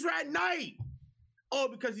games, they were at night. Oh,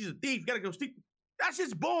 because he's a thief. You gotta go steal. That's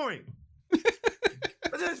just boring.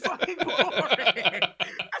 That's just fucking boring. That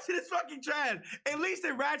shit is fucking trash. At least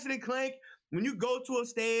in Ratchet and Clank, when you go to a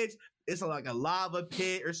stage, it's like a lava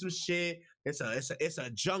pit or some shit. It's a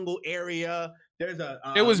jungle area. There's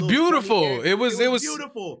it was beautiful. It was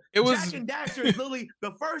beautiful. It was Jack and Daxter is literally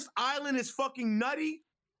the first island is fucking nutty.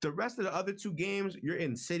 The rest of the other 2 games, you're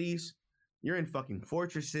in cities. You're in fucking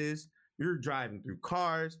fortresses. You're driving through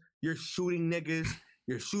cars. You're shooting niggas.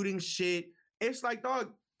 You're shooting shit. It's like,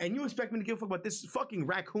 dog, and you expect me to give a fuck about this fucking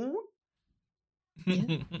raccoon?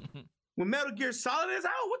 When Metal Gear Solid is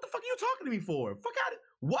out, what the fuck are you talking to me for? Fuck out of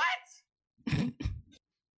what?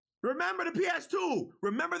 Remember the PS2.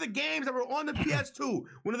 Remember the games that were on the PS2.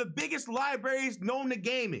 One of the biggest libraries known to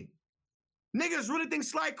gaming. Niggas really think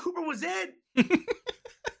Sly Cooper was it?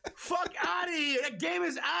 Fuck out of here. That game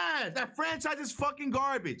is ass. That franchise is fucking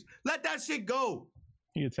garbage. Let that shit go.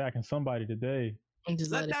 He attacking somebody today. And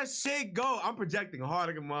just Let that shit go. I'm projecting hard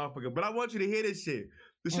like a motherfucker, but I want you to hear this shit.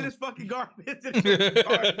 The shit is fucking garbage. This shit is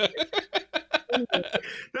garbage.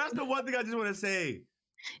 That's the one thing I just want to say.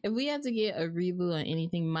 If we had to get a reboot on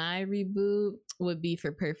anything, my reboot would be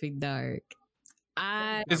for Perfect Dark.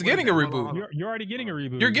 It's getting a reboot. You're already getting a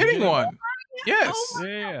reboot. You're getting one. Yes. Oh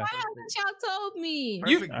yeah. Wow, y'all told me.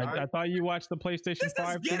 I thought you watched the PlayStation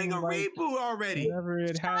 5. This is getting a reboot already. Whatever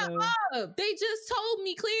it had. They just told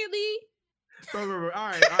me clearly. All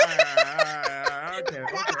right. Okay.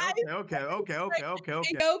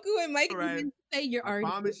 And Goku and Mike say you're already.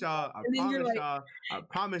 I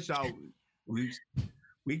promise y'all.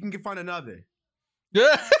 We can find another.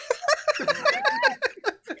 Yeah.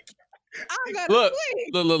 Look.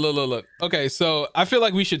 Okay, so I feel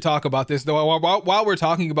like we should talk about this though while we're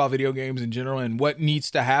talking about video games in general and what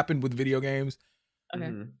needs to happen with video games.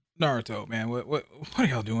 Okay. Naruto, man, what are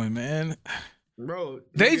y'all doing, man? Bro,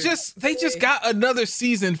 they just got another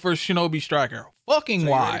season for Shinobi Striker. Fucking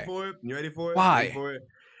why? You ready for it? Why?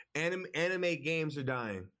 Anime games are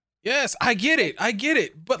dying. Yes, I get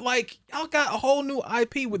it. But like, y'all got a whole new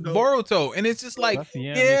IP with Boruto, and it's just like,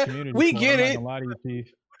 yeah, we get it.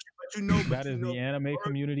 That is the anime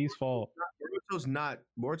community's fault.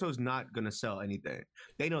 Boruto's not gonna sell anything.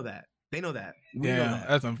 They know that. We know that.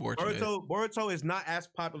 That's unfortunate. Boruto is not as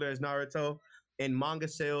popular as Naruto in manga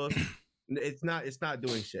sales. It's not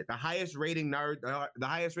doing shit. The highest rating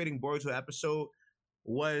Boruto episode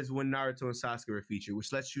was when Naruto and Sasuke were featured,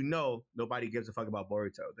 which lets you know nobody gives a fuck about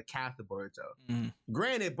Boruto, the cast of Boruto.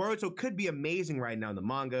 Granted, Boruto could be amazing right now in the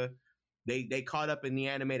manga. They caught up in the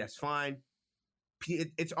anime. That's fine.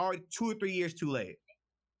 It's already 2 or 3 years too late.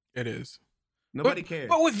 It is. Nobody cares.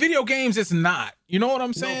 But with video games, it's not. You know what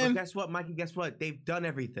I'm saying? No, but guess what, Mikey? Guess what? They've done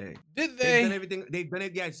everything. Did they? They've done everything. They've done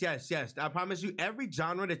it. Yes. I promise you, every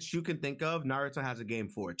genre that you can think of, Naruto has a game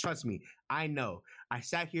for it. Trust me. I know. I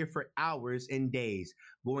sat here for hours and days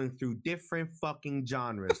going through different fucking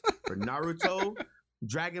genres for Naruto,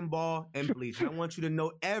 Dragon Ball, and Bleach. And I want you to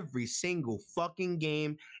know every single fucking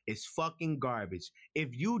game is fucking garbage.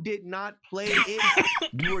 If you did not play it,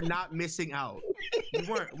 you were not missing out. You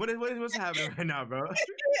weren't. What's happening right now, bro?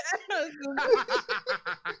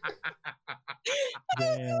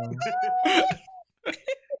 Damn.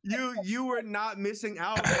 You were not missing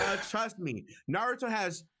out, bro. Trust me. Naruto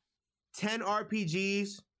has 10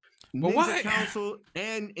 RPGs,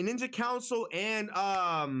 Ninja Council and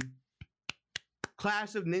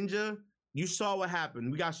Clash of Ninja. You saw what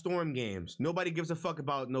happened. We got Storm games. Nobody gives a fuck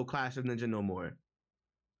about no Clash of Ninja no more.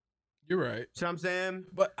 You're right. See what I'm saying?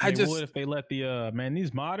 But I would if they let the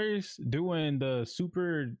these modders doing the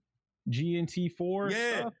Super GNT4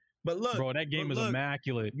 stuff. But look, bro, that game is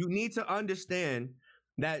immaculate. You need to understand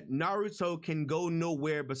that Naruto can go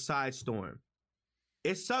nowhere besides Storm.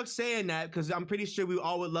 It sucks saying that because I'm pretty sure we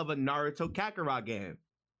all would love a Naruto Kakarot game.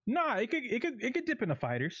 Nah, it could dip into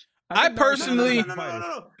fighters. I personally,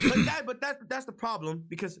 no. But that's the problem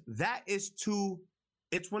because that is too.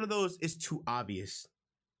 It's one of those. It's too obvious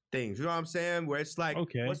things. You know what I'm saying? Where it's like,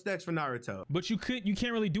 okay, what's next for Naruto? But you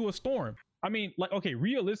can't really do a Storm. I mean, like, okay,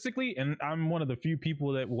 realistically, and I'm one of the few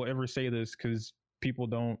people that will ever say this because people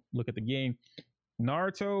don't look at the game.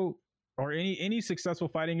 Naruto or any successful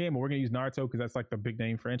fighting game, but we're gonna use Naruto because that's like the big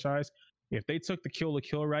name franchise. If they took the kill the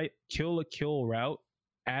kill route,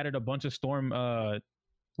 added a bunch of Storm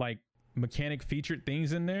like mechanic featured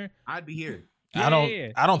things in there, I'd be here. I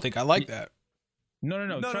don't think I like that.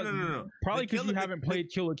 No. Probably because you haven't played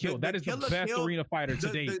Kill la Kill. That is the best arena fighter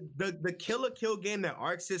to date. The Kill la Kill game that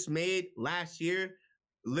ArcSys made last year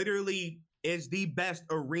literally is the best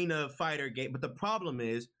arena fighter game. But the problem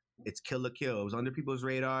is, it's Kill la Kill. It was under people's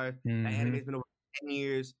radar. Mm-hmm. That anime's been over 10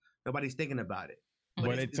 years. Nobody's thinking about it.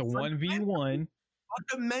 But it's a 1v1.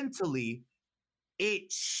 Fundamentally,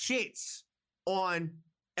 it shits on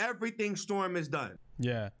everything Storm has done.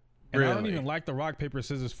 Yeah. And I don't even like the rock, paper,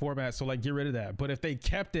 scissors format, so like get rid of that. But if they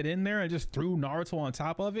kept it in there and just threw Naruto on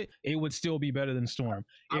top of it, it would still be better than Storm.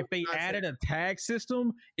 If they added a tag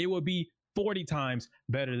system, it would be 40 times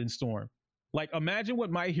better than Storm. Like imagine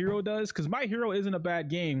what My Hero does, because My Hero isn't a bad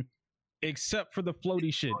game, except for the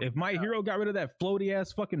floaty shit. If My Hero got rid of that floaty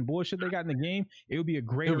ass fucking bullshit they got in the game, it would be a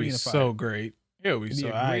great arena fight. So great. It would be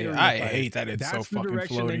so. I hate that it's so fucking floaty. That's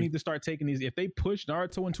the direction they need to start taking these. If they push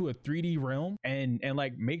Naruto into a 3D realm and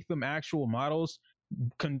like make them actual models,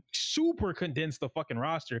 super condense the fucking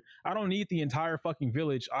roster. I don't need the entire fucking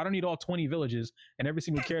village. I don't need all 20 villages and every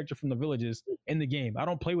single character from the villages in the game. I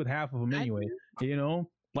don't play with half of them anyway. You know,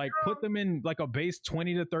 like put them in like a base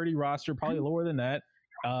 20 to 30 roster, probably lower than that.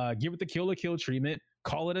 Give it the Kill la Kill treatment.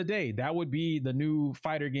 Call it a day. That would be the new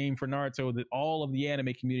fighter game for Naruto that all of the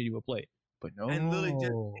anime community would play. But no. And literally just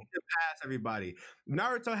season pass everybody.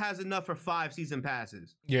 Naruto has enough for 5 season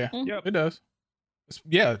passes. Yeah, Yep. it does.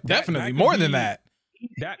 Yeah, definitely that more could than be- that.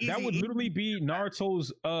 That would literally be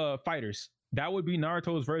Naruto's fighters. That would be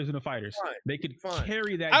Naruto's version of fighters. Fine. They could Fine.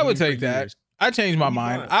 carry that. I would game for take that. years. I changed my Be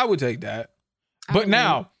mind. fine. I would take that. I But would.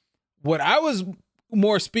 now, what I was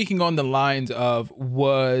more speaking on the lines of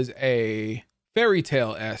was a fairy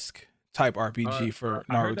tale esque type RPG for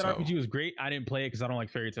I heard that Naruto. RPG was great. I didn't play it because I don't like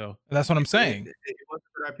fairy tale. That's what I'm saying. It was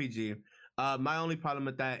a good RPG. My only problem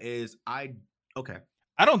with that is I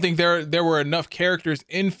don't think there were enough characters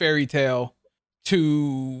in fairy tale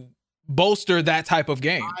to bolster that type of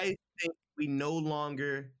game. I think we no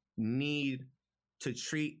longer need to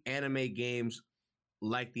treat anime games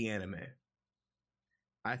like the anime.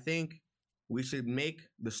 I think we should make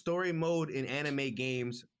the story mode in anime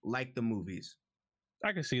games like the movies.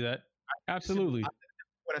 I can see that. Absolutely.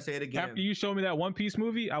 When I say it again, After you showed me that One Piece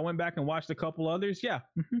movie, I went back and watched a couple others. Yeah.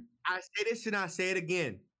 I say this and I say it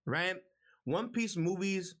again, right? One Piece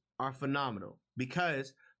movies are phenomenal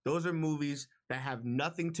because those are movies that have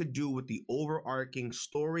nothing to do with the overarching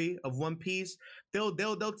story of One Piece. They'll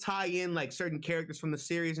tie in like certain characters from the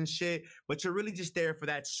series and shit, but you're really just there for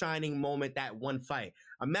that shining moment, that one fight.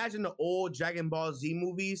 Imagine the old Dragon Ball Z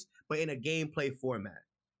movies, but in a gameplay format.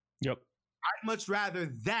 Yep. I'd much rather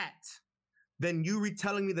that than you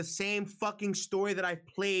retelling me the same fucking story that I've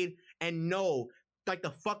played and know like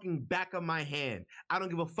the fucking back of my hand. I don't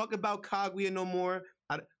give a fuck about Kaguya no more.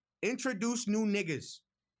 Introduce new niggas.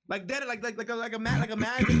 Like that,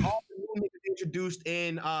 imagine all the new niggas introduced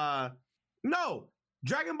in no,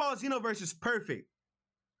 Dragon Ball Xenoverse is perfect.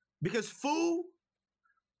 Because Fu,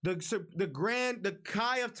 the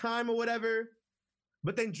Kai of Time or whatever,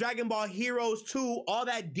 but then Dragon Ball Heroes 2, all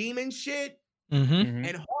that demon shit Mm-hmm.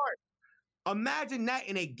 and hard. Imagine that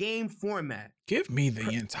in a game format. Give me the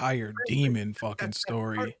entire demon fucking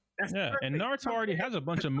story. That's Yeah. perfect. And Naruto already has a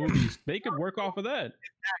bunch of movies. They could work off of that.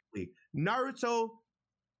 Exactly. Naruto,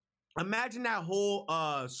 imagine that whole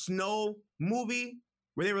snow movie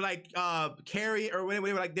where they were like carrying or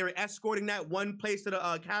whatever, they were escorting that one place to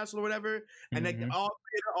the castle or whatever, and like all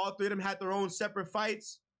three of them had their own separate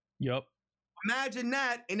fights. Yep. Imagine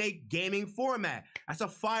that in a gaming format. That's a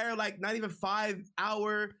fire, like not even 5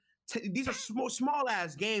 hour. These are small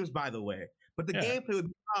ass games, by the way, but the gameplay would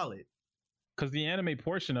be solid. Because the anime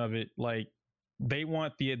portion of it, like they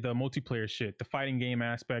want the multiplayer shit, the fighting game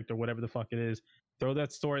aspect or whatever the fuck it is. Throw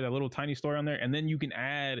that story, that little tiny story on there, and then you can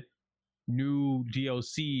add new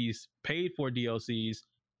DLCs, paid for DLCs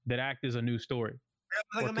that act as a new story.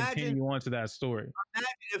 Like or continue on to that story. Imagine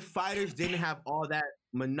if fighters didn't have all that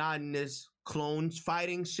monotonous clones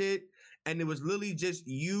fighting shit, and it was literally just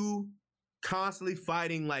you constantly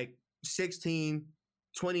fighting like 16,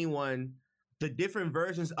 21, the different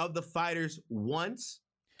versions of the fighters once.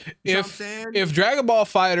 You know what I'm saying? If Dragon Ball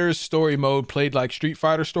FighterZ story mode played like Street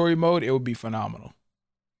Fighter story mode, it would be phenomenal.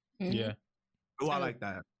 Mhm. Yeah. Oh, I like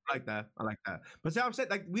that. I like that. But see what I'm saying?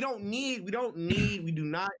 Like we do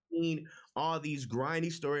not need all these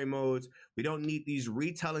grindy story modes. We don't need these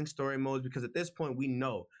retelling story modes because at this point we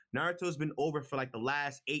know Naruto's been over for like the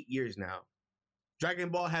last 8 years now. Dragon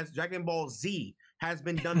Ball Z has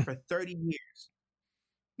been done for 30 years.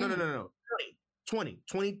 No. 20,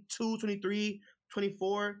 22, 23,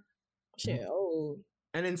 24. Shit, oh.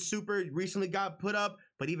 And then Super recently got put up.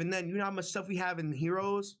 But even then, you know how much stuff we have in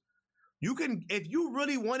Heroes? You can, if you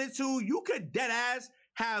really wanted to, you could dead ass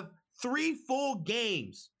have 3 full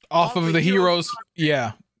games Off of the Heroes.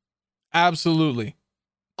 Yeah, absolutely.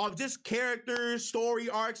 Of just characters, story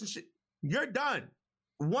arcs, and shit. You're done.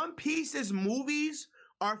 One Piece's movies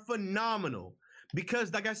are phenomenal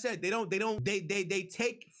because, like I said, they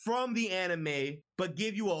take from the anime but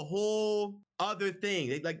give you a whole other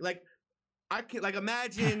thing. I can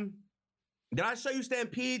imagine. Did I show you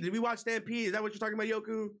Stampede? Did we watch Stampede? Is that what you're talking about,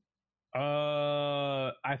 Yoku?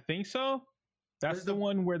 I think so. That's the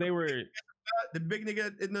one where they were the big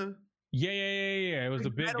nigga in the. Yeah. It was the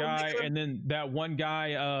big guy, and then that one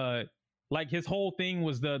guy. Like his whole thing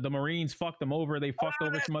was the Marines fucked him over. They fucked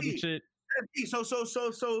over some other shit.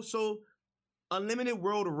 So, Unlimited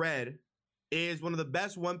World Red is one of the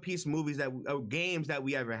best One Piece movies games that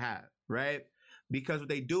we ever have, right? Because what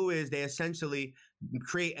they do is they essentially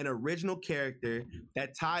create an original character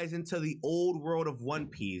that ties into the old world of One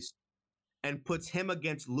Piece and puts him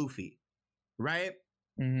against Luffy, right?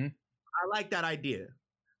 Mm-hmm. I like that idea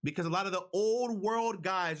because a lot of the old world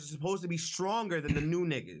guys are supposed to be stronger than the new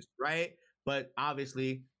niggas, right? But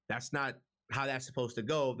obviously, that's not how that's supposed to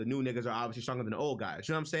go. The new niggas are obviously stronger than the old guys.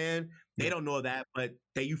 You know what I'm saying? They don't know that, but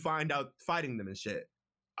you find out fighting them and shit.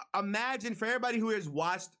 imagine for everybody who has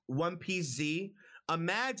watched One Piece Z,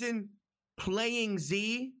 imagine playing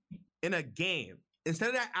Z in a game. Instead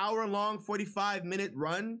of that hour-long, 45-minute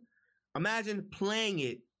run, imagine playing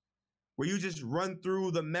it where you just run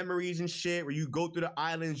through the memories and shit, where you go through the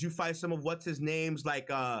islands, you fight some of what's his name's, like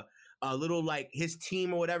a little like his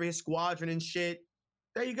team or whatever, his squadron and shit.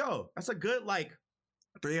 There you go. That's a good like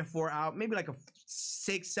 3 or 4 hour, maybe like a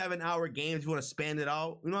 6-7 hour game if you want to span it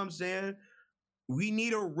out. You know what I'm saying? We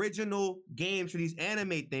need original games for these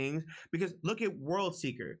anime things because look at World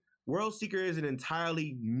Seeker. World Seeker is an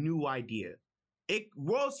entirely new idea.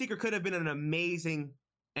 World Seeker could have been an amazing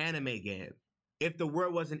anime game if the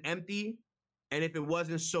world wasn't empty and if it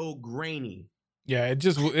wasn't so grainy. Yeah,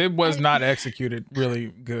 it was not executed really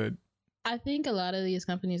good. I think a lot of these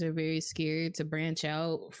companies are very scared to branch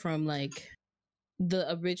out from like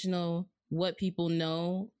the original what people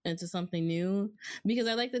know into something new, because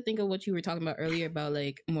I like to think of what you were talking about earlier about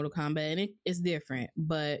like Mortal Kombat, and it is different,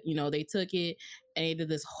 but you know, they took it and they did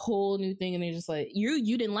this whole new thing and they're just like,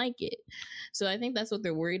 you didn't like it. So I think that's what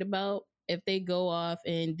they're worried about. If they go off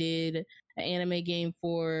and did an anime game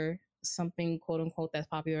for something quote unquote that's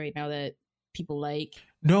popular right now that people like,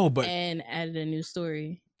 and added a new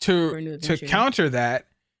story to counter that,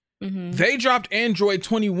 they dropped Android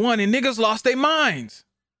 21 and niggas lost their minds.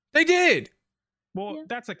 They did. Well,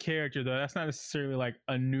 that's a character though. That's not necessarily like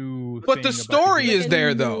a new. But the story is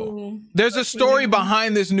there though. There's a story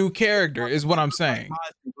behind this new character, is what I'm saying.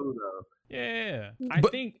 Yeah, I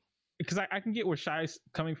think because I can get where Shai's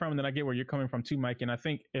coming from, and then I get where you're coming from too, Mike. And I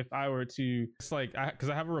think if I were to, it's like because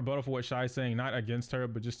I have a rebuttal for what Shai's saying, not against her,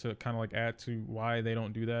 but just to kind of like add to why they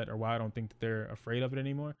don't do that or why I don't think that they're afraid of it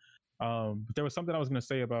anymore. But there was something I was going to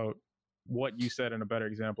say about what you said in a better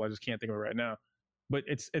example. I just can't think of it right now. But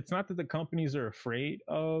it's not that the companies are afraid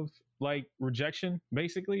of like rejection.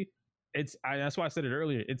 Basically, that's why I said it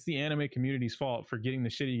earlier. It's the anime community's fault for getting the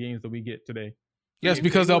shitty games that we get today. Yes,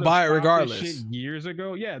 because they'll buy it regardless. Years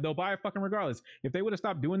ago, yeah, they'll buy it fucking regardless. If they would have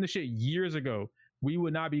stopped doing this shit years ago, we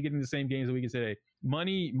would not be getting the same games that we get today.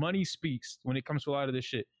 Money speaks when it comes to a lot of this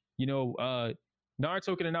shit. You know,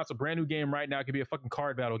 Naruto can announce a brand new game right now. It could be a fucking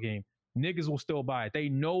card battle game. Niggas will still buy it. They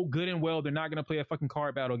know good and well they're not going to play a fucking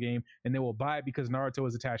card battle game, and they will buy it because Naruto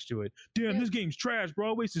is attached to it. Damn, this game's trash, bro.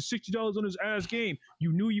 I wasted $60 on this ass game.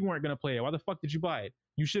 You knew you weren't going to play it. Why the fuck did you buy it?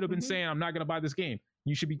 You should have been saying, I'm not going to buy this game.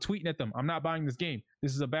 You should be tweeting at them, I'm not buying this game.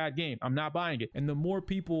 This is a bad game. I'm not buying it. And the more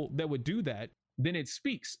people that would do that, then it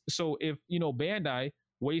speaks. So if, you know, Bandai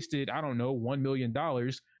wasted, I don't know, $1 million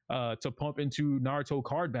to pump into Naruto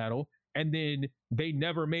card battle, and then they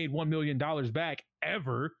never made $1 million back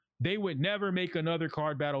ever, they would never make another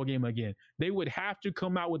card battle game again. They would have to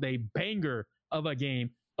come out with a banger of a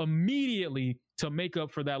game immediately to make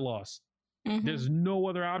up for that loss. There's no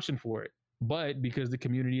other option for it. But because the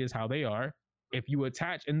community is how they are, if you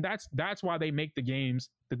attach, and that's why they make the games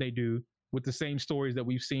that they do with the same stories that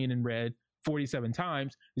we've seen and read 47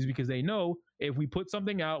 times, is because they know if we put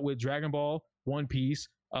something out with Dragon Ball, One Piece,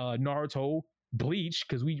 Naruto, Bleach,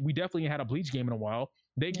 because we definitely had a Bleach game in a while,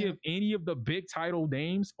 they give any of the big title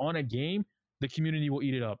names on a game, the community will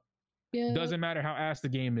eat it up. Doesn't matter how ass the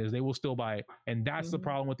game is, they will still buy it. And that's the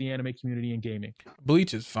problem with the anime community and gaming.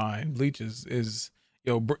 Bleach is fine. Bleach is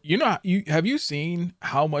yo, have you seen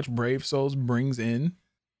how much Brave Souls brings in?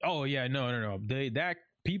 Oh yeah, no. That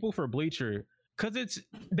people for Bleacher, because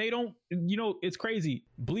it's crazy.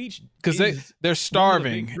 Bleach, because they're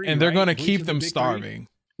starving, and they're gonna keep them starving.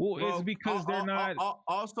 Well, it's because they're not.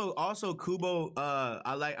 Also, Kubo.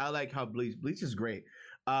 I like how Bleach is great.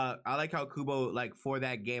 I like how Kubo, like, for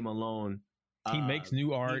that game alone, he makes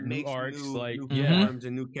new art, new arcs, new forms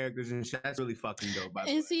and new characters and shit. That's really fucking dope.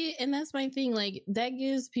 And that's my thing. Like, that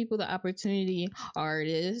gives people the opportunity,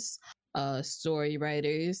 artists, story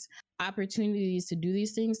writers, opportunities to do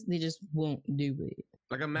these things. They just won't do it.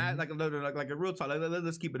 Like a real talk.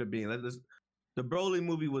 Let's keep it a being. The Broly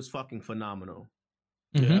movie was fucking phenomenal.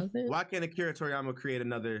 Why can't Akira Toriyama create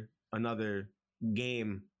another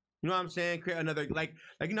game? You know what I'm saying? Create another like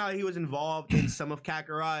you know how he was involved in some of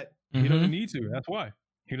Kakarot. He doesn't need to. That's why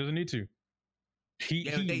he doesn't need to. They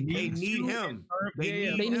need him.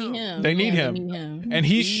 They need him. And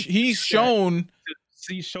he's shown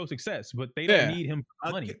to show success, but they don't need him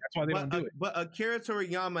for money. That's why they don't do it. But Akira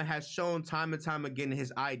Toriyama has shown time and time again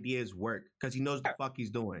his ideas work because he knows what the fuck he's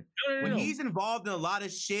doing. When he's involved in a lot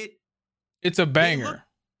of shit, it's a banger.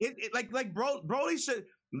 Broly should.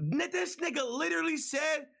 This nigga literally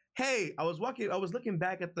said, "Hey, I was looking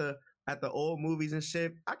back at the old movies and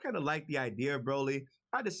shit. I kind of like the idea of Broly.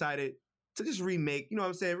 I decided to just remake. You know what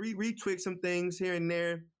I'm saying? Retwig some things here and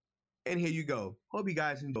there, and here you go. Hope you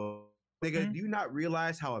guys enjoy." Nigga, do you not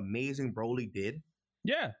realize how amazing Broly did?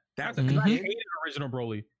 Yeah, That I hated original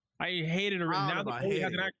Broly. I hated original. Now that Broly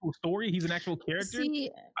has an actual story, he's an actual character.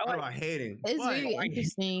 See, I like hating. It's very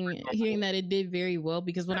interesting hearing that it did very well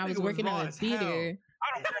because when I was working in a theater. I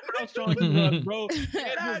don't care how strong he was, bro.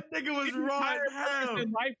 That nigga was raw as hell.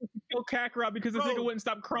 Life was to kill Kakarot because this nigga wouldn't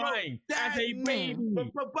stop crying as a baby.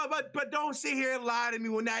 But don't sit here and lie to me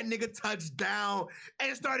when that nigga touched down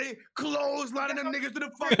and started clotheslining them niggas to the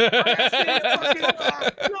fuck.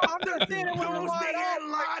 No, I'm just saying it. Don't sit here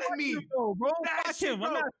and lie to me, bro. That shit,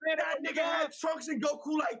 bro. That nigga had Trunks and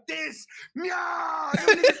Goku like this. Yeah,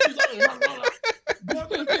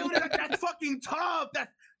 that's fucking tough.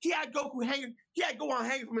 He had Goku hanging. He had Gohan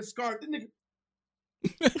hanging from his scarf. The nigga.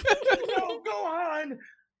 No, Gohan.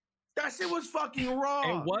 That shit was fucking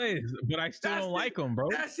raw. It was, but I still don't like him, bro.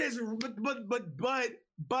 That shit's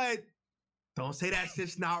but don't say that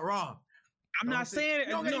shit's not raw. I'm not saying it.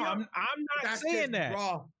 No, I'm not saying that.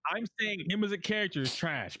 Raw. I'm saying him as a character is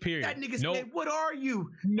trash. Period. That nigga said, "What are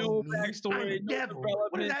you?" No backstory. No development.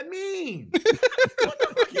 What does that mean? What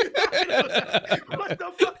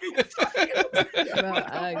the fuck are you talking about? Bro,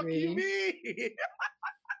 I agree.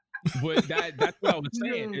 But that's what I was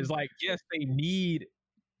saying. Is like, yes, they need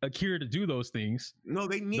Akira to do those things. No,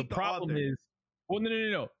 they need. The problem is, well,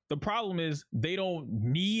 no. The problem is they don't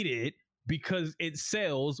need it because it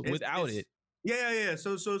sells without it. Yeah.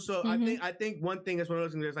 So I think one thing is one of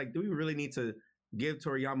those things that's like, do we really need to give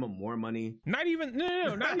Toriyama more money? Not even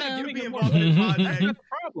not giving him more money. That's the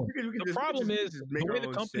problem. The problem is the way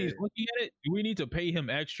the company is looking at it. Do we need to pay him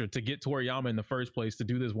extra to get Toriyama in the first place to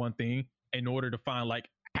do this one thing in order to find like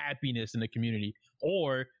happiness in the community,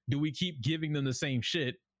 or do we keep giving them the same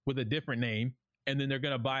shit with a different name and then they're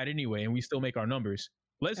gonna buy it anyway and we still make our numbers?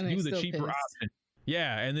 Let's do the cheaper option.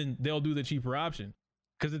 Yeah, and then they'll do the cheaper option.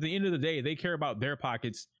 Because at the end of the day, they care about their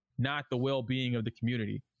pockets, not the well-being of the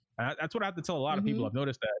community. And that's what I have to tell a lot of people. I've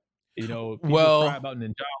noticed that, people cry about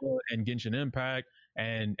Ninjago and Genshin Impact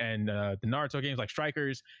and the Naruto games like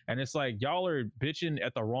Strikers, and it's like y'all are bitching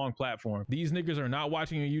at the wrong platform. These niggas are not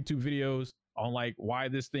watching your YouTube videos on like why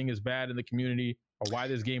this thing is bad in the community or why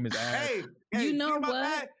this game is ass. Hey, you know what?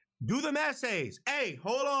 That? Do them essays. Hey,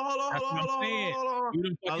 hold on.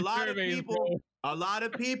 A lot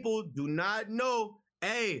of people do not know.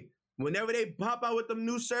 Hey, whenever they pop out with them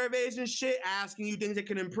new surveys and shit, asking you things that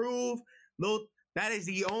can improve, that is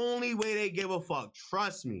the only way they give a fuck.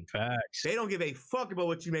 Trust me. Facts. They don't give a fuck about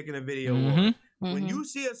what you make in a video on. When you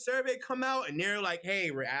see a survey come out and they're like, hey,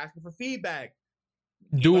 we're asking for feedback.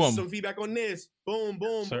 Do them. Some feedback on this. Boom.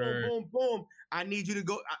 I need you to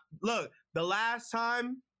go. Look, the last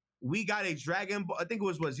time we got a Dragon Ball, I think it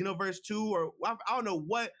was Xenoverse 2 or I don't know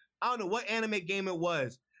what anime game it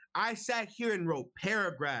was. I sat here and wrote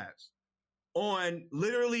paragraphs on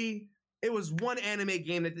literally, it was one anime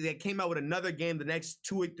game that came out with another game the next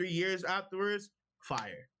 2 or 3 years afterwards.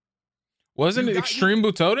 Fire. Wasn't it Extreme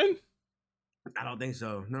Butoden? I don't think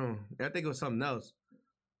so. No, I think it was something else.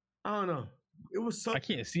 I don't know. It was something. I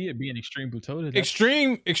can't see it being Extreme Butoden.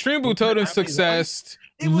 Extreme Butoden's success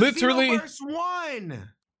literally. Xenoverse 1.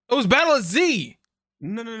 It was Battle of Z.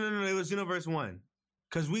 No. It was Xenoverse 1.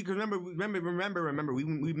 Because we remember,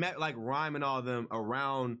 we met like Rhyme and all of them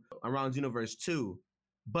around Xenoverse 2,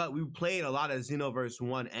 but we played a lot of Xenoverse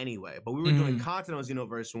 1 anyway. But we were doing content on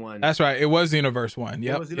Xenoverse 1. That's right. It was Xenoverse 1.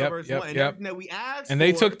 Yep. It was Xenoverse 1. And everything that we asked and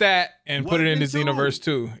they took that and put it into Xenoverse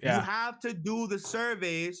 2. Yeah. You have to do the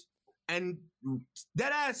surveys and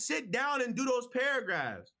that ass sit down and do those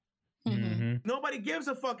paragraphs. Nobody gives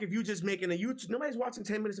a fuck if you just making a YouTube. Nobody's watching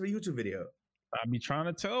 10 minutes of a YouTube video. I be trying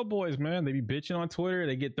to tell boys, man. They be bitching on Twitter.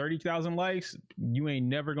 They get 30,000 likes. You ain't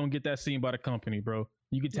never gonna get that seen by the company, bro.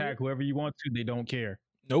 You can tag whoever you want to. They don't care.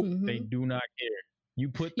 Nope. They do not care. You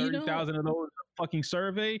put 30,000 of those in a fucking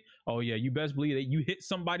survey. Oh yeah, you best believe that you hit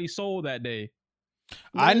somebody's soul that day.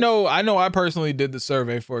 I know. I personally did the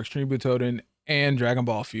survey for Extreme Butoden and Dragon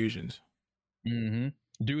Ball Fusions. Do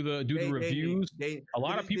the reviews. A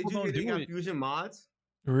lot of people don't do it. Fusion mods.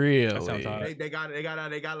 Really? They got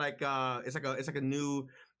like it's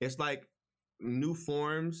like new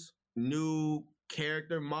forms, new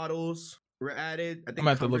character models were added. I think I'm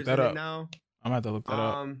gonna have to look that up now. I'm gonna have to look that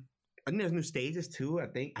up. I think there's new stages too. I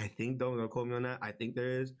think don't quote me on that. I think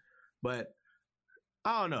there is, but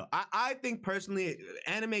I don't know. I think personally,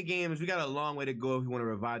 anime games, we got a long way to go if we want to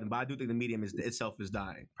revive them. But I do think the medium itself is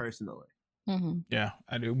dying. Personally. Yeah,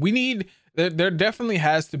 I do. We need there definitely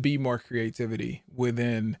has to be more creativity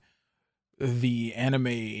within the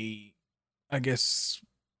anime, I guess,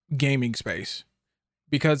 gaming space,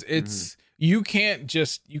 because it's you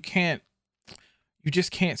just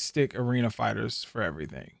can't stick arena fighters for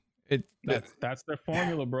everything. That's their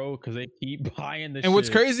formula, bro. Because they keep buying the. And what's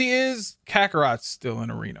crazy is Kakarot's still an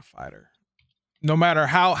arena fighter. No matter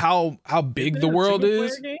how big the world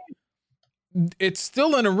is, it's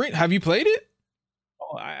still an arena. Have you played it?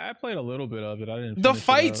 Oh, I played a little bit of it. I didn't.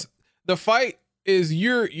 The fight is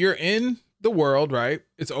you're in the world, right?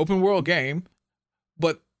 It's an open world game,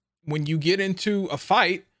 but when you get into a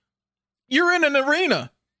fight, you're in an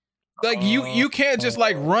arena. Like you can't just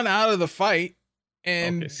like run out of the fight.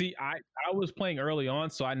 And see, I was playing early on,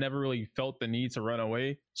 so I never really felt the need to run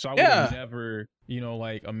away. So I would never,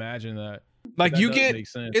 like imagine that. Like you get,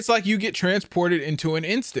 it's like you get transported into an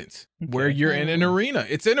instance where you're in an arena.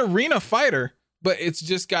 It's an arena fighter, but it's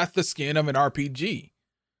just got the skin of an RPG.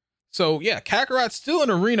 So yeah, Kakarot's still an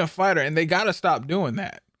arena fighter, and they gotta stop doing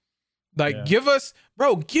that. Like, give us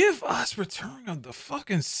Return of the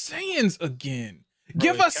fucking Saiyans again.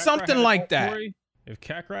 Give us something like that. If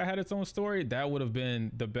Kakarot had its own story, that would have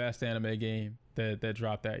been the best anime game that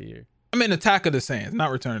dropped that year. I mean, Attack of the Saiyans,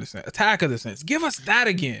 not Return of the Saiyans. Attack of the Saiyans. Give us that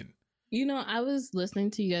again. I was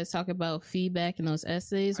listening to you guys talk about feedback in those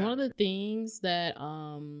essays. One of the things that,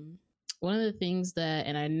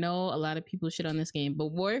 and I know a lot of people shit on this game,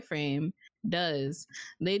 but Warframe does.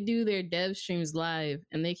 They do their dev streams live,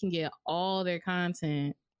 and they can get all their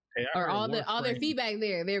content. Or all their feedback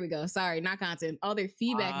there. There we go. Sorry, not content. All their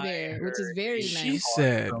feedback there, which is very nice. She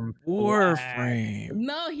said Warframe.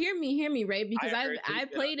 No, hear me, right? Because I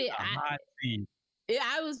played it.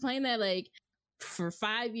 I was playing that like for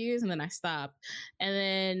 5 years, and then I stopped. And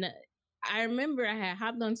then I remember I had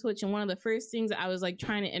hopped on Twitch, and one of the first things I was like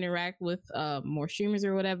trying to interact with more streamers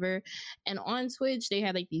or whatever. And on Twitch, they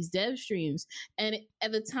had like these dev streams. And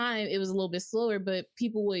at the time, it was a little bit slower, but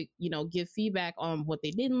people would, give feedback on what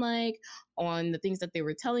they didn't like, on the things that they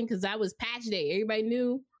were telling, because that was patch day. Everybody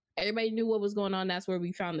knew what was going on. That's where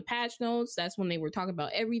we found the patch notes. That's when they were talking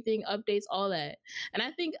about everything, updates, all that. And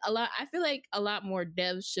I feel like a lot more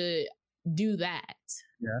devs should do that.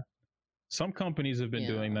 Yeah. Some companies have been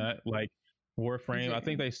doing that, like Warframe. I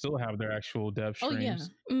think they still have their actual dev streams. Oh, yeah.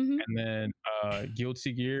 Mm-hmm. And then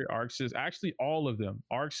Guilty Gear, Arxis, actually all of them.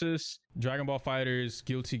 Arxis, Dragon Ball Fighters,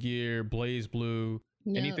 Guilty Gear, Blaze Blue,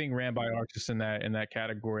 anything ran by Arxis in that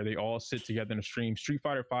category, they all sit together in a stream. Street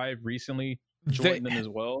Fighter 5 recently joined them as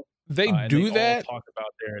well. They do that. All talk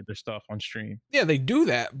about their stuff on stream. Yeah, they do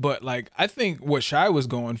that, but like I think what Shy was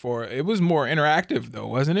going for, it was more interactive though,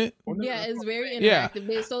 wasn't it? Yeah, it's very interactive.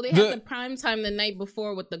 Yeah. So they have the prime time the night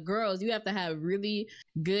before with the girls. You have to have really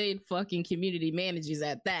good fucking community managers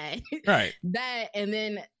at that. Right. That, and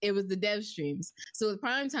then it was the dev streams. So the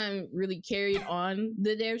prime time really carried on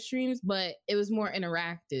the dev streams, but it was more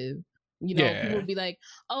interactive. People would be like,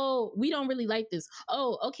 oh, we don't really like this.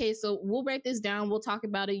 Oh, okay, so we'll write this down. We'll talk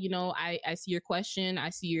about it. I see your question.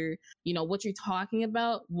 I see your, what you're talking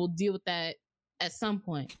about. We'll deal with that at some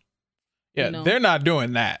point. Yeah, they're not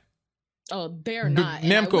doing that. Oh, they're not.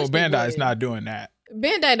 Namco Bandai is not doing that.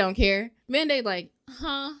 Bandai don't care. Bandai like,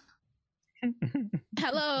 huh?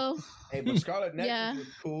 Hello. Hey, but Scarlet Nexus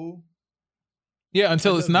is cool. Yeah,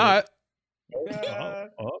 until it's not. I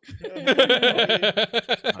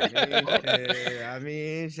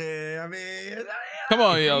mean, come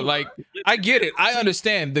on, yo! Like, I get it. I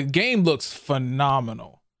understand. The game looks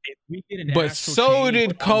phenomenal, but so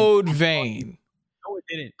did Code Vein. No, it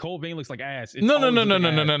didn't. Code Vein looks like ass. No.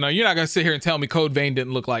 You're not gonna sit here and tell me Code Vein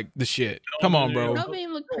didn't look like the shit. Come on, bro. Code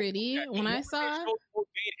Vein looked pretty when I saw it. Code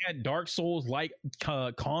Vein had Dark Souls like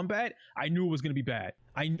combat. I knew it was gonna be bad.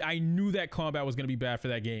 I knew that combat was gonna be bad for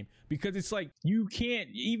that game, because it's like you can't.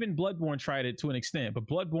 Even Bloodborne tried it to an extent, but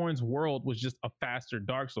Bloodborne's world was just a faster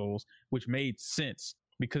Dark Souls, which made sense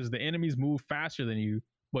because the enemies move faster than you,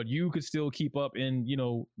 but you could still keep up in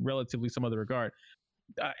relatively some other regard.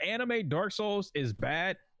 Anime Dark Souls is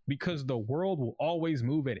bad because the world will always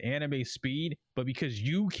move at anime speed, but because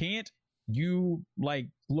you can't, you like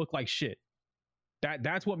look like shit.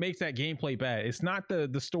 That's what makes that gameplay bad. It's not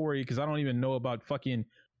the story, because I don't even know about fucking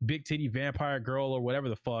big titty vampire girl or whatever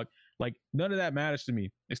the fuck. Like, none of that matters to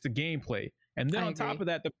me. It's the gameplay. And then on top of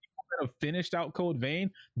that, the people that have finished out Code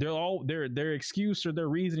Vein, their excuse or their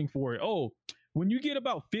reasoning for it. Oh, when you get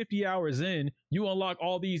about 50 hours in, you unlock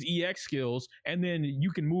all these EX skills, and then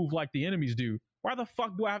you can move like the enemies do. Why the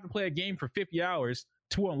fuck do I have to play a game for 50 hours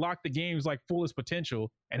to unlock the game's like fullest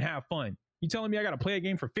potential and have fun? You telling me I got to play a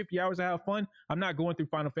game for 50 hours to have fun? I'm not going through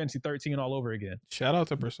Final Fantasy 13 all over again. Shout out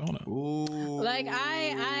to Persona. Ooh. Like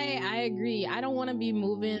I agree. I don't want to be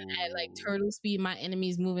moving at like turtle speed. My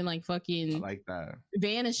enemies moving like fucking like that,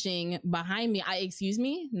 vanishing behind me. Excuse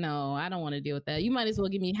me? No, I don't want to deal with that. You might as well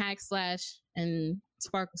give me hack slash and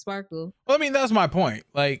sparkle. Well, I mean, that's my point.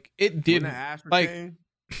 Like, it did like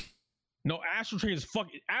No, Astral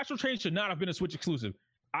Chain should not have been a Switch exclusive.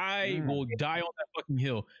 I will die on that fucking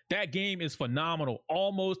hill. That game is phenomenal.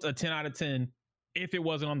 Almost a 10 out of 10 if it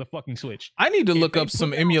wasn't on the fucking Switch. I need to look up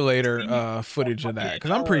some emulator footage of that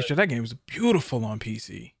because I'm pretty sure that game is beautiful on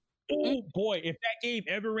PC. Oh boy, if that game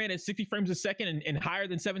ever ran at 60 frames a second and higher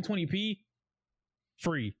than 720p,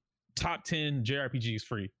 free. Top 10 JRPGs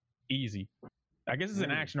free. Easy. I guess it's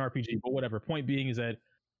an action RPG, but whatever. Point being is that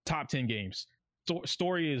top 10 games.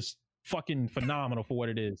 Story is fucking phenomenal for what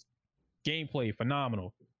it is. Gameplay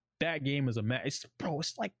phenomenal. That game is it's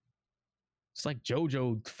like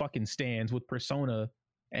JoJo fucking stands with Persona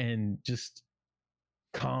and just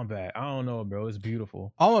combat. I don't know, bro. It's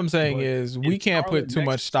beautiful. All I'm saying is we can't put too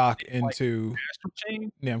much stock into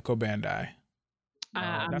Namco Bandai.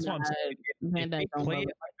 That's what I'm saying. If they play it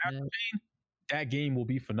like Astral Chain, that game will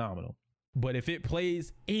be phenomenal. But if it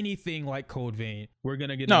plays anything like Code Vein, we're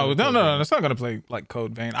gonna get no. It's not gonna play like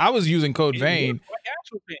Code Vein. I was using Code Vein.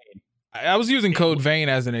 I was using Code Vein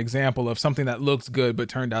as an example of something that looks good but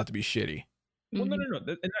turned out to be shitty. Well, no. And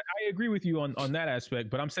I agree with you on that aspect,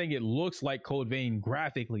 but I'm saying it looks like Code Vein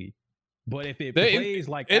graphically. But if it plays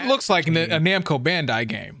like it looks like a Namco Bandai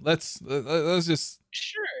game. Let's just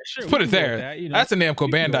sure put it there. That's a Namco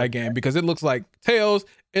Bandai game because it looks like Tales.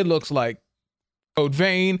 It looks like Code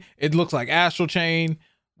Vein. It looks like Astral Chain.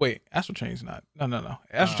 Wait, Astral Chain's not. No.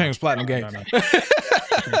 Astral Chain was Platinum game. No.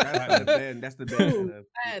 That's the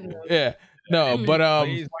band. Yeah. No, but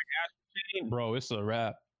plays like Astral Chain, bro, it's a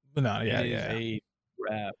wrap. No, yeah. A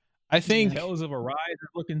wrap. I think Tales of Arise is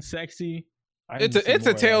looking sexy. It's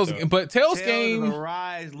a Tales, but Tales game. Tales of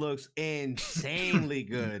Arise looks insanely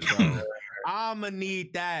good, bro. I'ma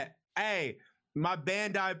need that. Hey, my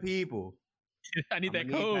Bandai people. I need that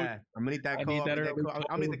code. I'm gonna need that code. I'm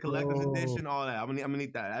gonna need the collector's edition, all that. I'm gonna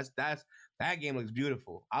need that. That game looks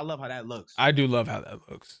beautiful. I love how that looks. I do love how that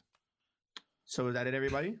looks. So is that it,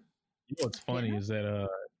 everybody? You know what's funny is that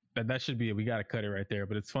that should be it. We gotta cut it right there.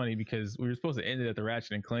 But it's funny because we were supposed to end it at the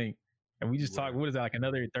Ratchet and Clank. And we just talked, what is that, like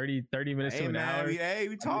another 30 minutes to an hour?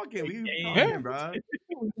 We talking. We talking, bro.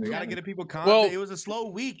 We gotta get the people content. Well, it was a slow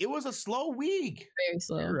week. Very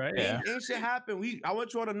slow. Right. And shit happened. I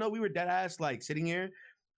want you all to know we were dead ass like sitting here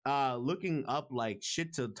looking up like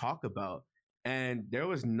shit to talk about. And there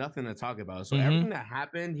was nothing to talk about. So everything that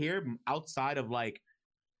happened here outside of like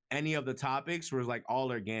any of the topics was like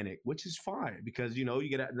all organic, which is fine because you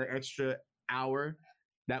get the extra hour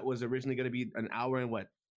that was originally gonna be an hour and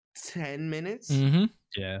 10 minutes.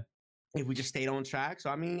 Yeah. If we just stayed on track. So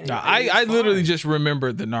I mean, I literally just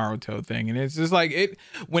remembered the Naruto thing, and it's just like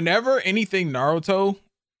whenever anything Naruto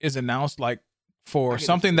is announced, like for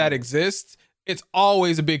something that exists, it's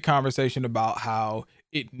always a big conversation about how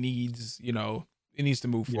it needs, it needs to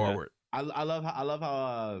move forward. I love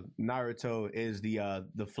how Naruto is the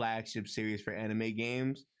flagship series for anime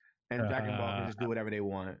games, and Dragon Ball can just do whatever they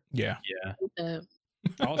want. Yeah.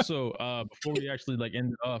 Also, before we actually like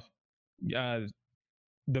end it off,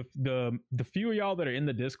 the few of y'all that are in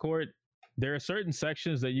the Discord, there are certain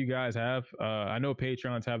sections that you guys have. I know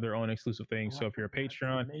Patreons have their own exclusive things. So if you're a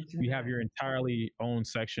Patreon, you have your entirely own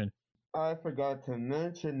section. I forgot to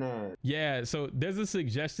mention that. Yeah, so there's a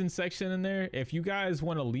suggestion section in there. If you guys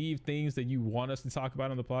want to leave things that you want us to talk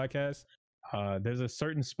about on the podcast, there's a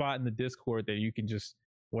certain spot in the Discord that you can just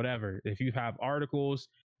whatever. If you have articles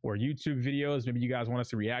or YouTube videos, maybe you guys want us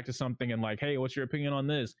to react to something and like, hey, what's your opinion on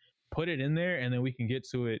this? Put it in there and then we can get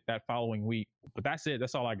to it that following week. But that's it.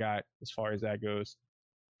 That's all I got as far as that goes.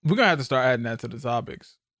 We're going to have to start adding that to the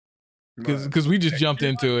topics because we just jumped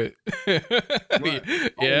into it.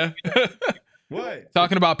 Yeah. What?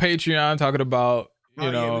 Talking about Patreon, talking about,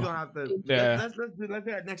 we're going to have to. Yeah. Let's do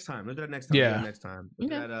that next time. Yeah.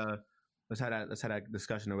 Let's have that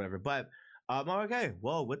discussion or whatever. But okay.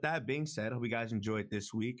 Well, with that being said, I hope you guys enjoyed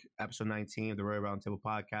this week, episode 19 of the Royal Roundtable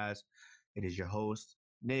Podcast. It is your host,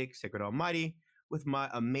 Nick, Sacred Almighty, with my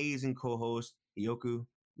amazing co-host, Yoku,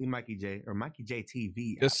 Mikey J, or Mikey J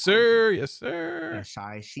TV. Yes, sir.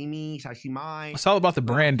 Sashimi. It's all about the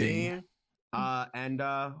branding. And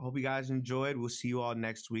hope you guys enjoyed. We'll see you all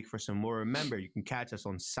next week for some more. Remember, you can catch us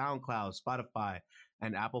on SoundCloud, Spotify,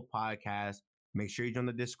 and Apple Podcasts. Make sure you join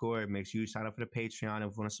the Discord. Make sure you sign up for the Patreon. If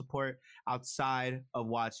you want to support outside of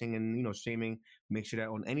watching and streaming, make sure that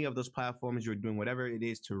on any of those platforms you're doing whatever it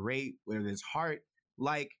is to rate, whether it's heart,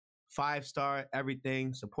 like, 5-star,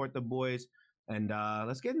 everything. Support the boys, and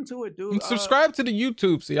let's get into it, dude. Subscribe to the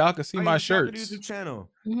YouTube so y'all can see my shirts. To the YouTube channel,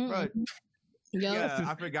 right? Yeah,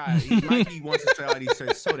 I forgot. Mikey wants to try all these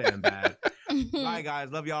shirts so damn bad. Bye, guys.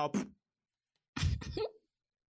 Love y'all.